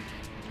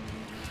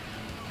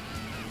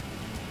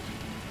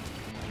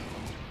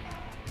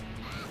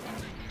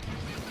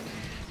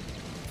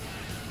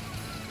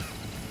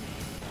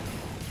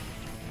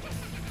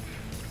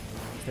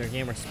 Is there a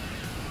game where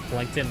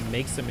Plankton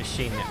makes a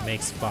machine that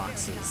makes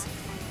foxes?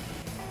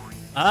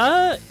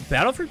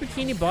 Battle for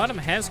Bikini Bottom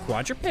has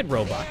quadruped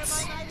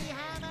robots.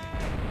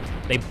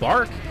 They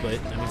bark, but,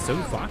 I mean, so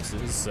do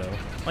foxes, so...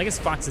 Well, I guess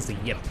fox is a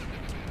yip.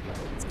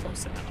 It's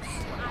close enough.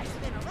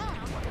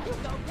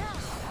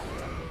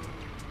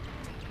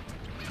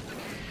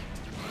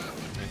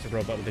 There's a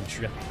robot with a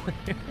drill.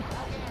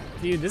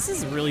 Dude, this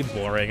is really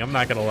boring, I'm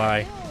not gonna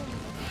lie.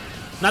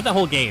 Not the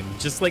whole game,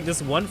 just like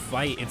this one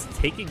fight, it's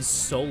taking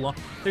so long.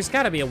 There's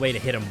gotta be a way to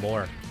hit him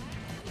more.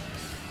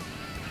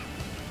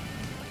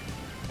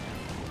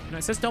 No,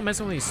 it says don't mess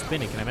with him when he's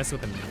spinning. Can I mess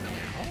with him now?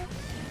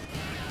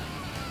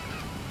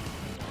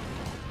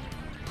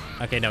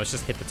 Okay, no, it's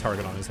just hit the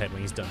target on his head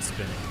when he's done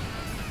spinning.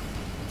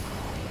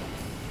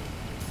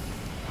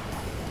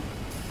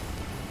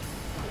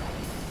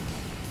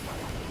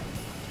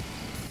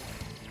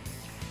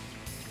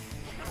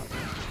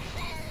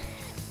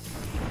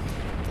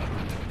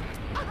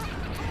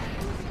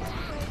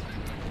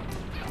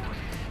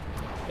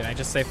 Did I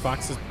just say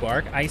foxes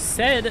bark? I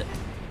said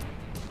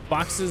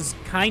foxes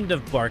kind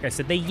of bark. I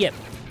said they yip.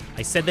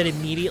 I said that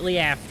immediately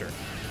after.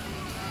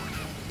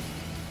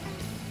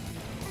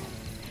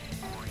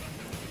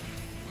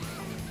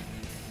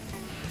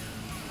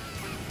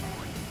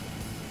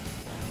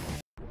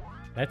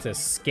 That's a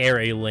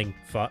scary link,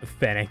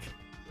 Fennec.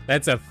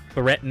 That's a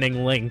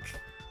threatening link.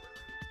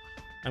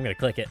 I'm gonna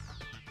click it.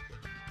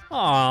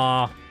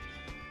 Aww.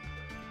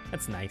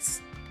 That's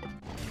nice.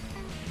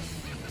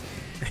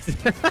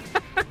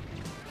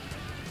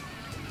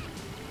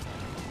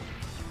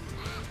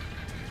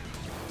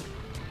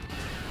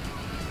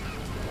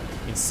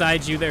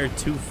 Inside you, there are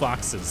two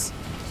foxes.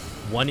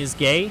 One is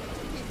gay,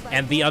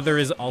 and the other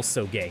is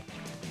also gay.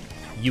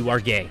 You are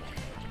gay.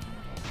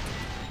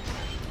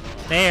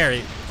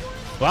 There.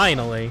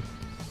 Finally.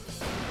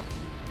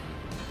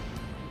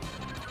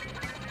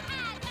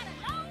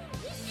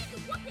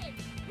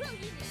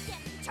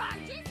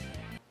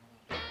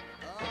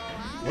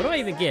 What do I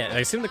even get? I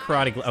assume the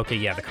karate glove. Okay,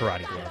 yeah, the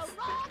karate glove.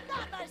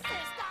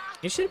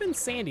 It should have been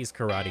Sandy's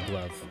karate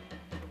glove.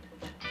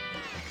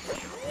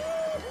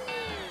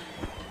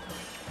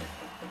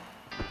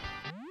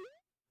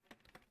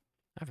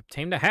 I've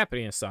obtained a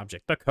happiness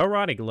object, the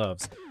karate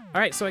gloves.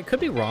 All right, so I could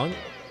be wrong.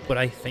 But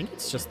I think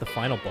it's just the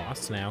final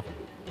boss now.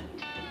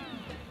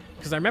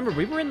 Because I remember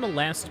we were in the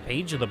last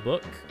page of the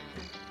book.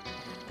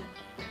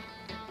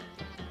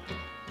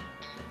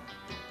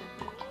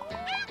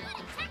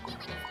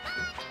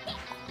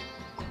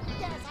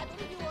 Yes, I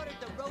believe you ordered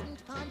the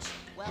rodent punch.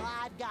 Well,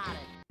 I've got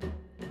it.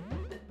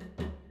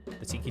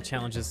 The Tiki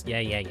challenges. Yeah.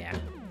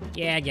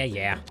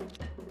 Yeah.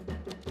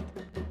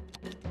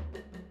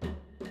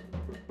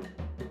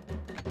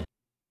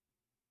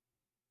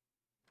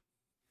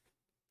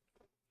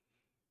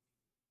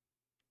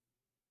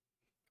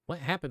 What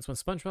happens when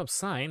SpongeBob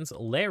signs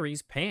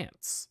Larry's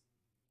pants?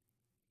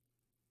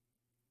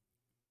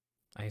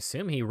 I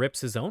assume he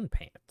rips his own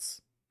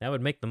pants. That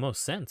would make the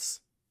most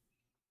sense.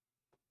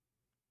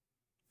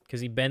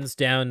 Because he bends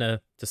down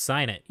to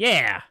sign it.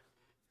 Yeah!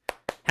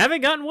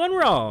 Haven't gotten one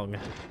wrong!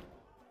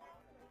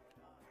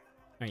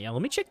 Alright, yeah,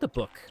 let me check the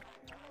book.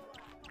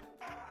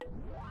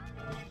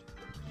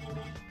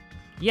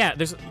 Yeah,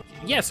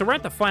 so we're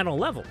at the final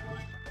level.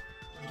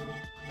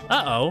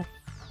 Uh-oh.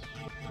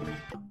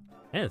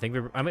 I didn't think we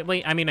were... I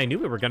mean, I knew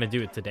we were gonna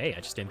do it today.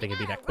 I just didn't think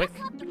it'd be that quick.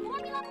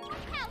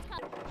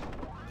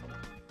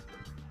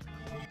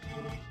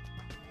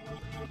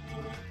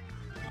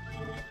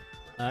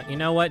 You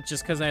know what?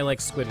 Just because I like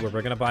Squidward,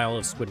 we're gonna buy all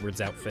of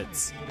Squidward's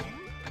outfits.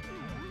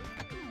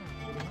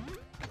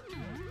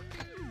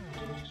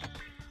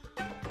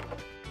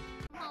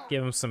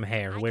 Give him some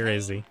hair. Where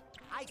is he?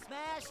 I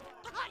smashed.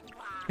 High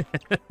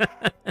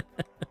five.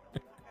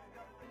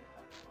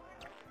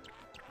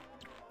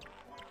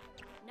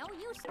 No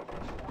use.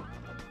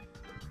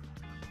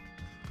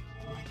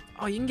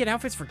 Oh, you can get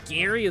outfits for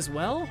Gary as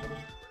well?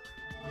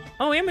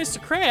 Oh, and Mr.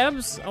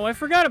 Krabs. Oh, I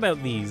forgot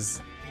about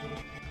these.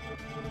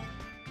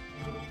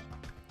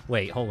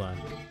 Wait, hold on.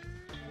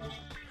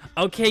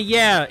 Okay,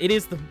 yeah, it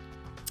is the...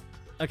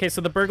 Okay, so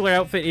the burglar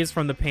outfit is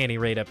from the Panty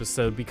Raid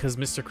episode because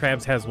Mr.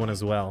 Krabs has one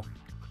as well.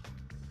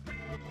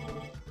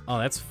 Oh,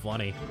 that's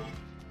funny.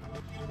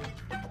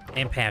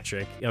 And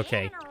Patrick.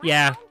 Okay.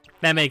 Yeah,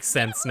 that makes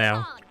sense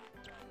now.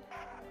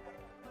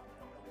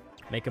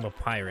 Make him a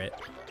pirate.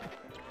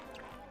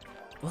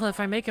 Well, if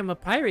I make him a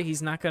pirate,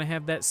 he's not gonna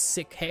have that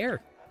sick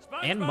hair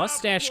and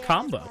mustache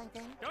combo.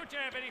 Don't you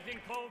have anything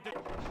cold to...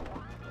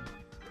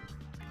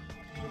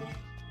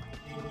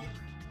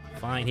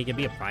 Fine, he can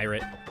be a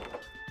pirate.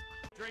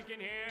 drink in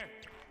here?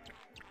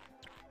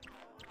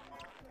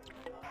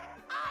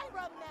 I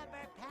remember,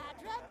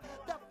 Patrick.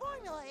 The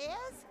formula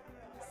is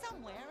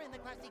somewhere in the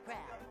Krusty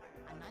Krab.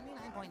 I'm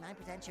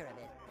 99.9% sure of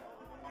it.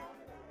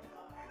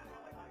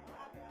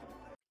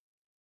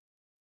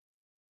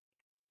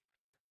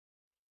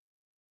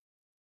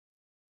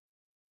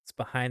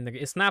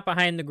 It's not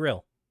behind the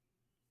grill.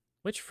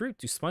 Which fruit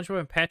do SpongeBob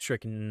and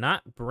Patrick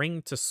not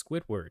bring to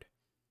Squidward?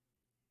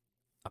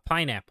 A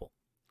pineapple.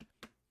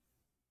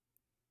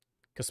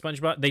 Because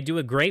SpongeBob, they do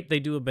a grape, they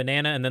do a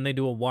banana, and then they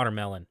do a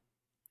watermelon.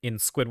 In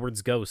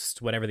Squidward's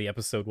Ghost, whatever the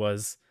episode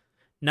was.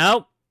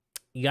 Nope.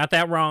 You got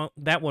that wrong.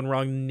 That one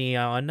wrong,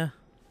 Neon.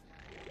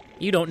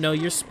 You don't know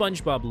your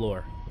SpongeBob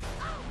lore.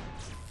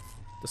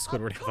 Does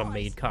Squidward have a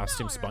maid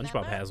costume?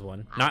 SpongeBob has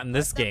one. Not in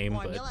this game,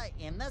 but...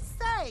 in the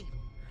safe.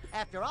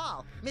 After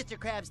all, Mr.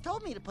 Krabs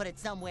told me to put it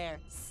somewhere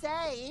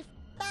safe.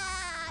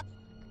 Ah!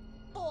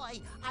 Boy,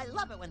 I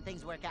love it when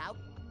things work out.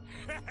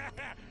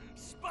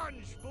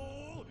 Sponge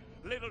fool!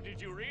 Little did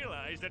you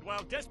realize that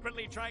while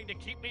desperately trying to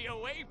keep me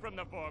away from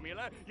the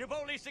formula, you've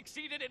only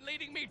succeeded in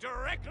leading me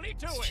directly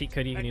to it. Cheat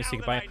code you can use to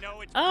now buy. that I know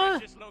its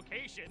precious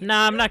location,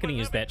 Nah, I'm not your gonna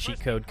use that cheat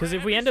code because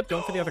if plan we is end up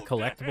going for the other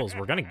gold. collectibles,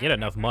 we're gonna get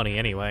enough money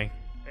anyway.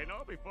 And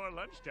all before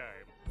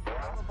lunchtime.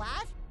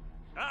 What?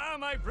 Ah,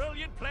 my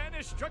brilliant plan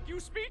has struck you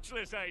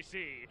speechless, I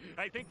see.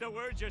 I think the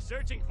words you're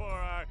searching for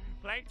are,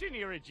 Plankton,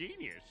 you're a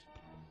genius.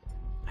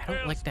 I don't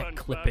Well, like that SpongeBob,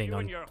 clipping you on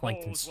and your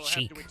Plankton's holes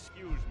will have to cheek.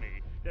 excuse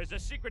me. There's a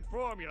secret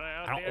formula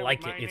out I don't there like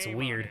with my it, it's name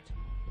weird.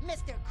 on it.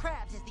 Mr.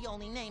 Krabs is the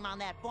only name on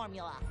that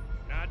formula.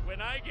 Not when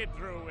I get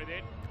through with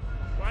it.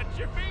 Watch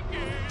your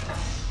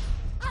fingers.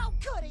 Oh,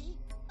 goody!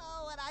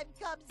 Oh, and I've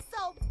come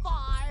so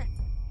far.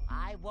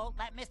 I won't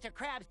let Mr.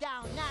 Krabs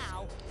down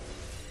now.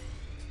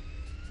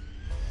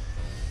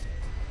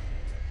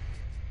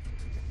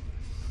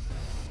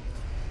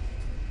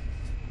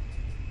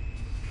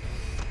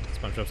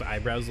 SpongeBob's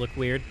eyebrows look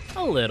weird.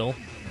 A little.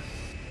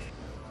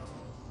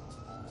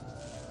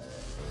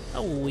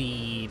 A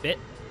wee bit.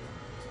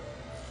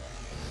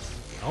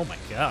 Oh my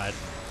god.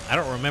 I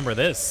don't remember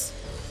this.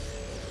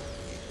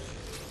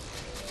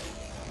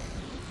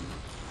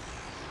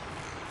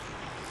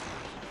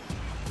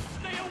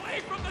 Stay away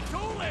from the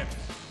tulips.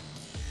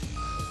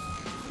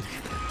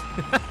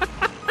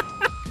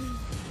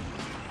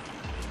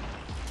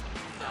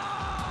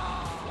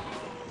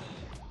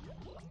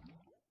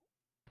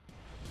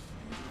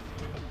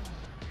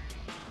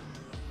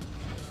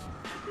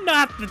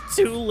 Not the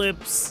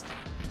tulips.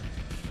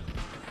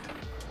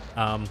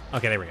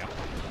 Okay, there we go.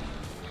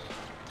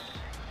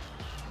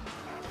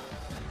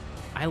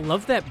 I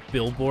love that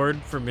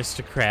billboard for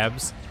Mr.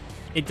 Krabs.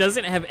 It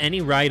doesn't have any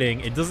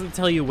writing. It doesn't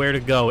tell you where to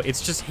go.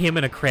 It's just him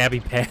in a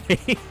Krabby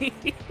Patty.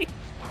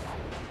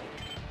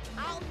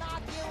 I'll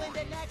knock you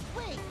next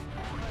week.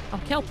 Oh,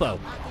 Kelpo.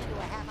 I'll give you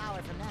a half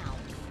hour from now.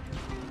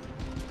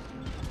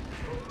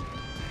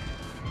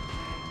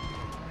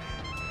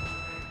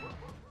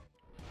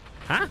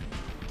 Huh?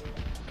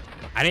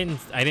 I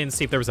didn't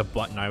see if there was a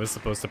button I was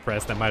supposed to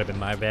press. That might have been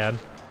my bad.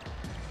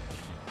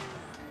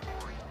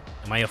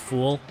 Am I a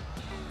fool?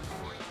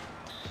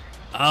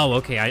 Oh,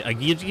 okay.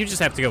 You just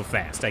have to go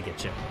fast. I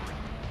get you.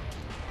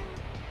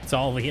 It's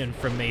all the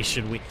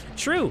information we...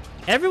 True.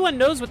 Everyone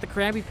knows what the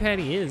Krabby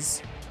Patty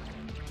is.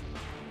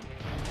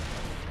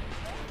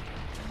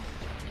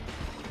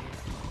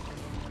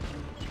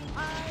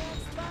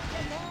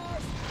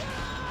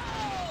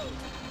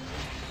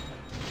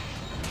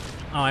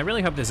 Oh, I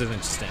really hope this isn't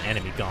just an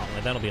enemy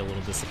gauntlet. That'll be a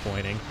little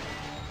disappointing.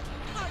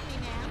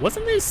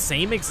 Wasn't this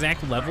same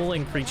exact level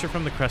in Creature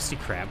from the Krusty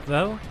Krab,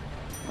 though?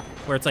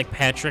 Where it's like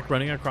Patrick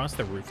running across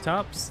the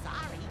rooftops?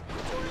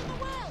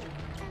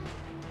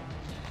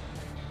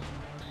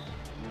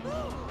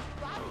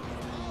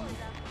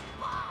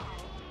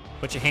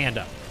 Put your hand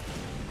up.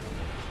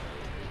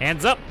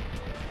 Hands up!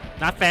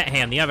 Not that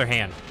hand, the other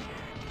hand.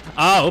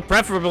 Oh,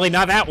 preferably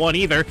not that one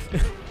either.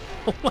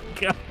 Oh my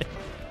god.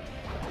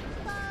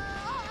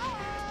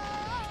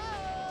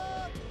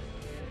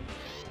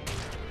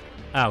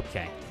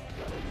 Okay.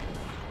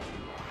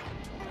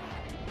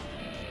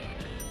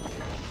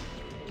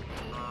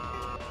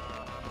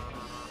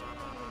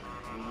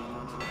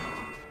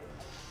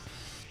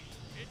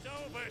 It's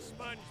over,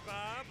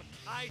 SpongeBob.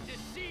 I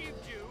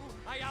deceived you.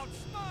 I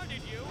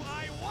outsmarted you.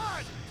 I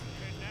won.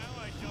 And now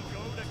I shall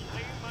go to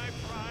claim my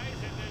prize,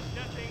 and there's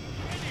nothing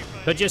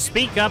anybody... Could you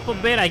speak up a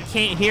bit? I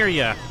can't hear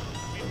you. In mere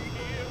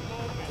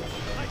moments,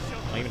 I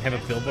shall... I even have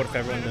a billboard if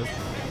everyone knows.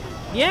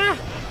 Yeah!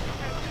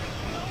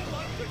 No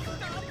one could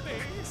stop me.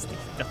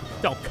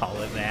 Don't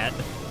call it that.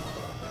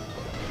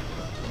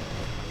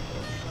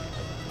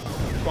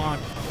 Bonk,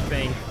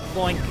 bang,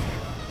 boink.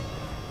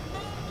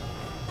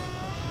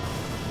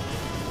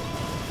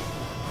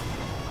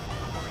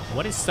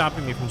 What is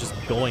stopping me from just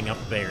going up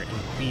there and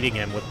beating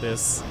him with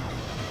this?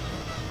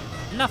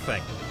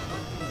 Nothing.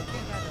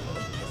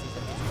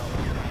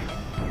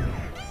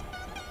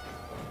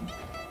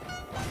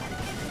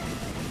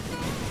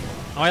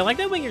 Oh, I like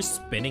that when you're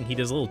spinning, he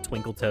does little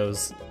twinkle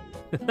toes.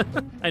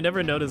 I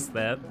never noticed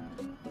that.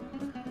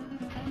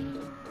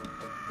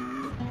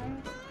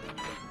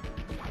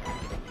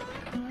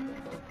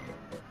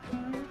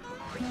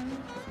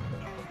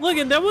 Look,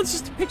 and that one's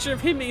just a picture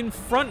of him in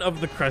front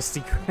of the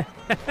Krusty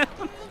Krab.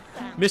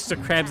 Mr.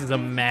 Krabs is a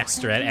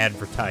master at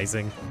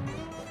advertising.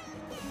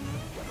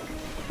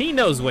 He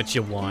knows what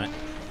you want.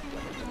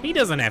 He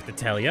doesn't have to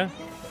tell you.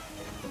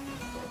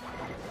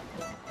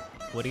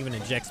 What even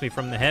ejects me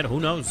from the head? Who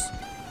knows?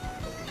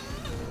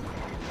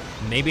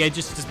 Maybe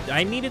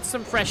I needed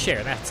some fresh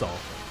air, that's all.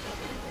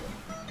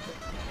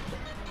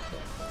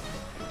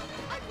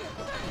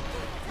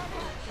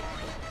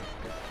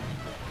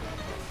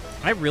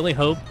 I really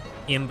hope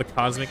in the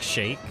Cosmic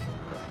Shake,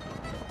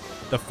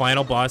 the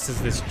final boss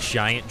is this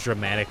giant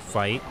dramatic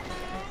fight,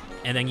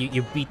 and then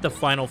you beat the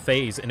final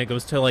phase, and it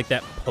goes to like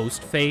that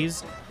post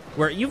phase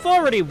where you've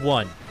already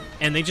won,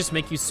 and they just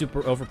make you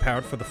super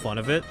overpowered for the fun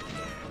of it,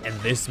 and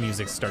this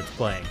music starts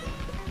playing.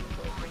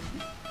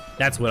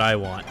 That's what I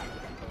want.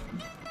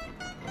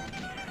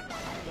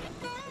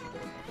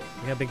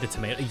 Look how big the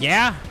tomato.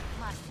 Yeah!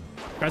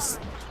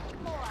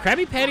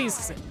 Krabby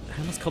Patties. I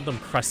almost called them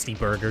Krusty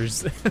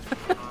Burgers.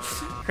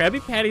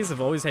 Krabby Patties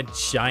have always had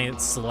giant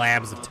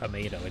slabs of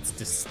tomato. It's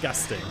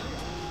disgusting.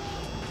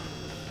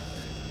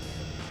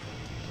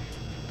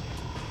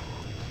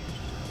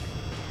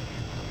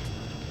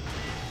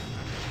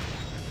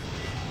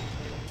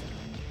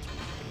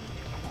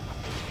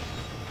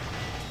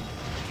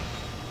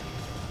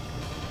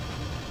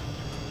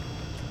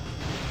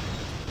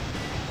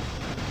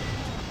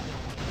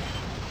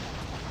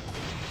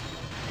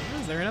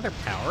 Is there another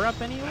power-up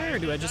anywhere, or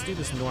do I just do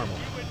this normal?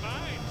 You in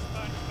mind,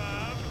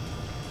 SpongeBob.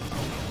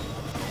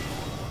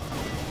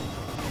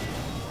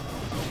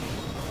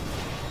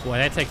 Boy,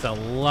 that takes a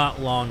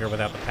lot longer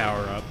without the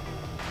power-up.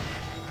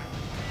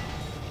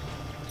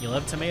 You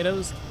love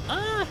tomatoes?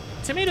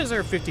 Tomatoes are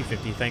a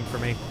 50-50 thing for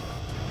me.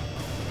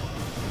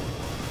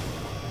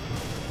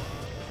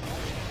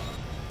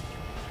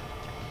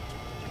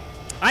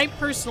 I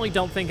personally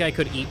don't think I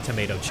could eat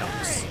tomato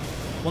chunks.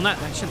 Well, I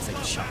shouldn't say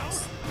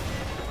chunks.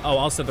 Oh,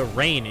 also the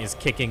rain is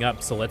kicking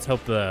up, so let's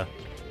hope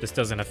this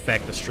doesn't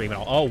affect the stream at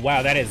all. Oh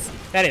wow, that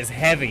is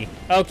heavy.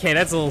 Okay,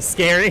 that's a little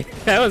scary.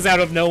 That was out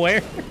of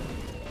nowhere.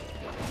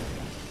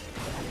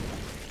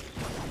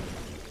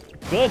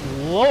 Good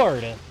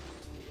lord.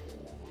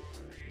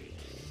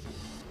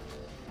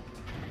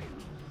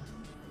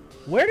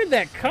 Where did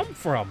that come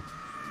from?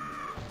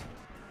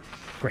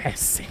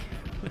 Grassy.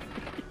 I'm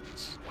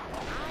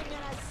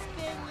gonna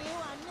spin you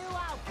a new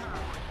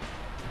outcome.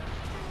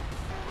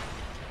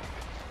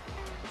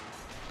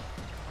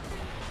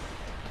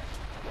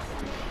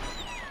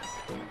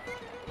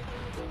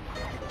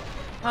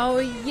 Oh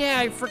yeah,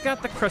 I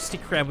forgot the Krusty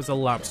Krab was a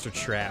lobster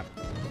trap.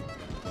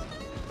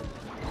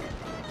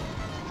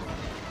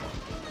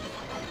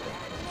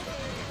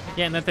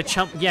 Yeah, and then the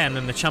chum. Yeah, and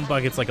then the chum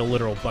bucket's like a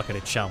literal bucket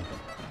of chum.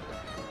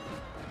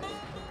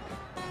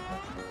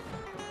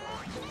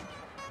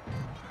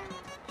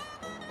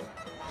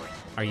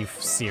 Are you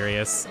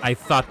serious? I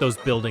thought those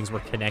buildings were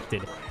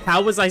connected.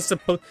 How was I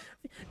supposed...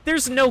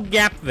 There's no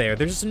gap there.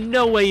 There's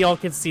no way y'all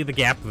can see the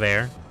gap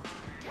there.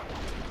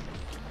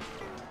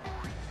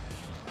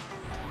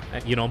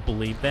 You don't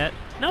believe that?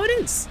 No, it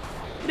is.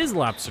 It is a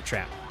lobster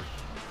trap.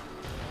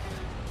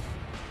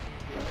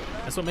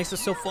 That's what makes it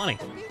so funny.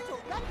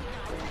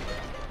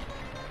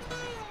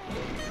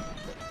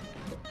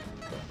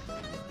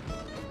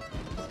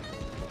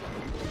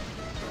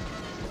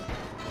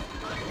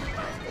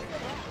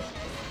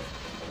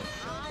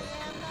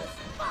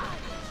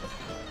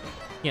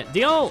 Yeah,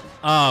 do y'all...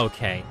 Oh,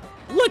 okay.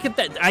 Look at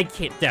that. I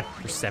can't... Depth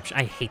perception.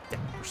 I hate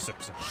depth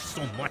perception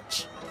so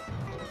much.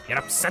 It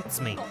upsets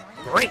me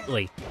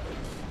greatly.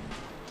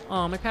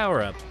 Oh, my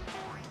power-up.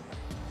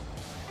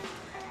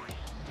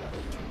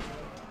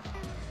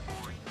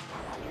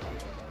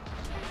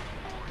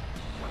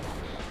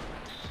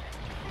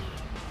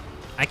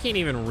 I can't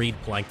even read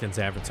Plankton's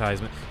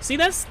advertisement. See,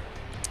 that's...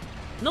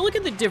 Now look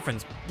at the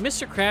difference.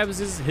 Mr. Krabs,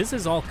 his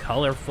is all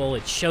colorful.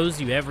 It shows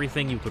you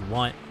everything you could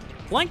want.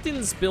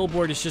 Plankton's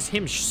billboard is just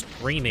him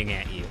screaming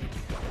at you.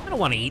 I don't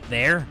want to eat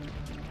there.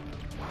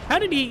 How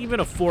did he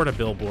even afford a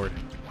billboard?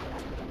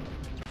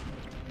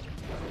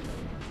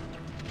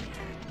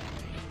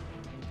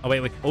 Oh,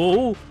 wait, wait.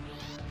 Oh!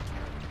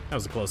 That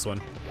was a close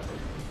one.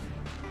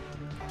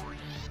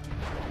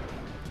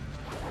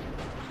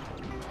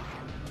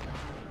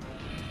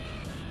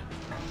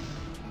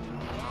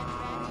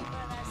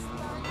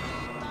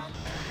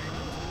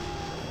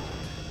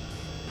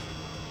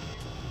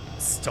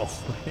 Stolen.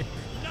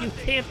 You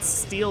can't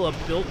steal a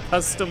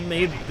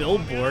custom-made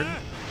billboard.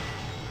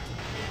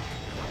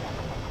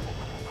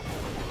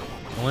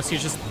 Unless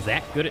you're just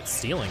that good at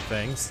stealing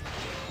things.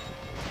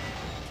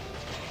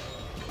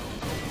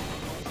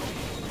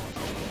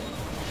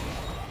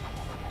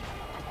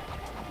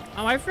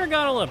 Oh, I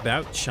forgot all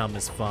about Chum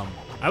as Fum.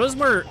 I was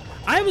more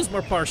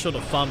partial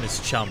to Fum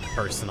as Chum,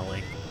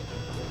 personally.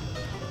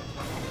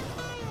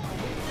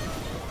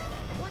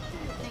 What do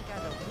you think are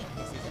the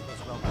weaknesses of this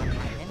robot,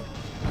 Plankton?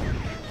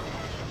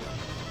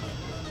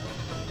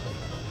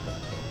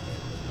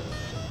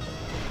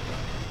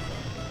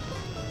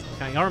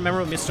 Y'all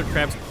remember when Mr.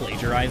 Krabs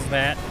plagiarized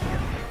that?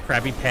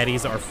 Krabby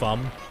Patties are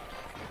Fum.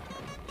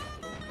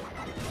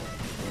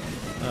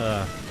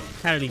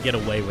 How did he get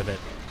away with it?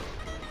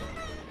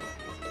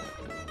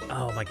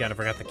 Oh my god, I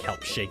forgot the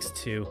kelp shakes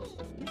too.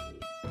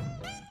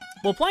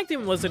 Well,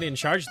 Plankton wasn't in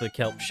charge of the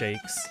kelp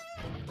shakes.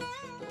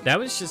 That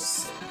was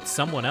just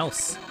someone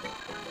else.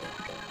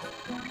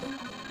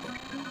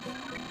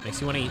 Makes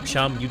you want to eat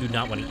chum, you do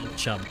not want to eat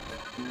chum.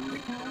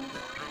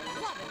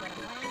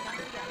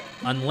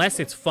 Unless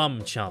it's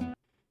Fum chum.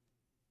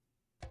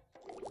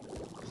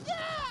 Yeah!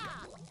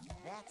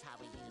 That's how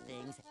we do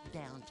things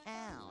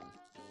downtown.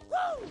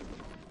 Woo!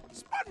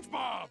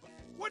 SpongeBob!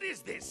 What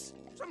is this?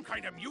 Some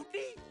kind of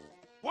mutiny?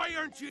 Why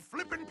aren't you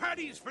flipping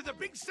patties for the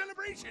big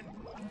celebration?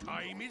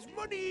 Time is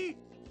money!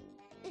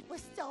 It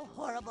was so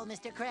horrible,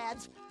 Mr.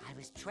 Krabs. I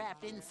was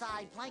trapped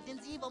inside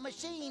Plankton's evil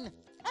machine,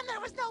 and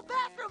there was no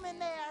bathroom in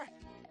there.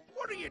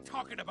 What are you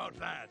talking about,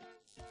 lad?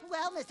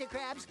 Well, Mr.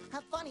 Krabs,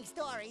 a funny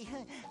story.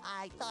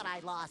 I thought I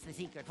lost the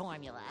secret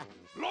formula.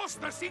 Lost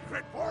the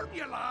secret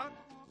formula?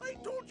 I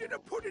told you to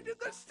put it in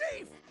the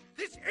safe!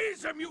 This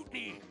is a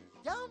mutiny!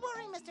 Don't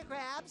worry, Mr.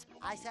 Krabs.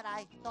 I said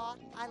I thought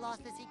I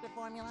lost the secret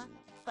formula,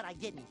 but I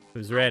didn't.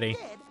 Who's ready?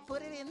 I did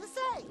put it in the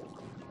safe.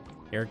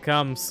 Here it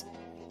comes.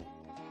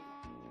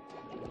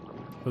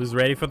 Who's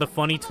ready for the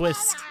funny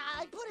twist?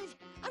 I put it.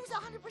 I was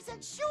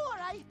 100% sure.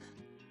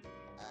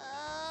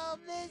 Oh,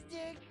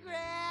 Mr.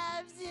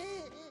 Krabs.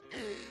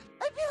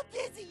 I feel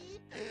dizzy.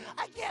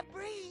 I can't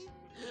breathe.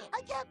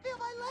 I can't feel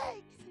my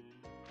legs.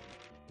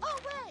 Oh,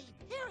 wait.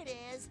 Here it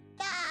is.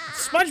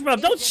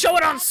 SpongeBob, don't show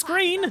it on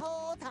screen. The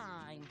whole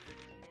time.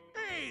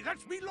 Hey,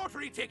 that's me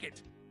lottery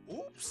ticket!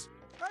 Oops!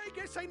 I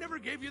guess I never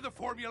gave you the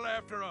formula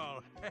after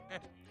all.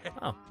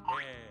 Oh.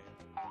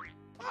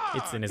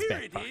 It's in his here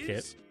back it pocket.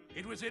 is.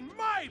 It was in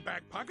my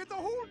back pocket the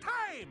whole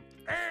time.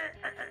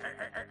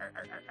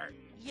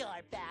 Your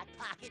back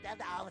pocket of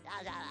the...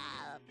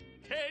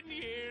 10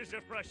 years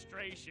of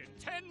frustration.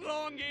 10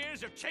 long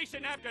years of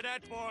chasing after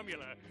that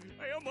formula.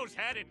 I almost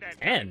had it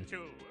that 10? time,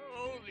 too.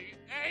 Oh, the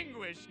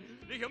anguish.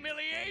 The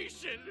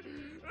humiliation.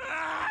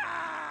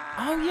 Ah!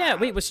 Oh yeah,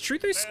 wait, was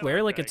Truth or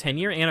Square like a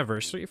 10-year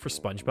anniversary for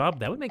SpongeBob?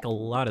 That would make a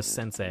lot of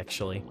sense,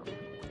 actually.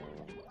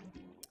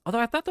 Although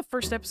I thought the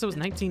first episode was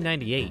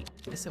 1998.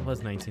 I guess it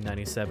was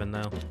 1997,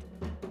 though.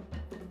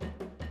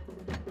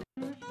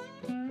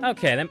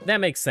 Okay,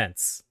 that makes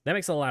sense. That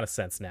makes a lot of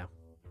sense now.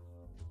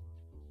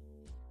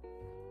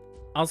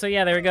 Also,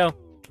 yeah, there we go.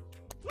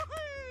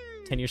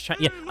 10 years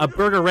trying. Yeah, a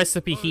burger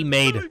recipe he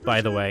made,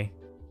 by the way.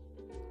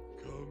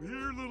 Come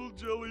here, little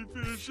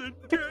jellyfish, and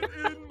get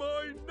in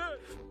my net.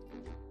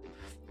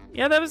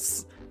 Yeah,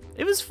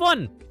 it was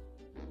fun.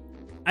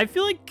 I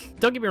feel like,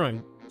 don't get me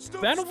wrong,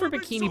 Stop Battle for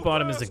swimming Bikini so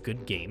Bottom is fast. a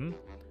good game,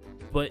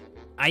 but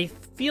I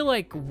feel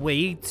like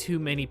way too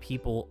many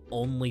people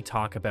only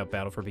talk about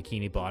Battle for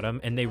Bikini Bottom,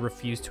 and they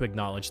refuse to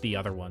acknowledge the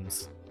other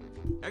ones.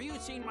 Have you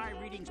seen my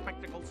reading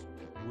spectacles?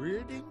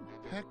 Reading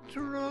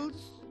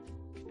pectorals?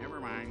 Never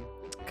mind.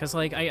 Because,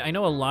 like, I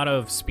know a lot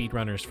of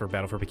speedrunners for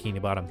Battle for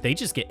Bikini Bottom. They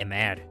just get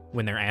mad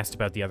when they're asked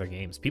about the other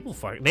games. People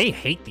they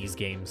hate these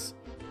games.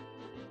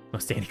 Oh,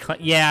 Standing Cloud.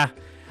 Yeah,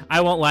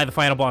 I won't lie, the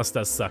final boss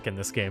does suck in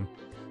this game.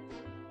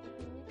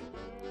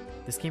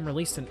 This game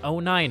released in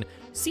 09.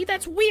 See,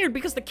 that's weird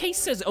because the case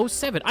says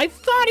 07. I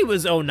thought it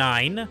was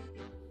 09.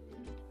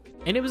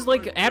 And it was,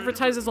 like,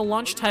 advertised as a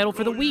launch title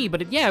for the Wii,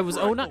 but yeah, it was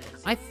 09.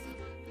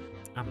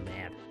 I'm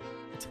mad.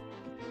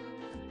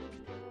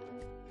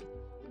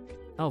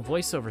 Oh,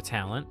 voiceover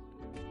talent.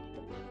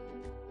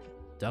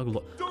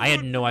 Doug. I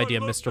had no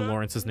idea Mr.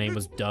 Lawrence's name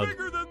was Doug.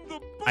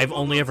 I've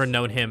only ever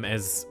known him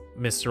as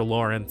Mr.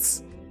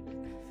 Lawrence.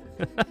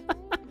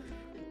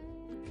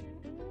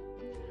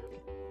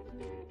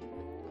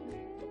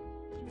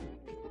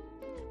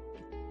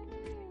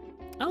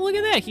 Oh, look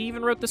at that. He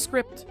even wrote the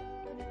script.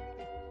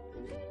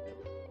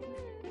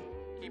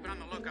 Keep on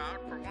the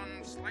lookout for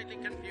one slightly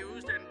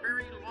confused and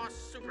very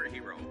lost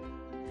superhero.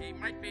 He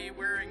might be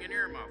wearing an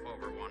earmuff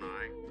over one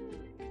eye.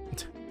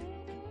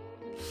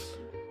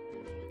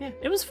 Yeah,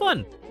 it was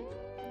fun.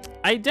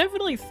 I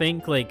definitely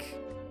think, like...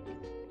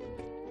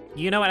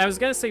 You know what? I was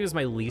going to say it was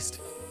my least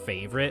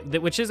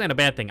favorite, which isn't a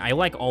bad thing. I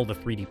like all the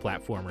 3D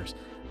platformers.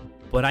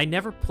 But I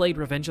never played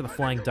Revenge of the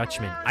Flying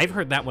Dutchman. I've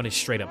heard that one is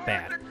straight up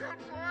bad.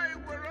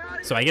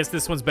 So I guess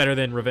this one's better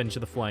than Revenge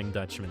of the Flying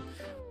Dutchman.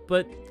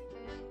 But,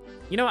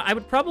 you know, I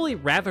would probably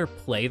rather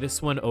play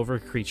this one over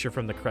Creature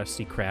from the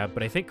Krusty Krab,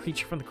 but I think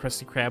Creature from the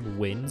Krusty Krab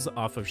wins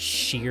off of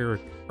sheer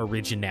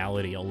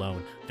originality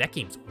alone. That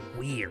game's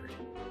weird.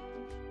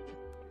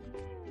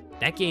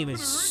 That game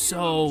is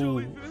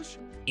so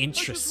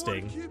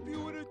interesting.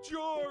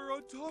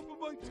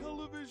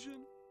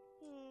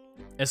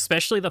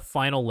 Especially the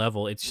final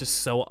level, it's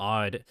just so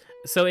odd.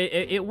 So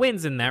it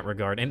wins in that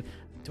regard. And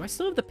do I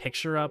still have the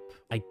picture up?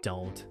 I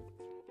don't.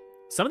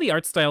 Some of the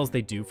art styles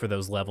they do for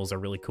those levels are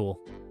really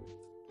cool.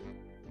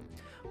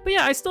 But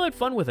yeah, I still had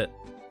fun with it.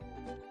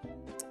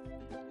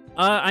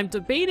 I'm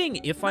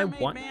debating if I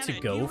want to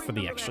go for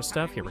the extra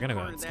stuff. Here, we're gonna go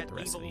ahead and skip the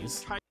rest of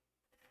these.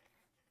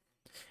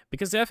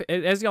 Because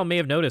as y'all may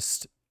have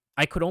noticed,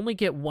 I could only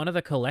get one of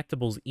the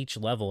collectibles each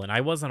level, and I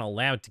wasn't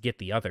allowed to get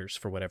the others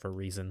for whatever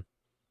reason.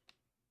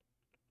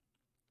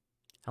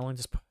 How long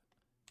does...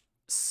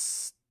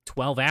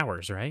 12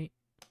 hours, right?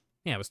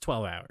 Yeah, it was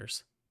 12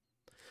 hours.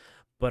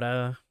 But,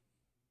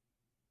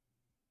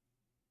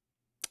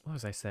 what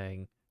was I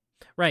saying?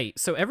 Right,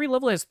 so every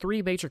level has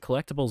 3 major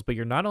collectibles, but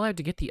you're not allowed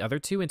to get the other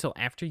 2 until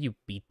after you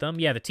beat them.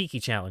 Yeah, the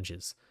Tiki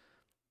challenges.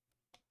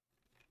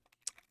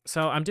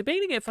 So I'm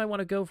debating if I want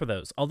to go for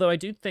those. Although I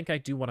do think I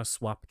do want to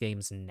swap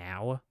games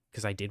now,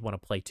 because I did want to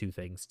play 2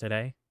 things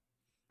today.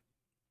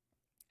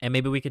 And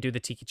maybe we could do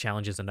the Tiki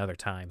challenges another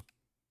time.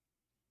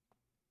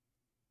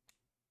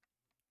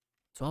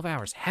 12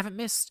 hours. Haven't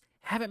missed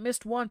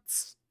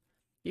once.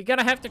 You're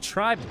gonna have to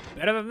try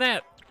better than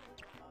that.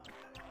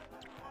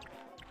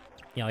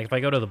 Yeah, like if I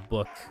go to the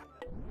book.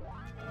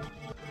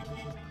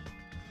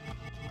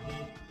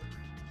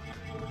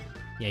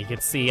 Yeah, you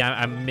can see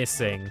I'm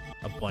missing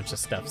a bunch of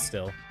stuff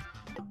still.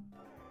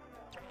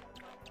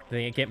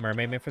 Did I get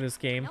Mermaid Man for this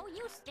game? No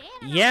use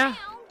standing Yeah. around.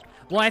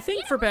 Well, I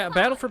think for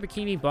Battle for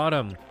Bikini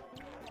Bottom,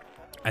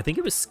 I think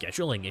it was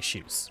scheduling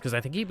issues. Because I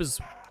think he was...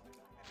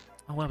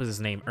 Oh, what was his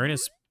name?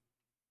 Ernest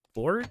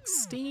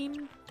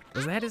Borgstein?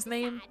 Was that his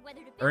name?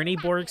 Ernie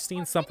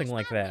Borgstein? Something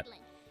like that.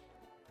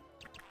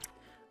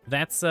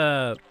 That's,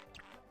 Yeah,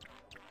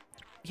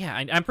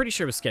 I'm pretty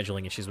sure it was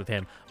scheduling issues with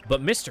him.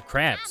 But Mr.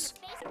 Krabs,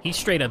 he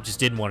straight up just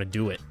didn't want to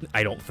do it,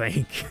 I don't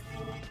think.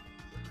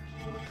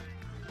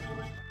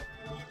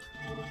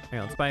 Here,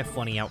 let's buy a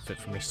funny outfit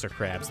for Mr.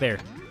 Krabs. There.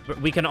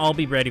 We can all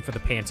be ready for the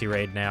panty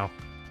raid now.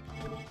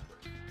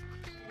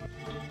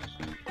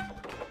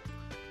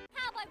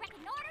 Cowboy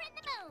wrecking order in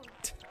the moon.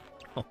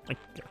 Oh my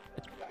god.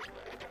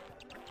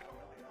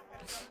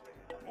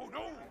 Oh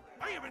no!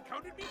 I haven't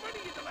counted me money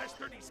in the last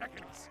 30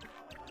 seconds.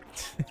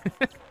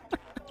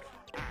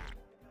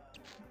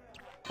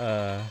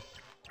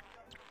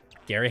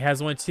 Gary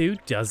has one too,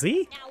 does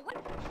he? Now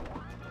what?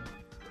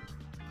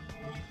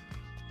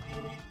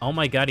 Oh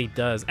my god, he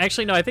does.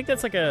 Actually, no, I think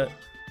that's like a...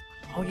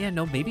 Oh yeah,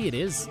 no, maybe it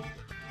is. There's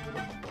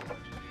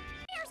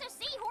a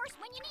seahorse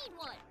when you need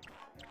one.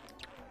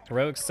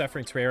 Heroic,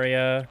 Suffering,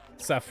 Terraria,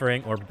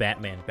 Suffering, or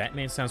Batman.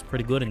 Batman sounds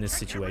pretty good in this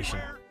situation.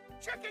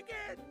 Check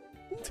again.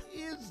 Who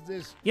is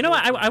this? You know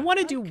what? joker? I want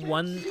to I do can't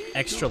one see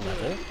extra you.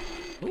 level.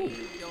 We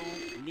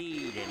don't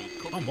need any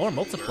cookies. Oh, more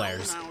little girl.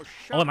 multipliers. Now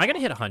Oh, am I shut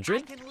gonna hit I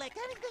 100? can lick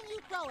anything you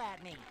throw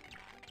at me.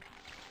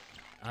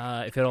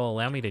 If it'll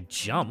allow me to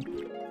jump.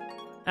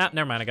 Ah,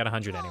 never mind. I got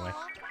 100 anyway.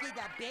 Aw, did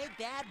the big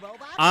bad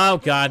robot? Oh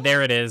god,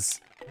 there it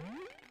is.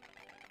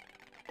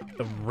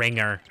 The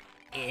ringer.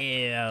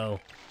 Ew.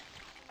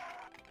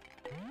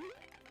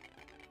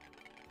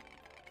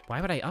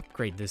 Why would I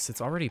upgrade this?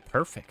 It's already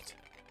perfect.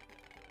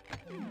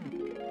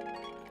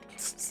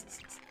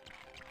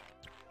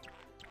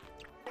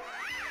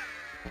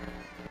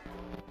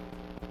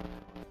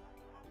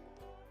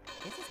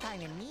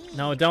 kind of neat.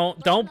 No,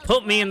 don't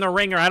put me in the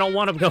ringer. I don't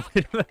want to go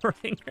into the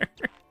ringer.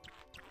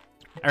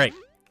 All right.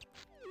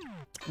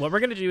 What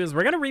we're gonna do is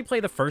we're gonna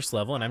replay the first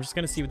level, and I'm just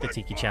gonna see what the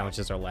Tiki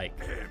challenges are like.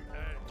 Sorry,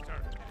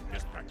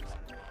 just practice.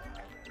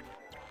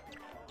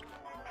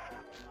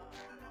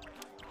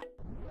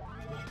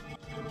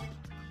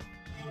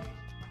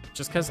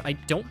 Just because I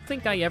don't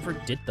think I ever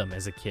did them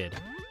as a kid.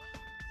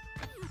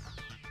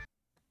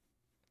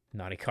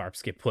 Naughty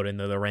Carps get put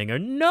into the ringer.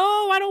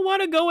 No, I don't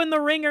want to go in the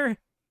ringer.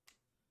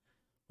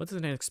 What's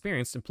an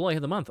experienced employee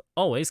of the month?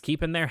 Always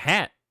keeping their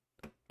hat.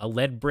 A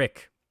lead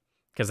brick.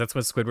 Because that's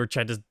what Squidward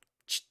tried to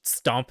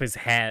stomp his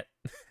hat.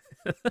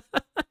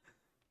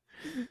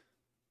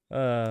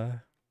 Oh,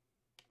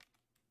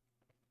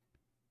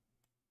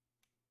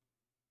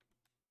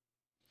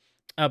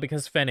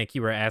 because Fennec,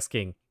 you were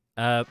asking.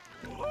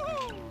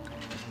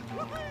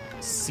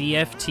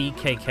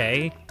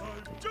 CFTKK?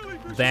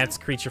 That's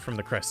Creature from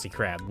the Krusty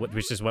Krab,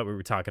 which is what we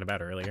were talking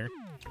about earlier.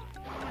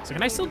 So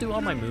can I still do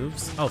all my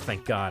moves? Oh,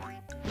 thank God.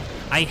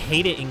 I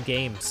hate it in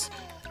games,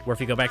 where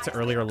if you go back to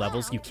earlier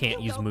levels, you can't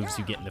use moves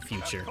you get in the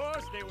future. Of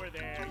course they were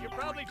there. You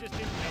probably just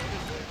didn't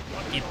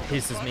notice It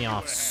pisses me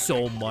off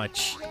so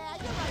much. Yeah,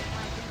 you're right,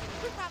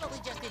 Mikey. We probably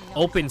just didn't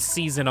know. Open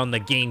Season on the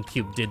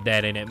GameCube did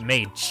that, and it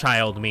made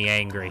child me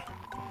angry.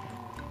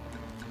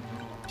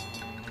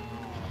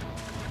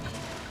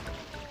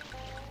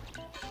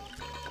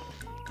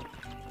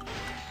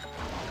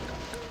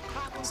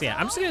 So yeah,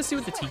 I'm just gonna see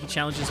what the Tiki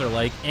challenges are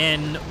like,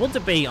 and we'll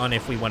debate on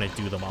if we want to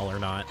do them all or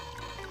not.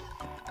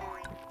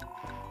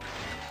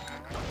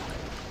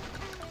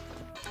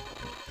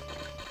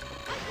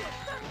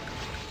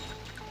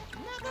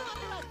 Never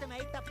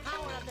underestimate the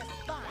power of the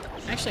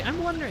sponge. Actually,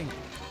 I'm wondering,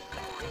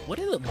 what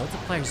do the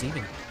multipliers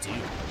even do?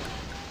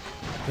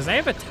 Because I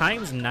have a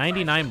times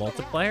 99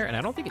 multiplier, and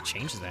I don't think it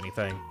changes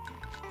anything.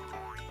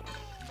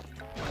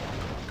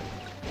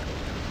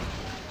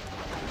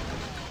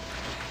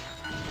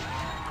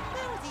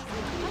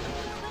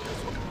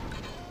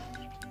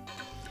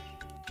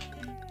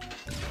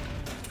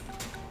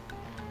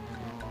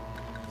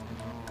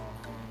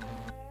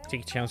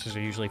 Tiki challenges are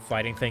usually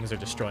fighting things or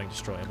destroying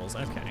destroyables.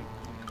 Okay.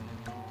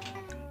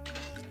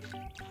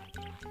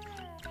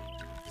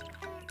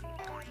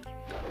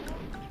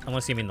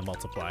 Unless you mean the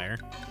multiplier.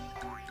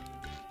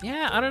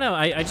 Yeah, I don't know.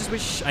 I just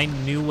wish I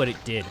knew what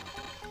it did.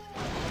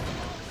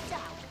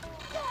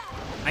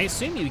 I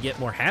assume you get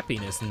more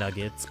happiness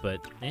nuggets,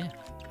 but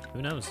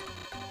who knows?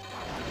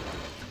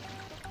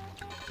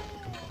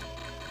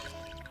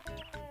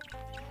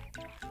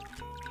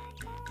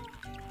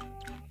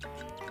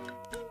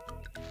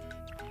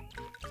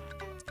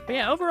 But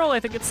yeah, overall, I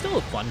think it's still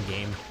a fun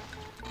game.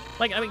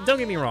 Like, I mean, don't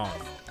get me wrong.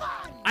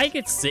 I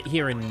could sit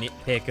here and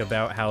nitpick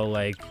about how,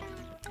 like,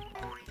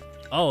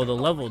 oh, the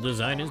level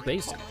design is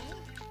basic.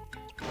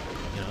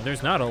 You know,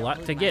 there's not a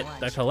lot to get.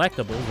 The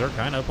collectibles are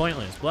kind of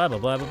pointless. Blah, blah,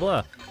 blah, blah,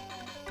 blah.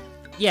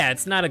 Yeah,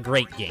 it's not a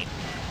great game,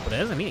 but it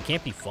doesn't mean it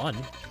can't be fun.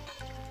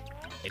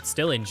 It's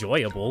still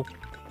enjoyable.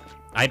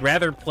 I'd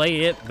rather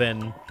play it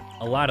than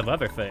a lot of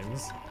other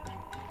things.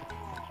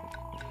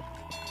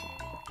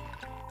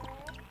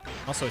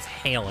 Also, it's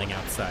hailing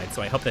outside,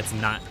 so I hope that's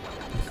not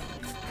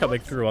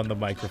coming through on the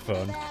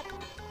microphone.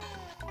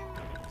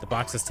 The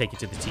boxes take you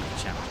to the Tiki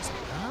challenges.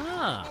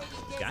 Ah,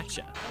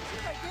 gotcha.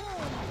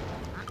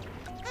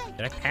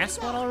 Did I pass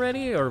one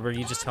already, or were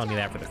you just telling me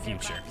that for the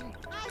future?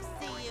 I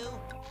see you.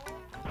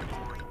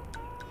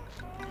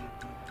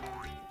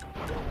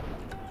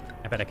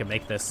 I bet I can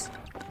make this.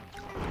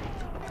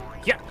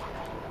 Yeah.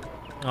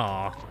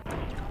 Aw.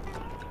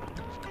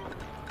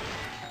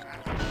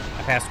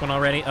 I passed one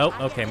already? Oh,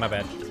 okay, my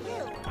bad.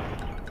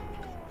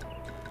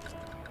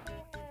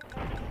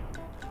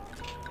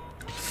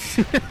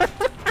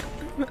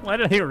 Why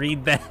did I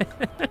read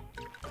that?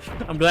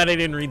 I'm glad I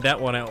didn't read that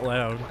one out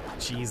loud.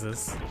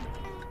 Jesus.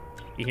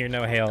 You hear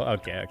no hail?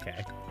 Okay,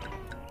 okay.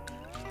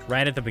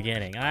 Right at the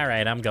beginning. All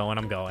right, I'm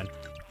going.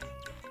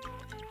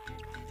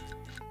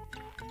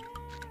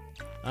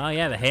 Oh,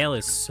 yeah, the hail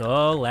is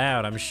so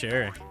loud, I'm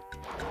sure.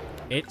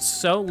 It's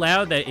so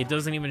loud that it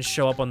doesn't even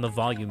show up on the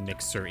volume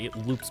mixer. It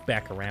loops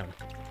back around.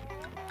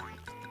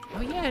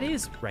 Oh, yeah, it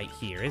is right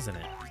here, isn't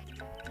it?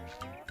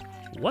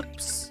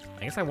 Whoops.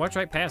 I guess I walked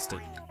right past it.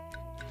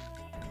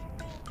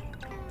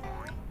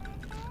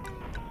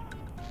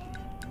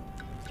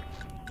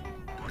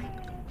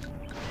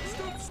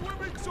 Stop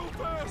swimming so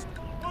fast!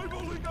 I've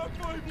only got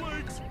 5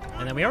 legs!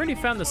 And then we already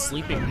found the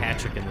sleeping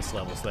Patrick in this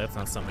level, so that's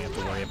not something we have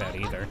to worry about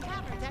either.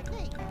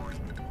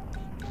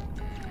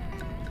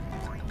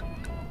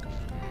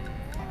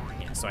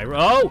 Yeah, so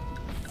oh!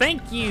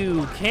 Thank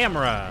you,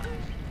 camera!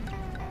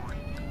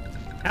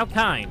 How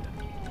kind.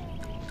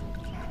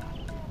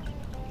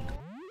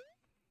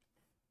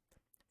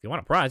 If you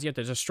want a prize, you have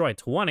to destroy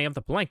 20 of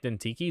the plankton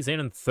tikis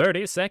in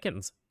 30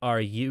 seconds. Are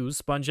you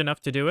sponge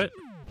enough to do it?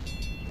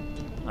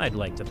 I'd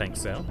like to think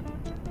so.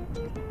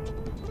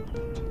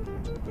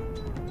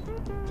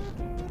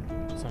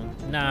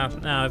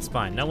 No, it's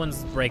fine. No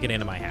one's breaking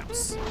into my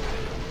house.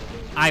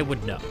 I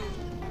would know.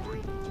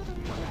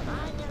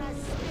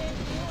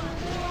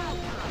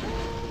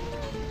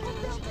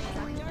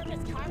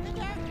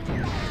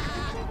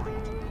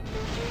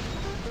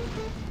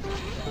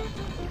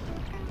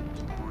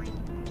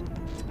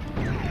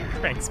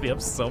 cracks me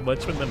up so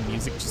much when the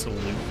music just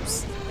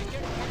loops.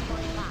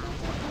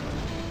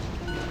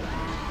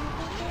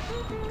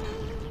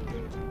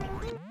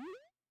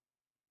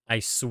 I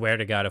swear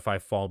to God if I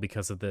fall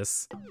because of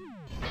this.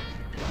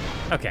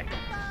 Okay.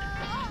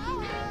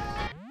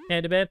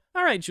 Head to bed?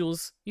 Alright,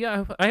 Jules.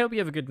 Yeah, I hope you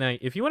have a good night.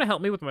 If you want to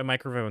help me with my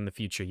microphone in the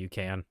future, you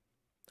can.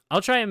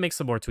 I'll try and make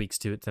some more tweaks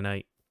to it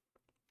tonight.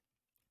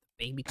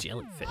 Baby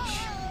jellyfish.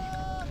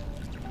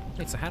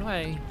 Wait, so how do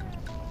I...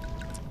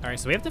 Alright,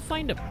 so we have to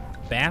find a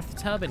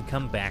bathtub and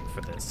come back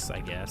for this, I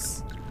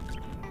guess.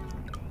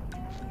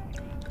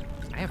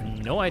 I have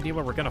no idea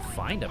where we're gonna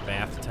find a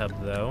bathtub,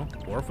 though.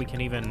 Or if we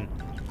can even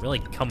really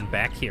come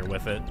back here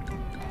with it.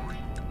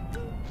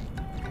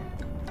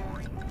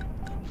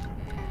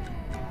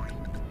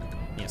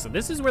 Yeah, so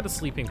this is where the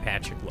sleeping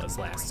Patrick was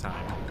last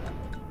time.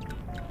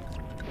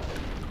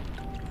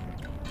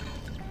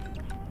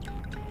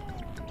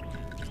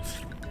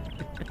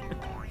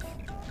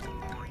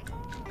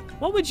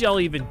 What would y'all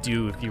even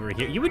do if you were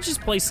here? You would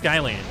just play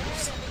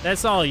Skylanders.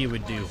 That's all you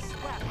would do.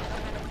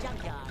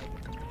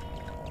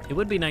 It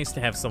would be nice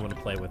to have someone to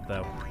play with,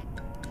 though.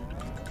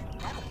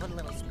 That'll put a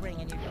little spring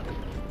in your...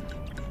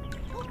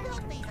 Who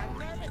built these? A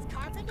nervous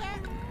carpenter?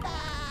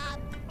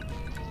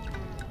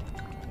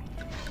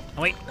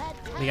 Oh, wait.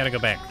 We gotta go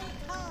back.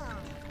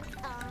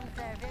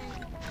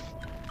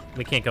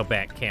 We can't go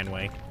back, can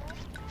we?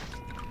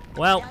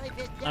 Well,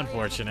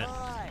 unfortunate.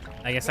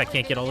 I guess I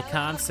can't get all the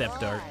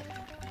concept art.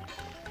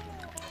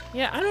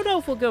 Yeah, I don't know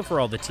if we'll go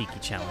for all the Tiki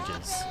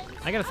challenges.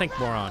 I gotta think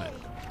more on it.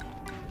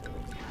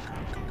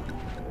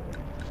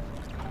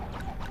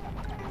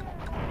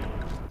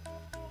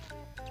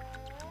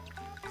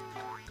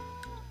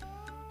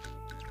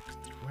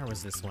 Where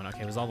was this one? Okay,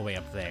 it was all the way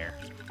up there.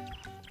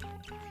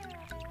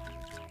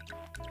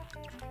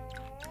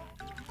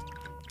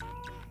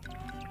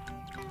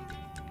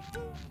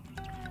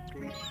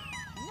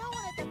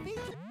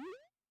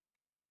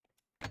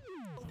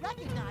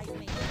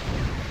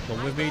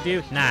 What would we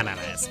do? Nah,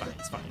 it's fine,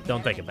 it's fine.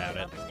 Don't think about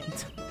it.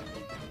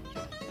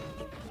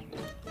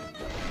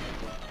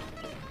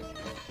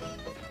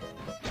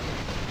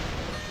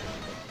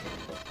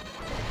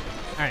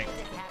 Alright.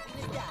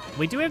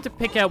 We do have to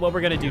pick out what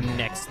we're gonna do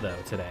next,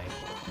 though, today.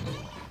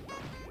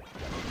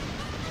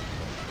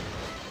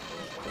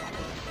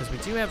 Because we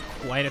do have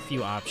quite a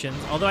few options.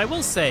 Although I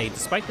will say,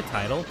 despite the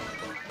title,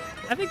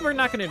 I think we're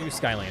not gonna do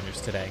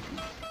Skylanders today.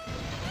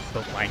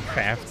 But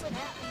Minecraft.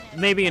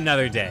 Maybe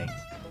another day.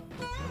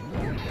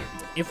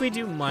 If we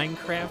do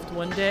Minecraft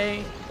one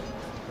day,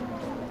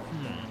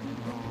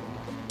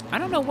 I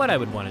don't know what I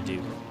would want to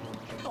do.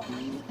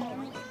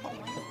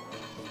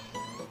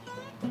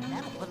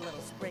 That'll put a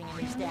little spring in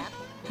your step.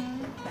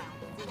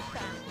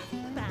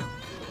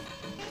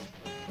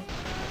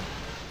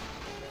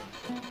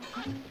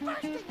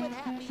 Bursting with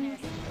happiness.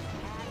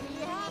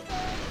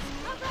 Happy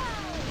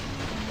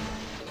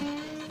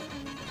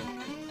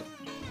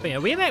But yeah,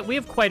 we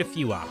have quite a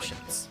few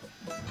options.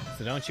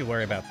 So don't you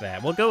worry about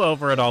that. We'll go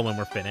over it all when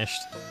we're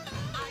finished.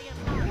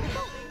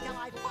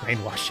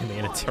 Brainwash him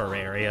in a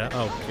Terraria.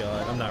 Oh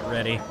god, I'm not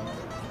ready.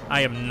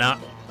 I am not...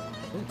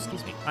 Ooh,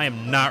 excuse me. I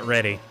am not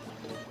ready.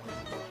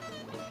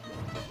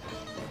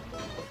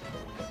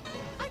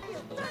 I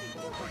feel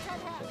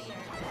 32% happier.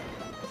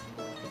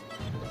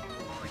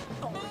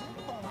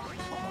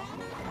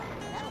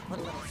 That'll put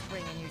a little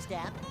spring in your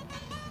step.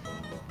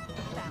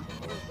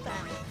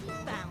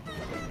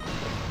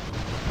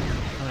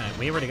 Alright,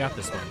 we already got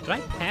this one. Did I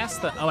pass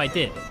the... Oh, I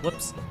did.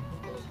 Whoops.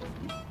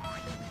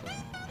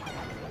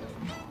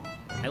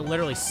 I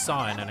literally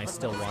saw it and I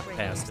still walked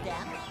past it.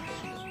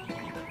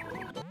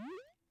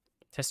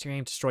 Test your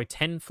aim to destroy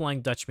 10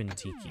 Flying Dutchman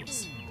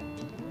Tikis.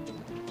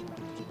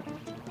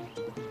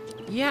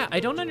 Yeah, I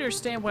don't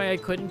understand why I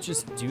couldn't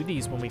just do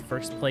these when we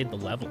first played the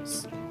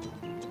levels.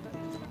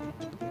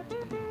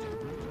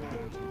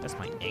 That's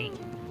my aim.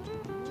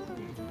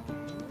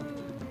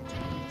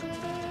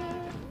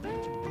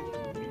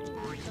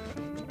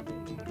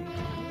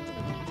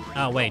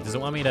 Oh, wait, does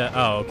it want me to...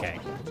 Oh, okay.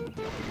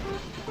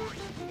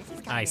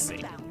 I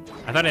see.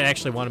 I thought it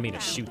actually wanted me to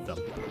shoot them.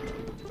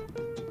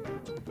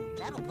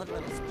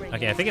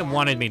 Okay, I think it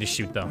wanted me to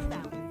shoot them.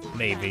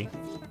 Maybe.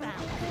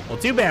 Well,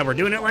 too bad, we're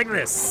doing it like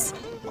this.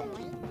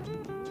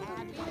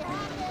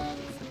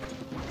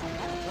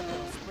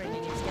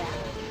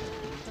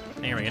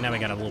 There we go, now we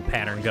got a little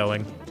pattern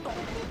going.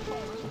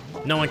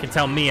 No one can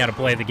tell me how to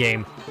play the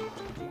game.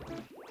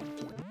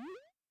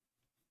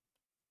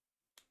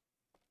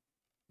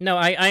 No,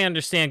 I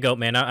understand,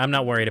 Goatman. I'm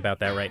not worried about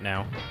that right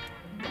now.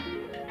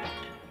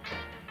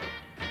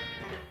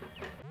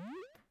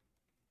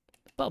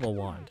 Bubble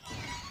wand.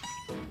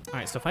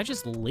 Alright, so if I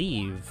just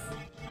leave,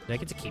 do I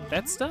get to keep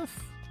that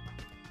stuff?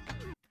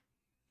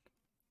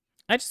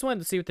 I just wanted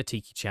to see what the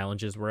Tiki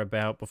challenges were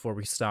about before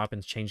we stop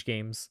and change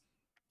games.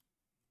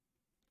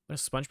 What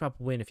does SpongeBob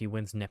win if he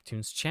wins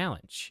Neptune's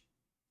challenge?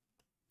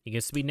 He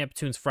gets to be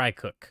Neptune's fry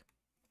cook.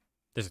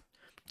 There's a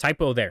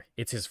typo there.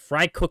 It's his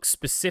fry cook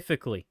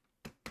specifically.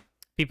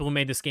 People who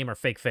made this game are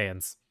fake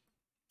fans.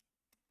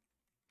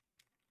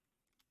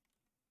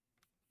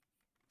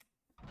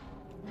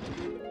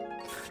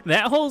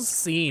 That whole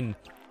scene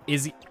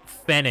is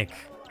Fennec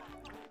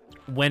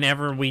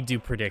whenever we do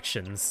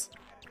predictions.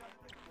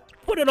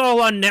 Put it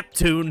all on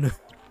Neptune.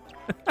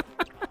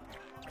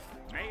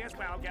 May as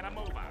well get a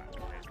move on.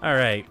 All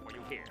right. What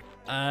you hear?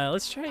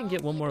 Let's try and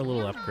get one more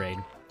little upgrade.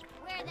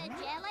 Where the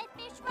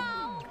jellyfish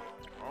roll.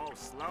 Oh,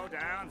 slow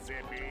down,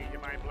 Zippy. You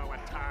might blow a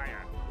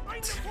tire.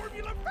 Find the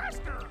formula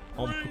faster.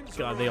 Oh my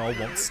god, they all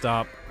won't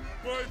stop.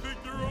 I think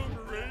you're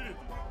overrated.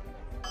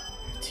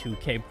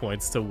 2k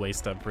points to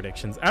waste on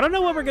predictions. I don't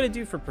know what we're gonna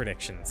do for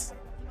predictions.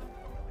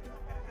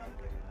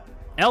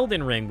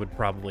 Elden Ring would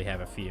probably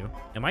have a few.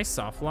 Am I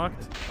soft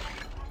locked?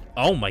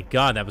 Oh my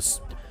god, that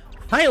was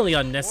highly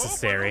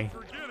unnecessary.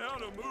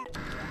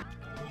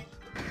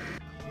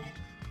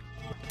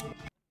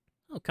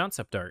 Oh,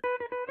 concept art.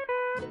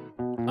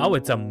 Oh,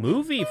 it's a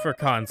movie for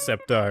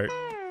concept art.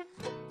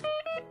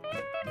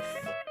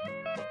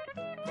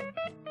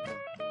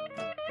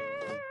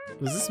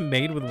 Was this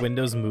made with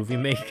Windows Movie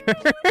Maker?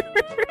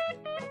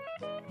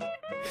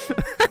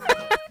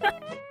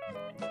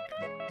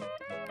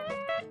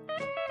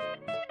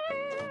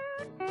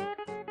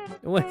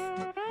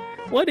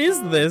 What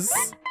is this?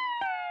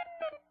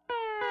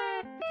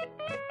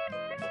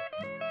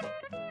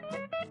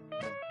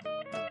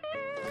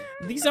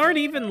 These aren't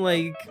even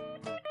like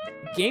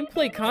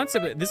gameplay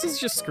concept. This is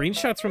just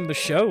screenshots from the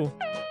show.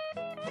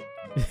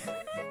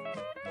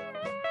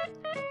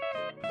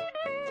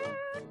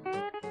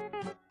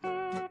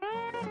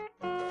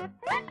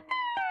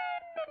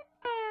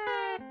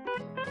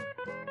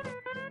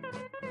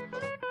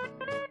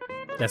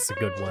 That's a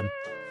good one.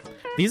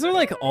 These are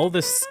like all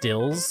the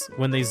stills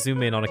when they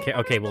zoom in on a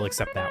okay, we'll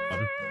accept that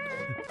one.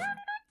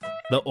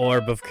 The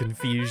orb of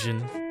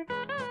confusion.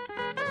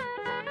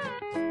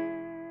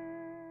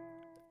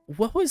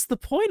 What was the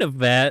point of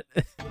that?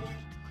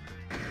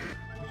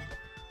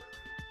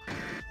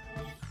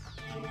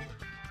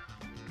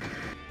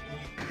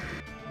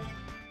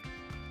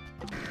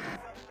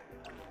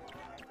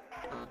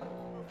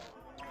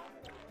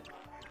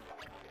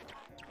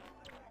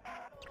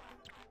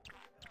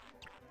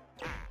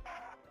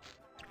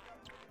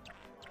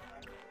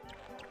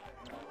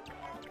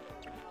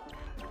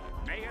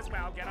 May as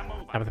well get a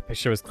move How on. the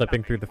picture was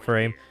clipping through the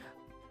frame.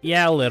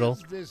 Yeah, a little.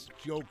 Who is this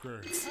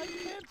joker? I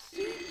can't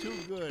see too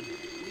good.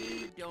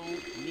 We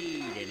don't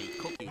need any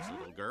cookies,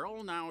 little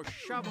girl. Now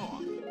shove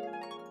off.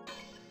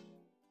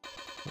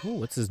 Ooh,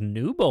 what's his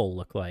new bowl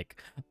look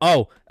like?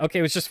 Oh, okay,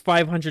 it was just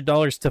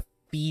 $500 to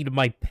feed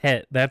my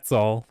pet, that's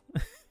all.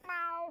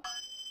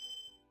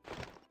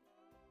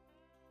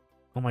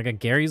 Oh my god,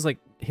 Gary's like,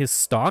 his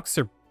stalks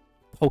are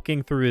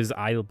poking through his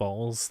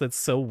eyeballs. That's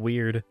so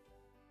weird.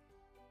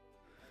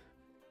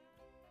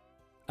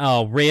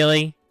 Oh,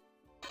 really?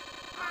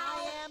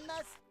 I am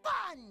the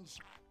sponge.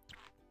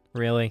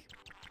 Really?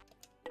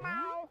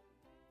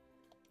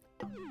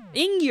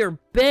 In your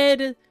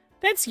bed?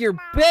 That's your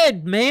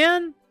bed,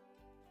 man!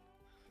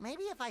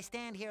 Maybe if I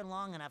stand here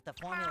long enough, the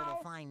formula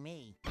will find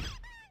me.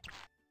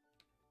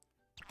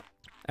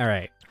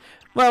 Alright.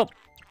 Well,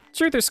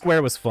 Truth or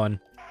Square was fun.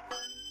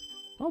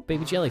 Oh,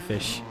 baby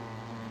jellyfish.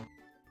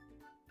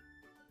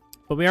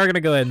 But we are going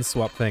to go ahead and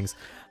swap things.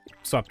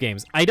 Swap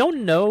games. I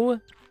don't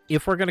know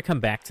if we're going to come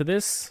back to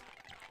this.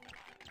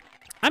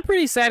 I'm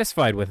pretty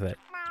satisfied with it.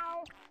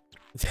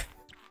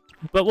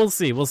 But we'll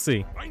see, we'll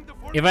see.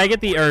 If I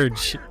get the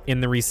urge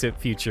in the recent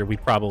future, we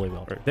probably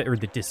will. Or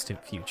the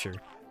distant future.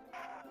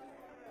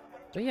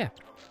 But yeah.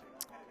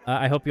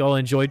 I hope you all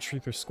enjoyed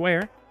Truth or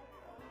Square.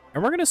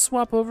 And we're going to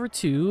swap over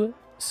to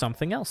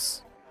something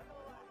else.